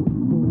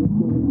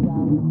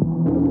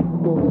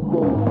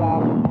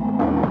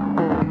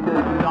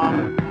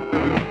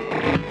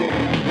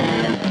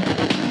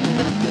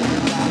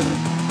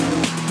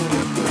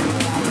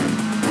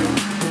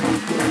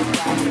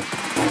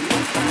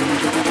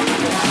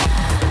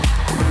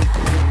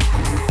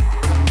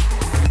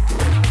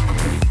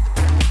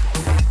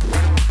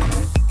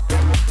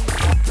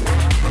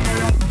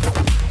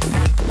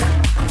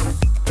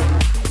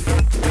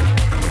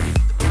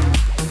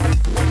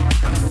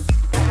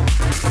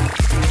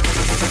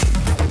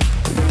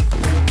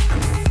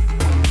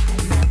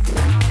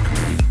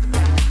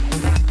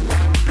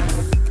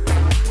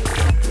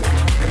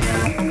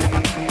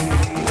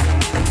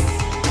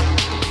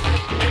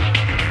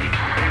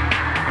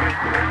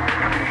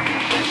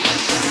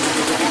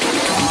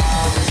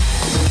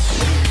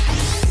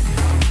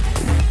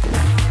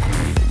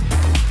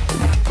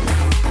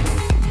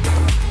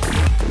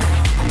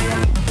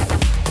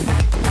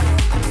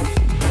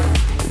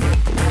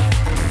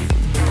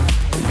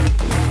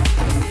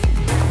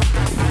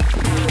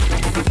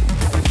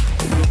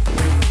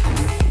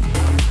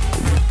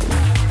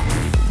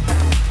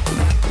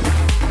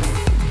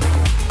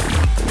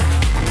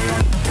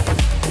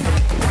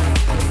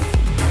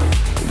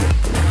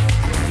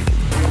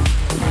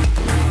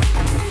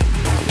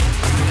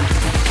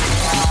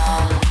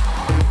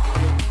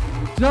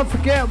 Don't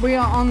forget, we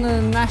are on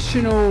the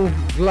national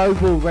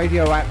global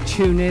radio app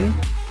TuneIn,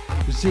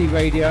 Z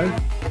Radio.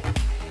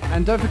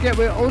 And don't forget,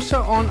 we're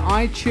also on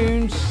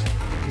iTunes,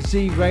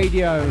 Z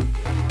Radio.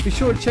 Be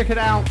sure to check it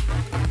out.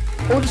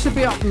 All this will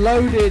be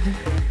uploaded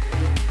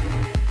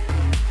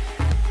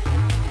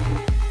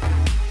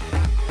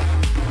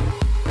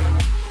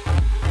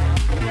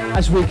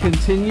as we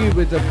continue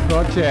with the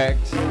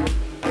project.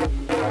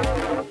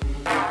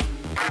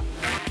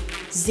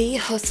 Z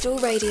Hostel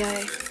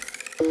Radio.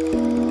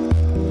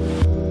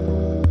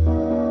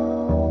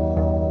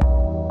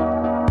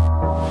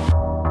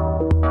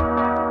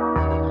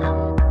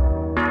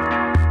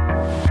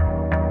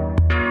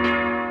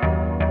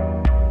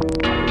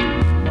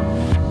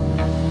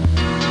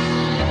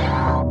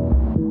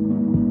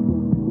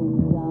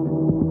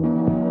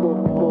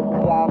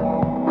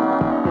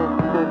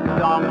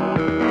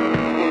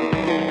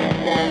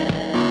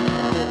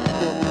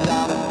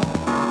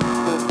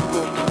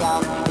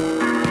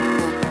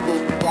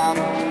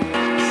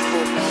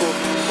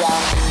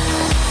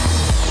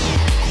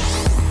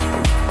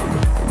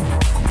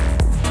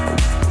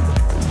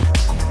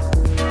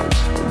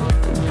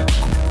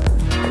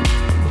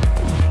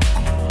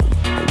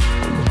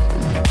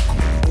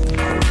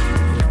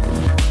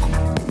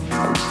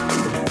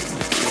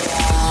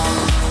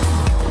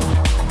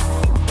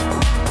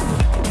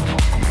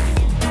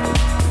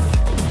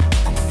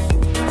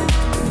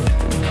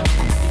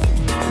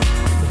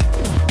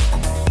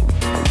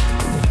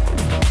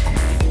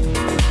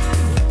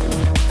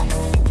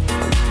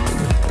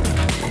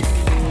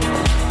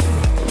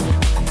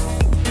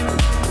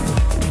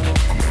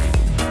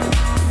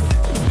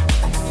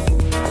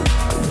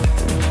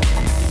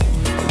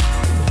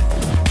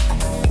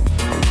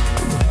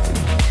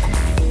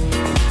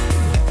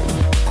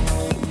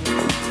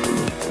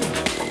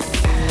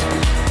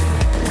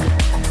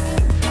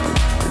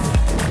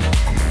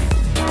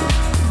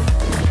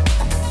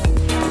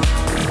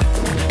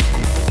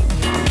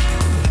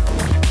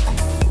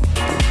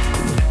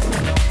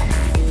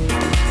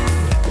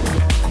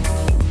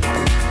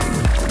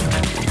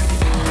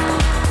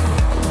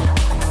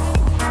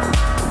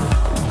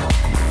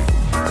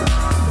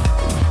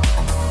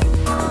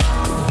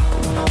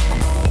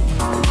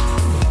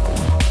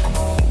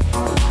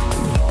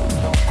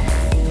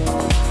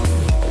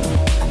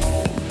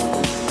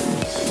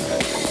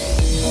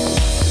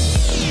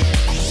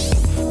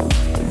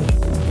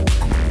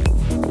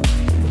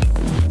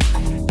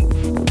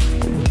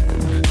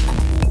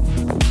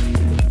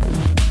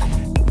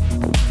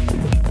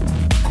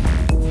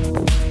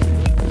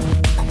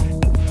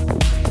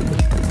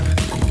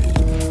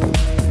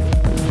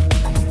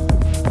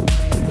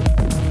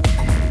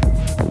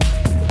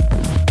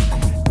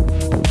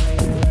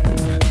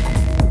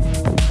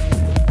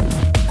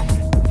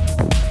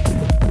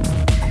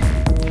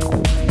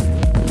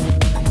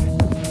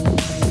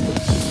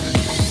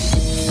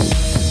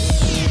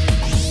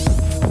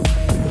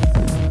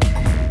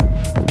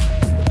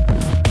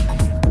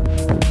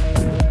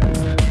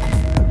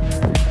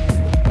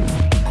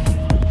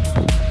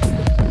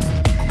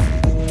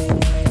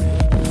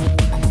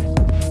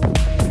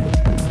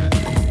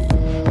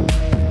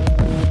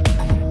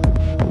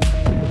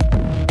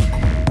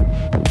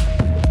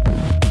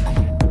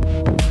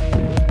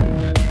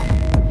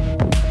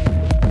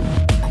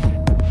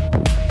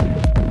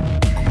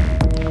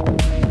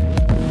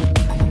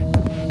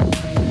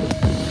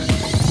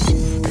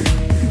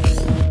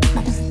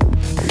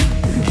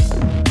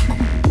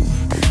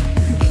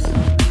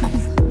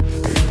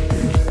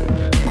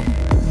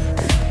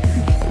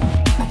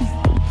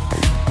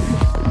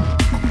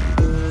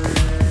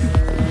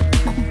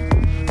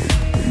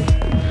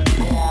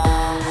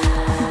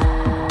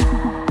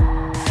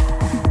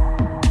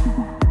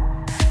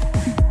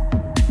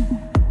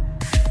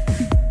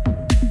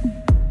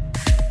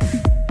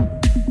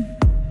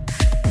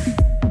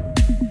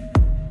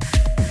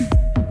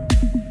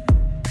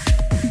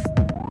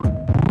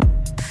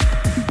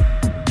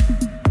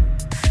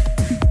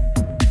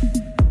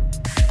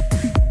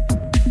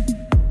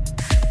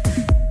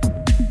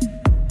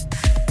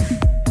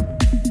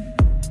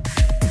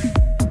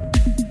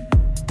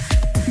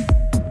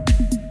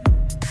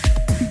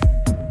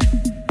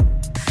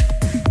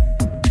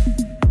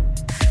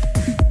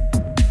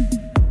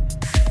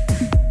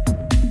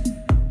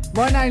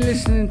 now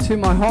listening to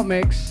my hot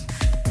mix,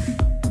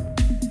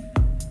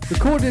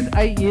 recorded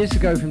 8 years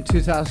ago from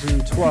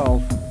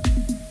 2012.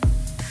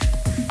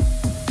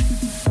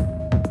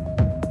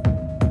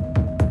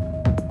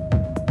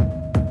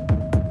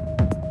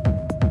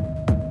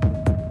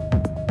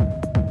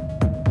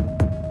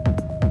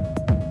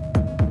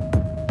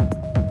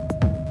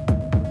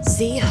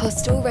 Z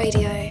Hostel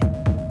Radio.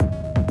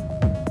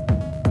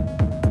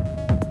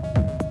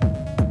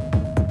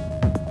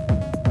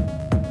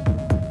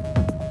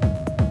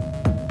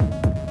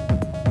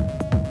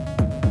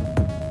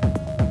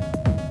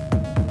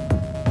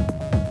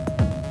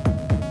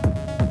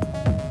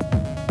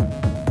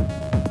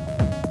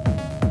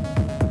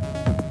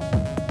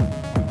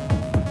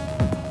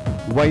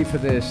 Wait for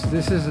this.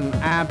 This is an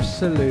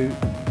absolute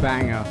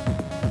banger.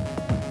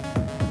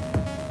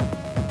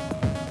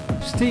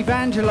 Steve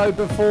Angelo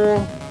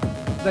before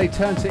they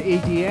turned to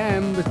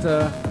EDM with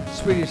the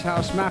Swedish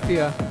House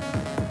Mafia.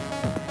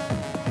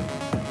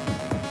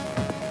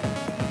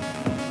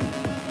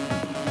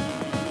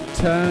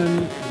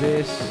 Turn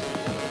this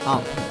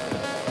up.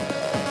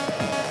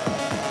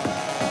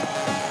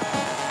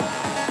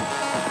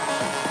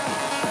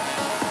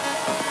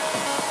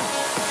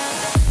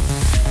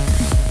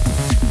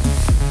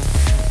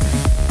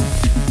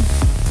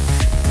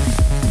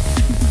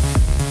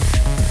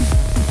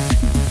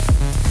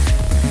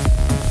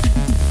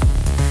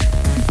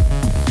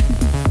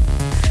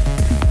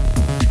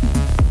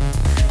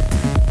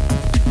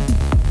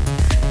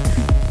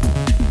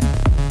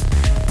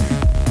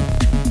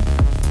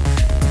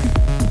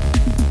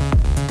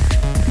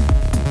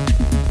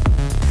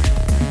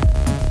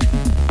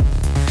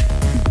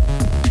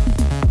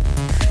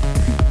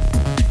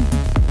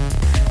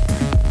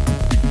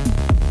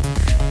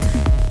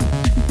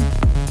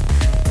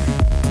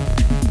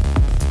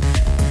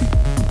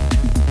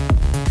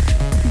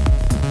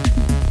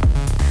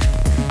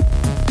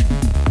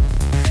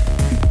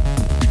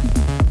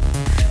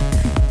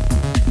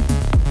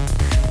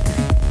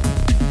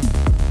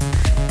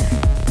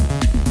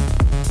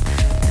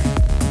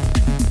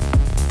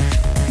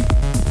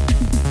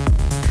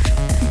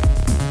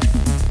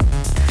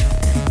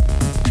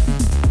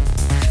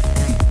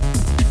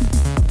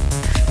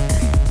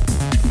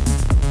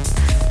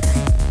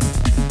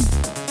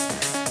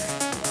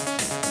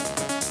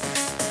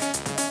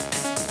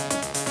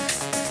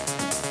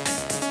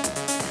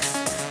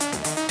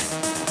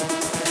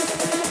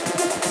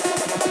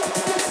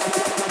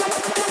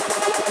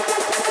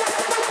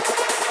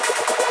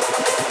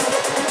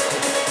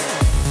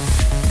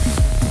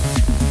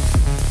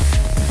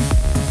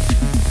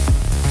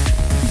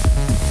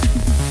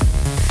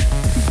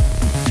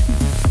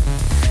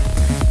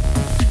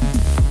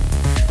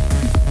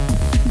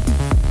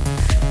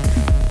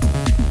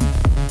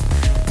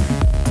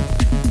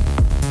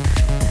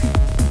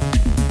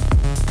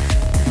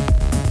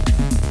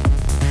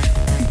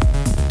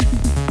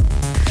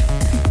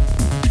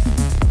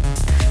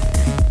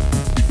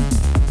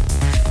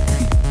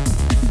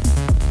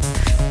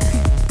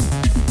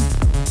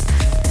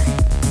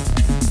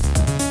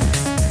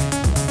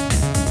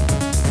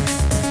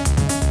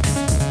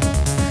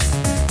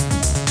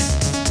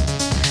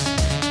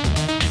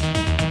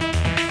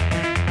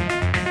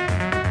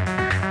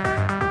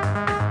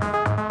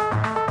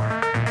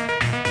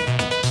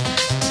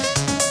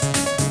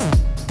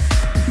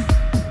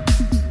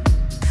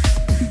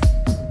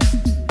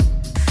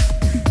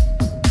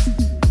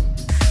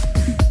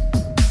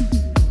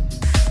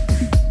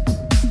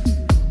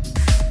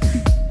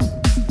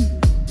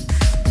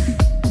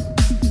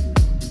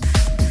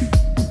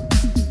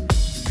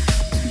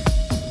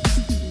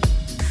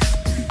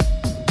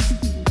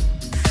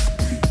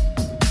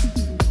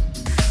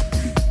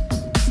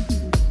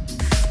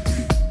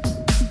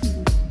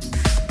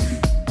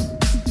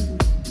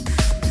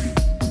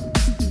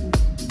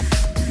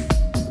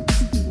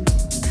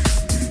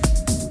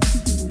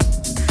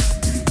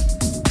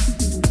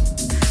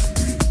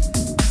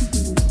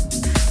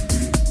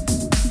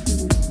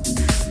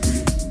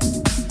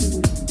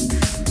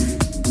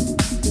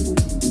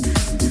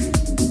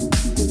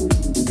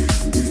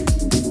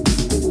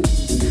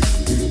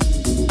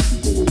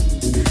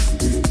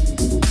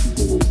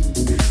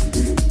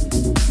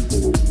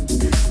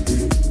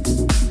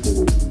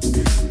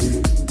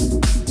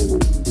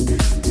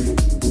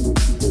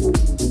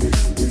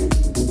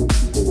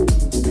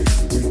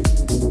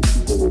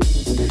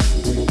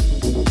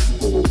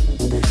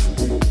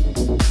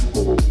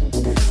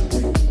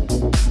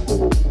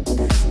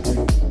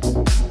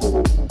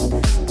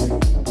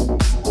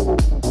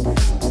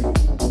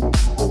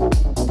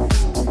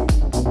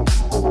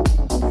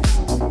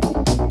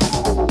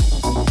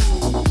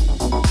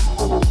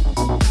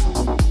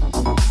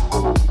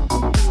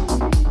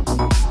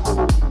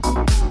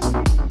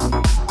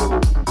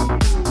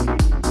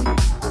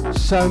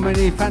 So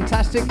many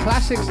fantastic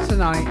classics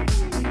tonight.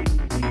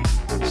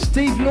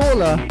 Steve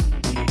Lawler,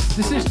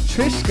 this is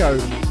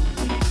Trisco.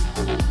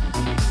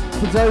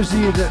 For those of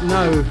you that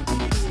know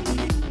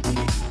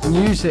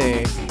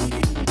music,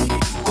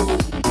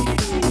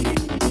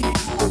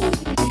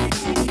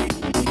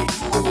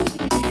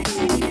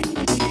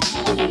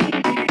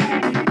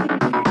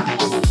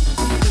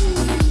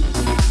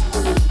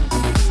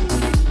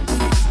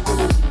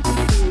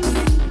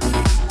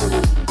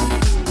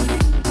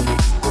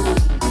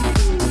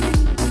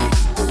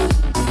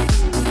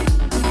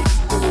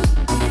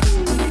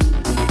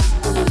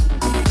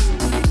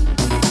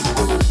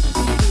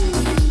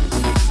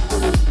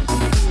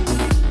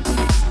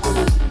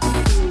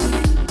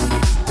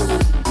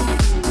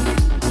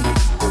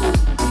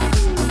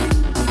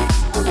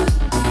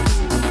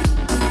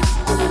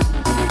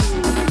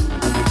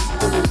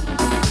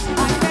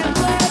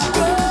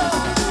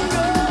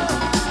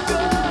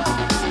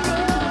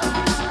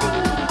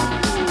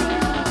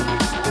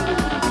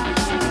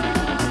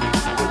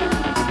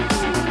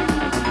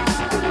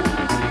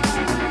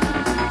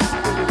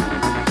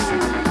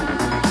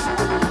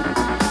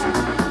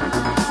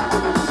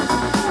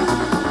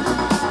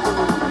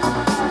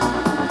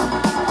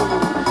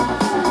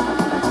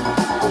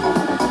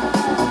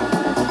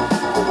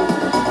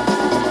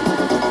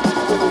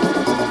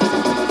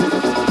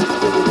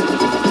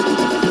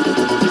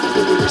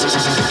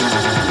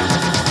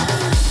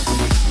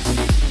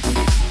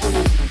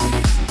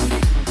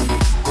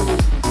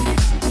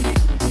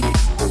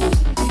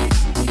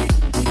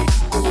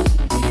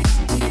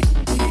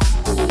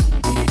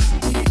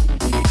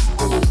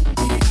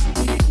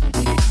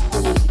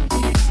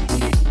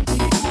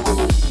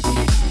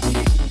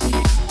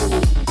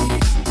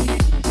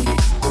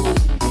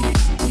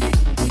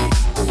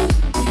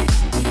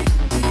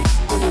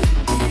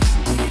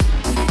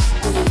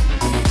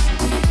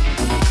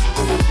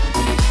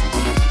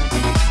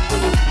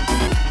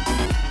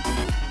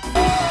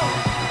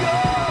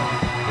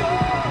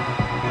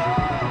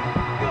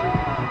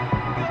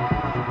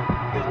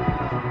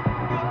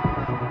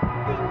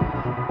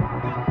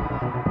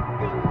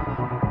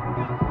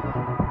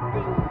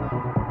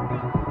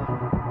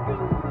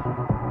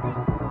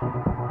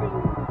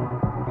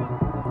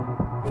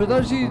 For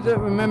those of you that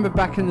remember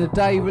back in the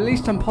day,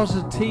 released on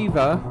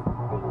Positiva.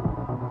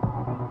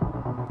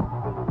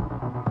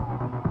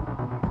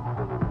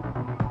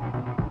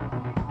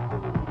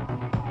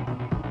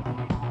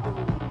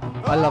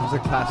 I love the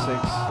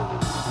classics.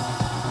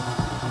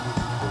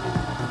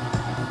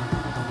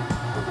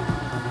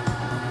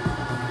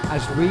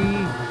 As we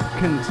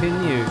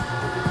continue.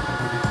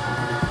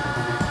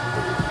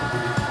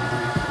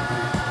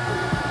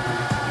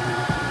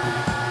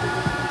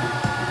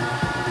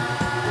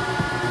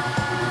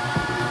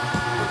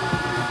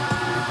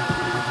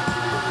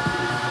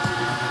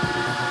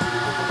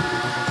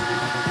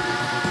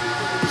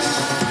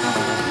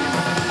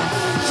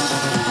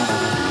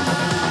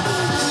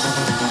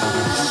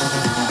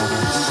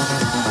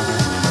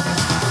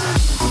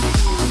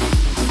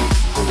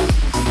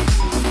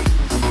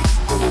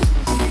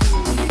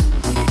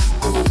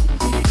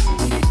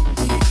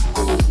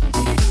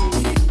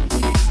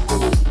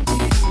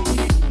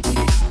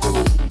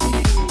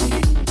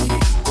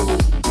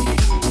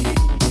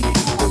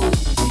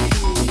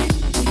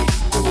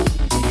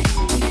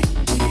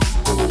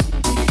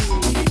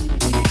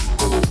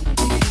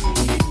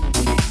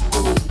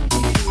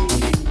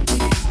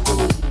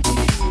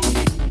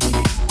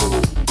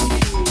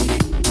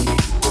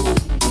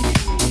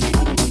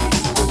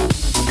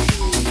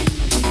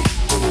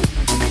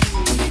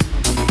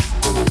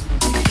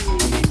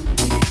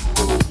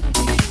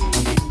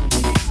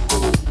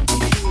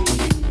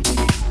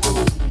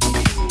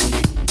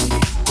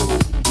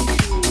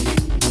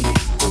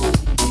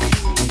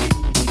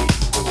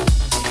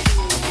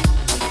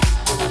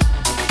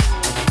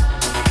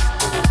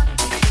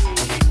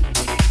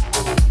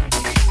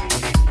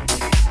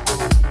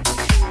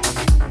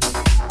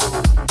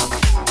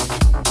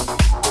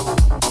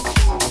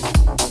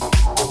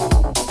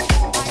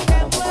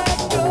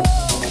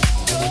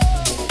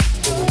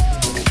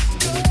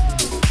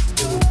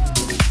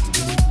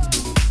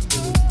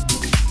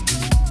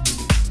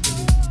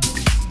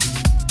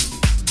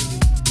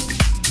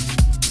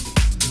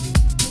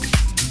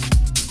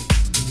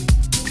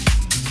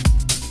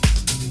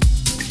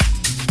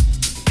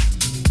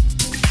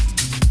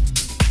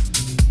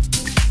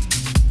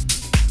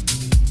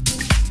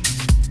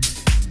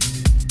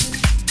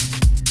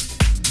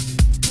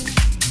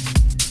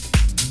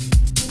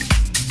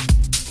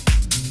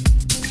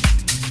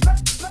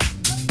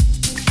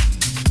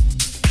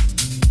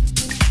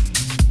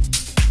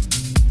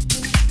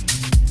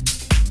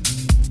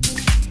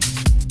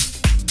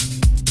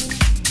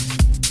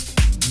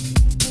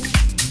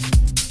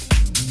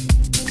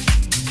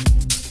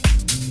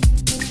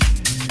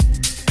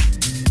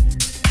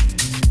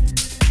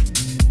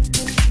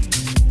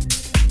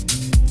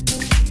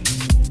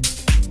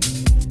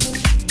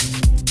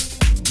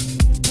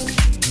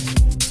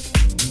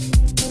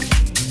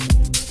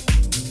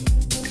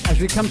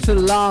 We come to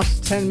the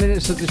last 10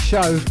 minutes of the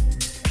show.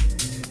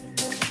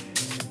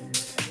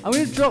 I'm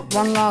going to drop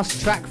one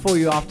last track for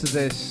you after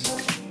this.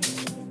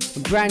 A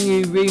brand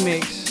new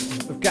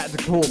remix of Get the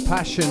Core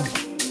Passion.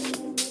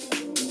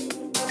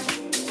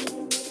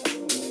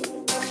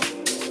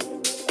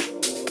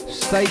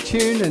 Stay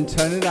tuned and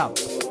turn it up.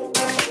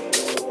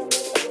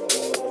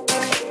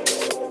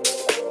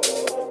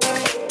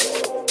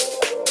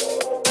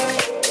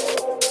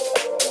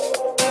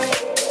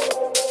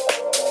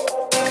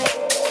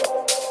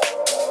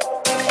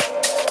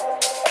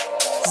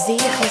 The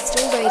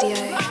Hostel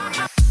Radio.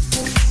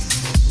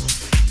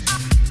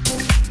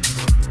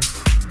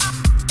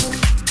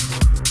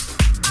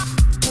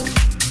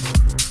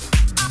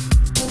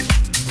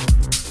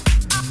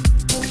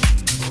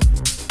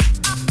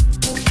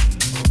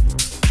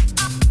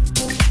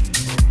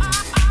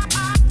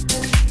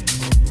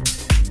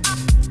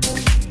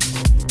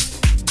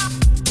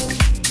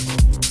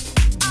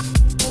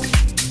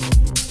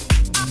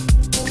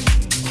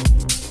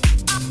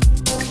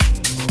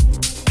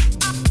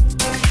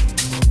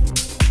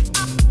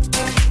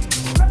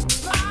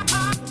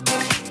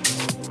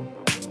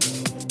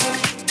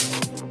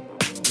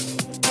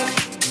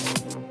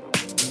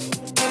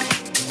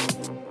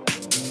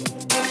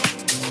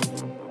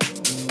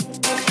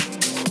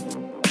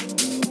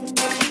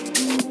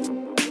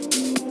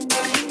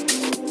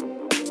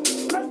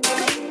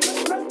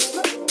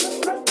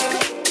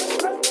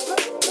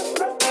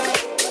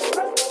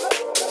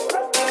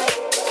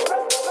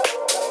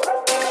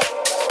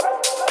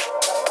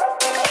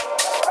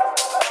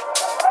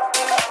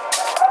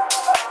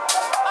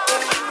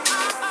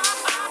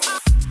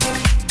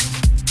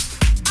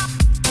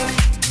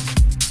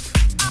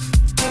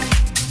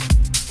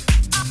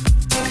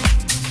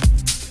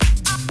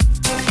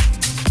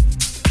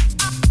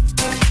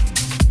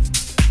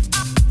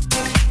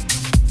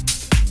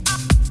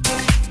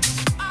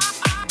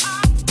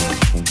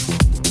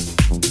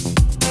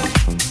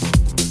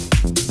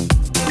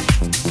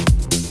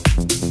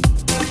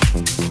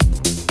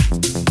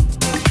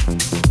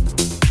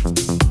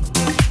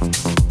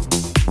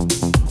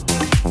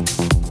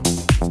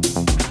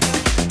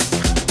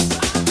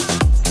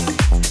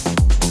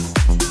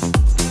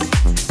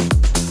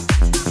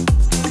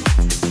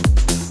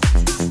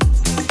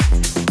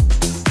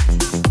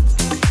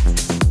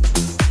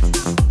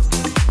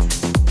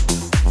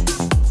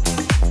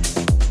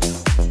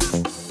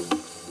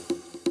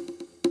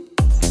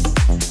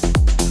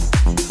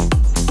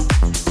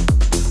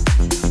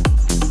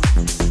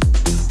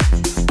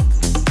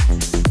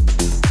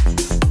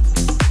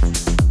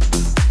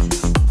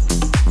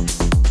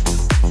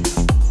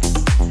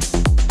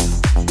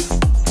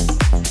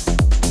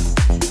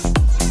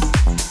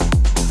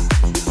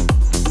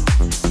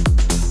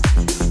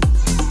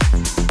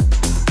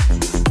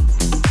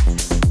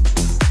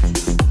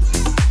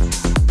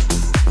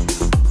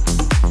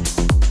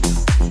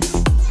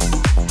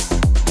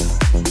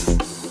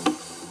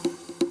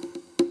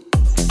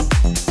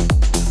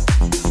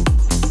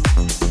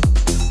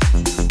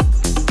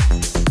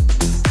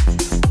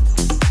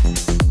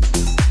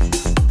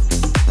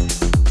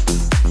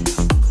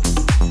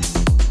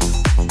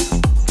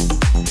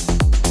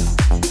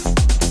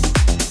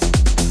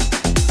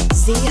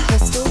 Z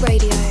Hostel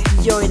Radio.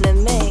 You're in the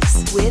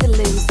mix with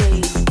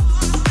Lucy.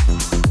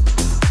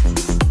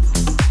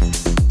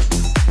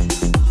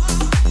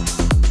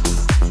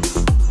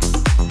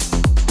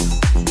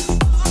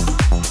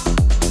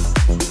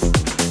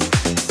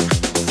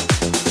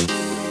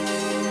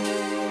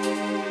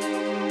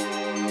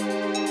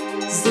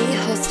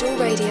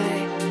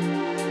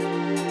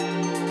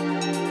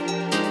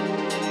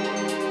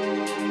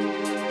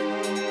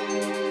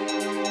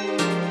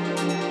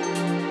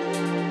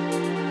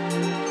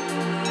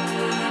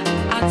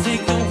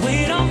 Take the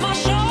weight off my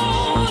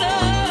shoulders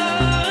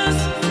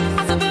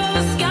as I feel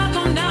the sky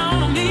come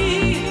down on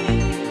me,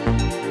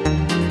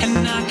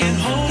 and I can't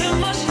hold it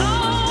much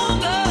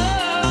longer.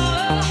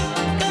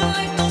 Gotta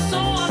let go so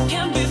I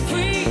can be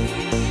free.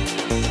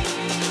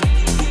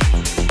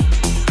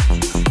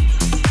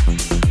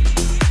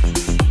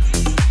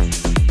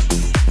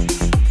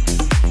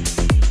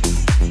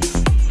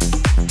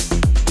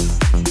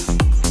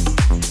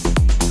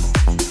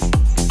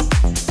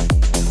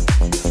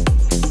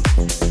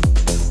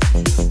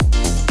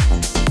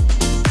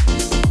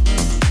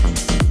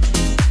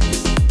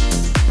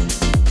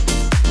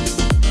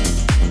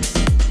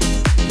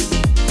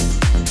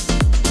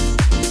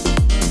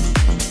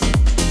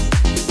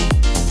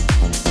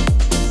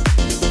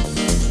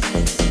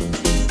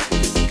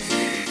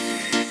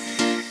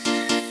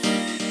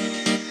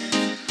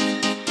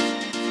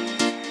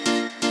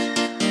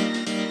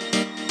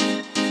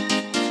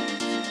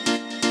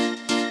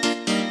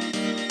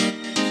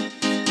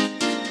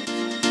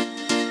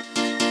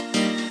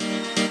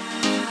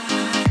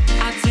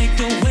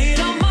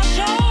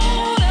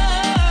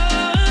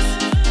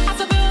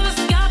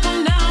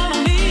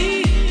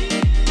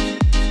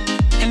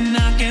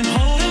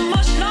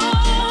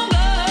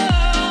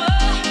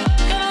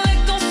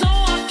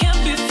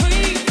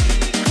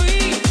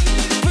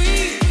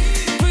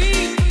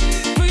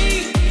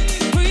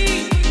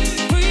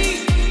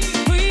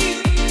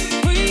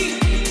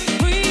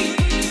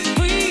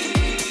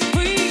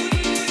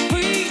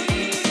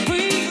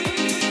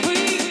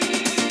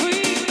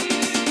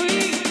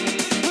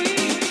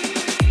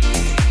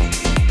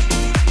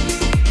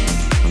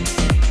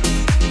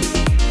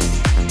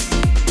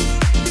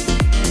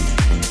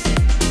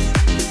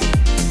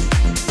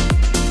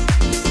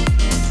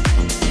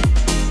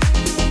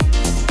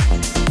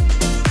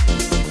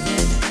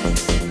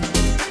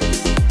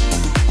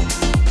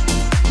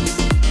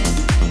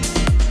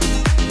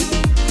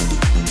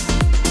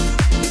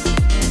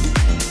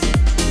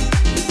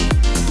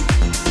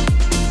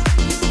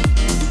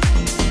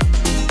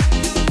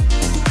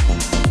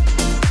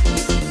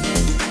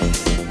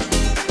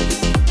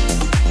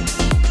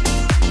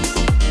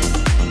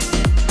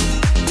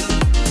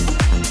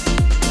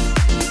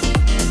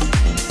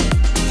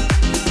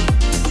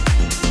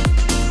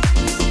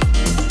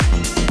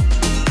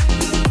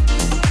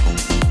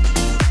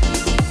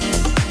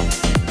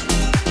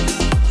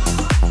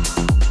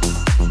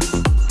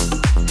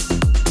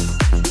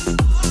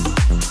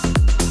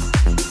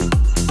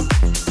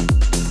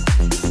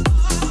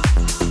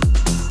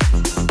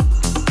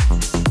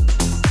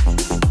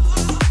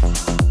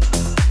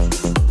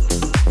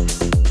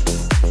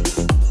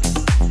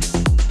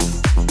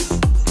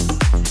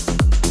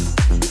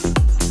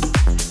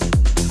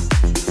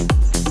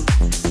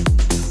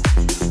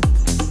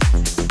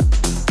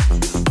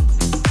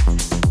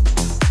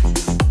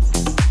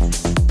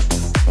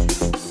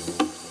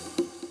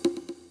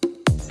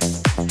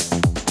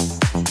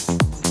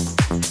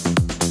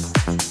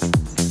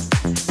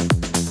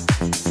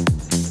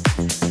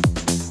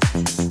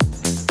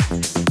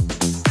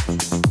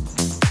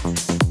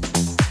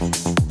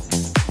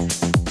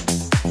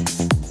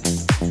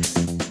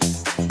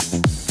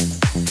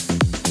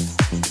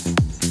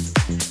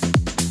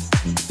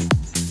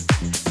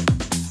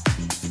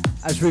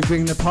 As we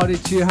bring the party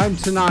to your home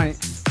tonight.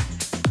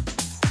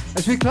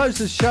 As we close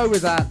the show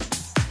with that,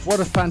 what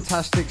a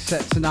fantastic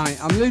set tonight.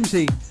 I'm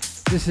Loomsy,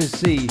 this is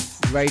Z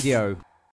Radio.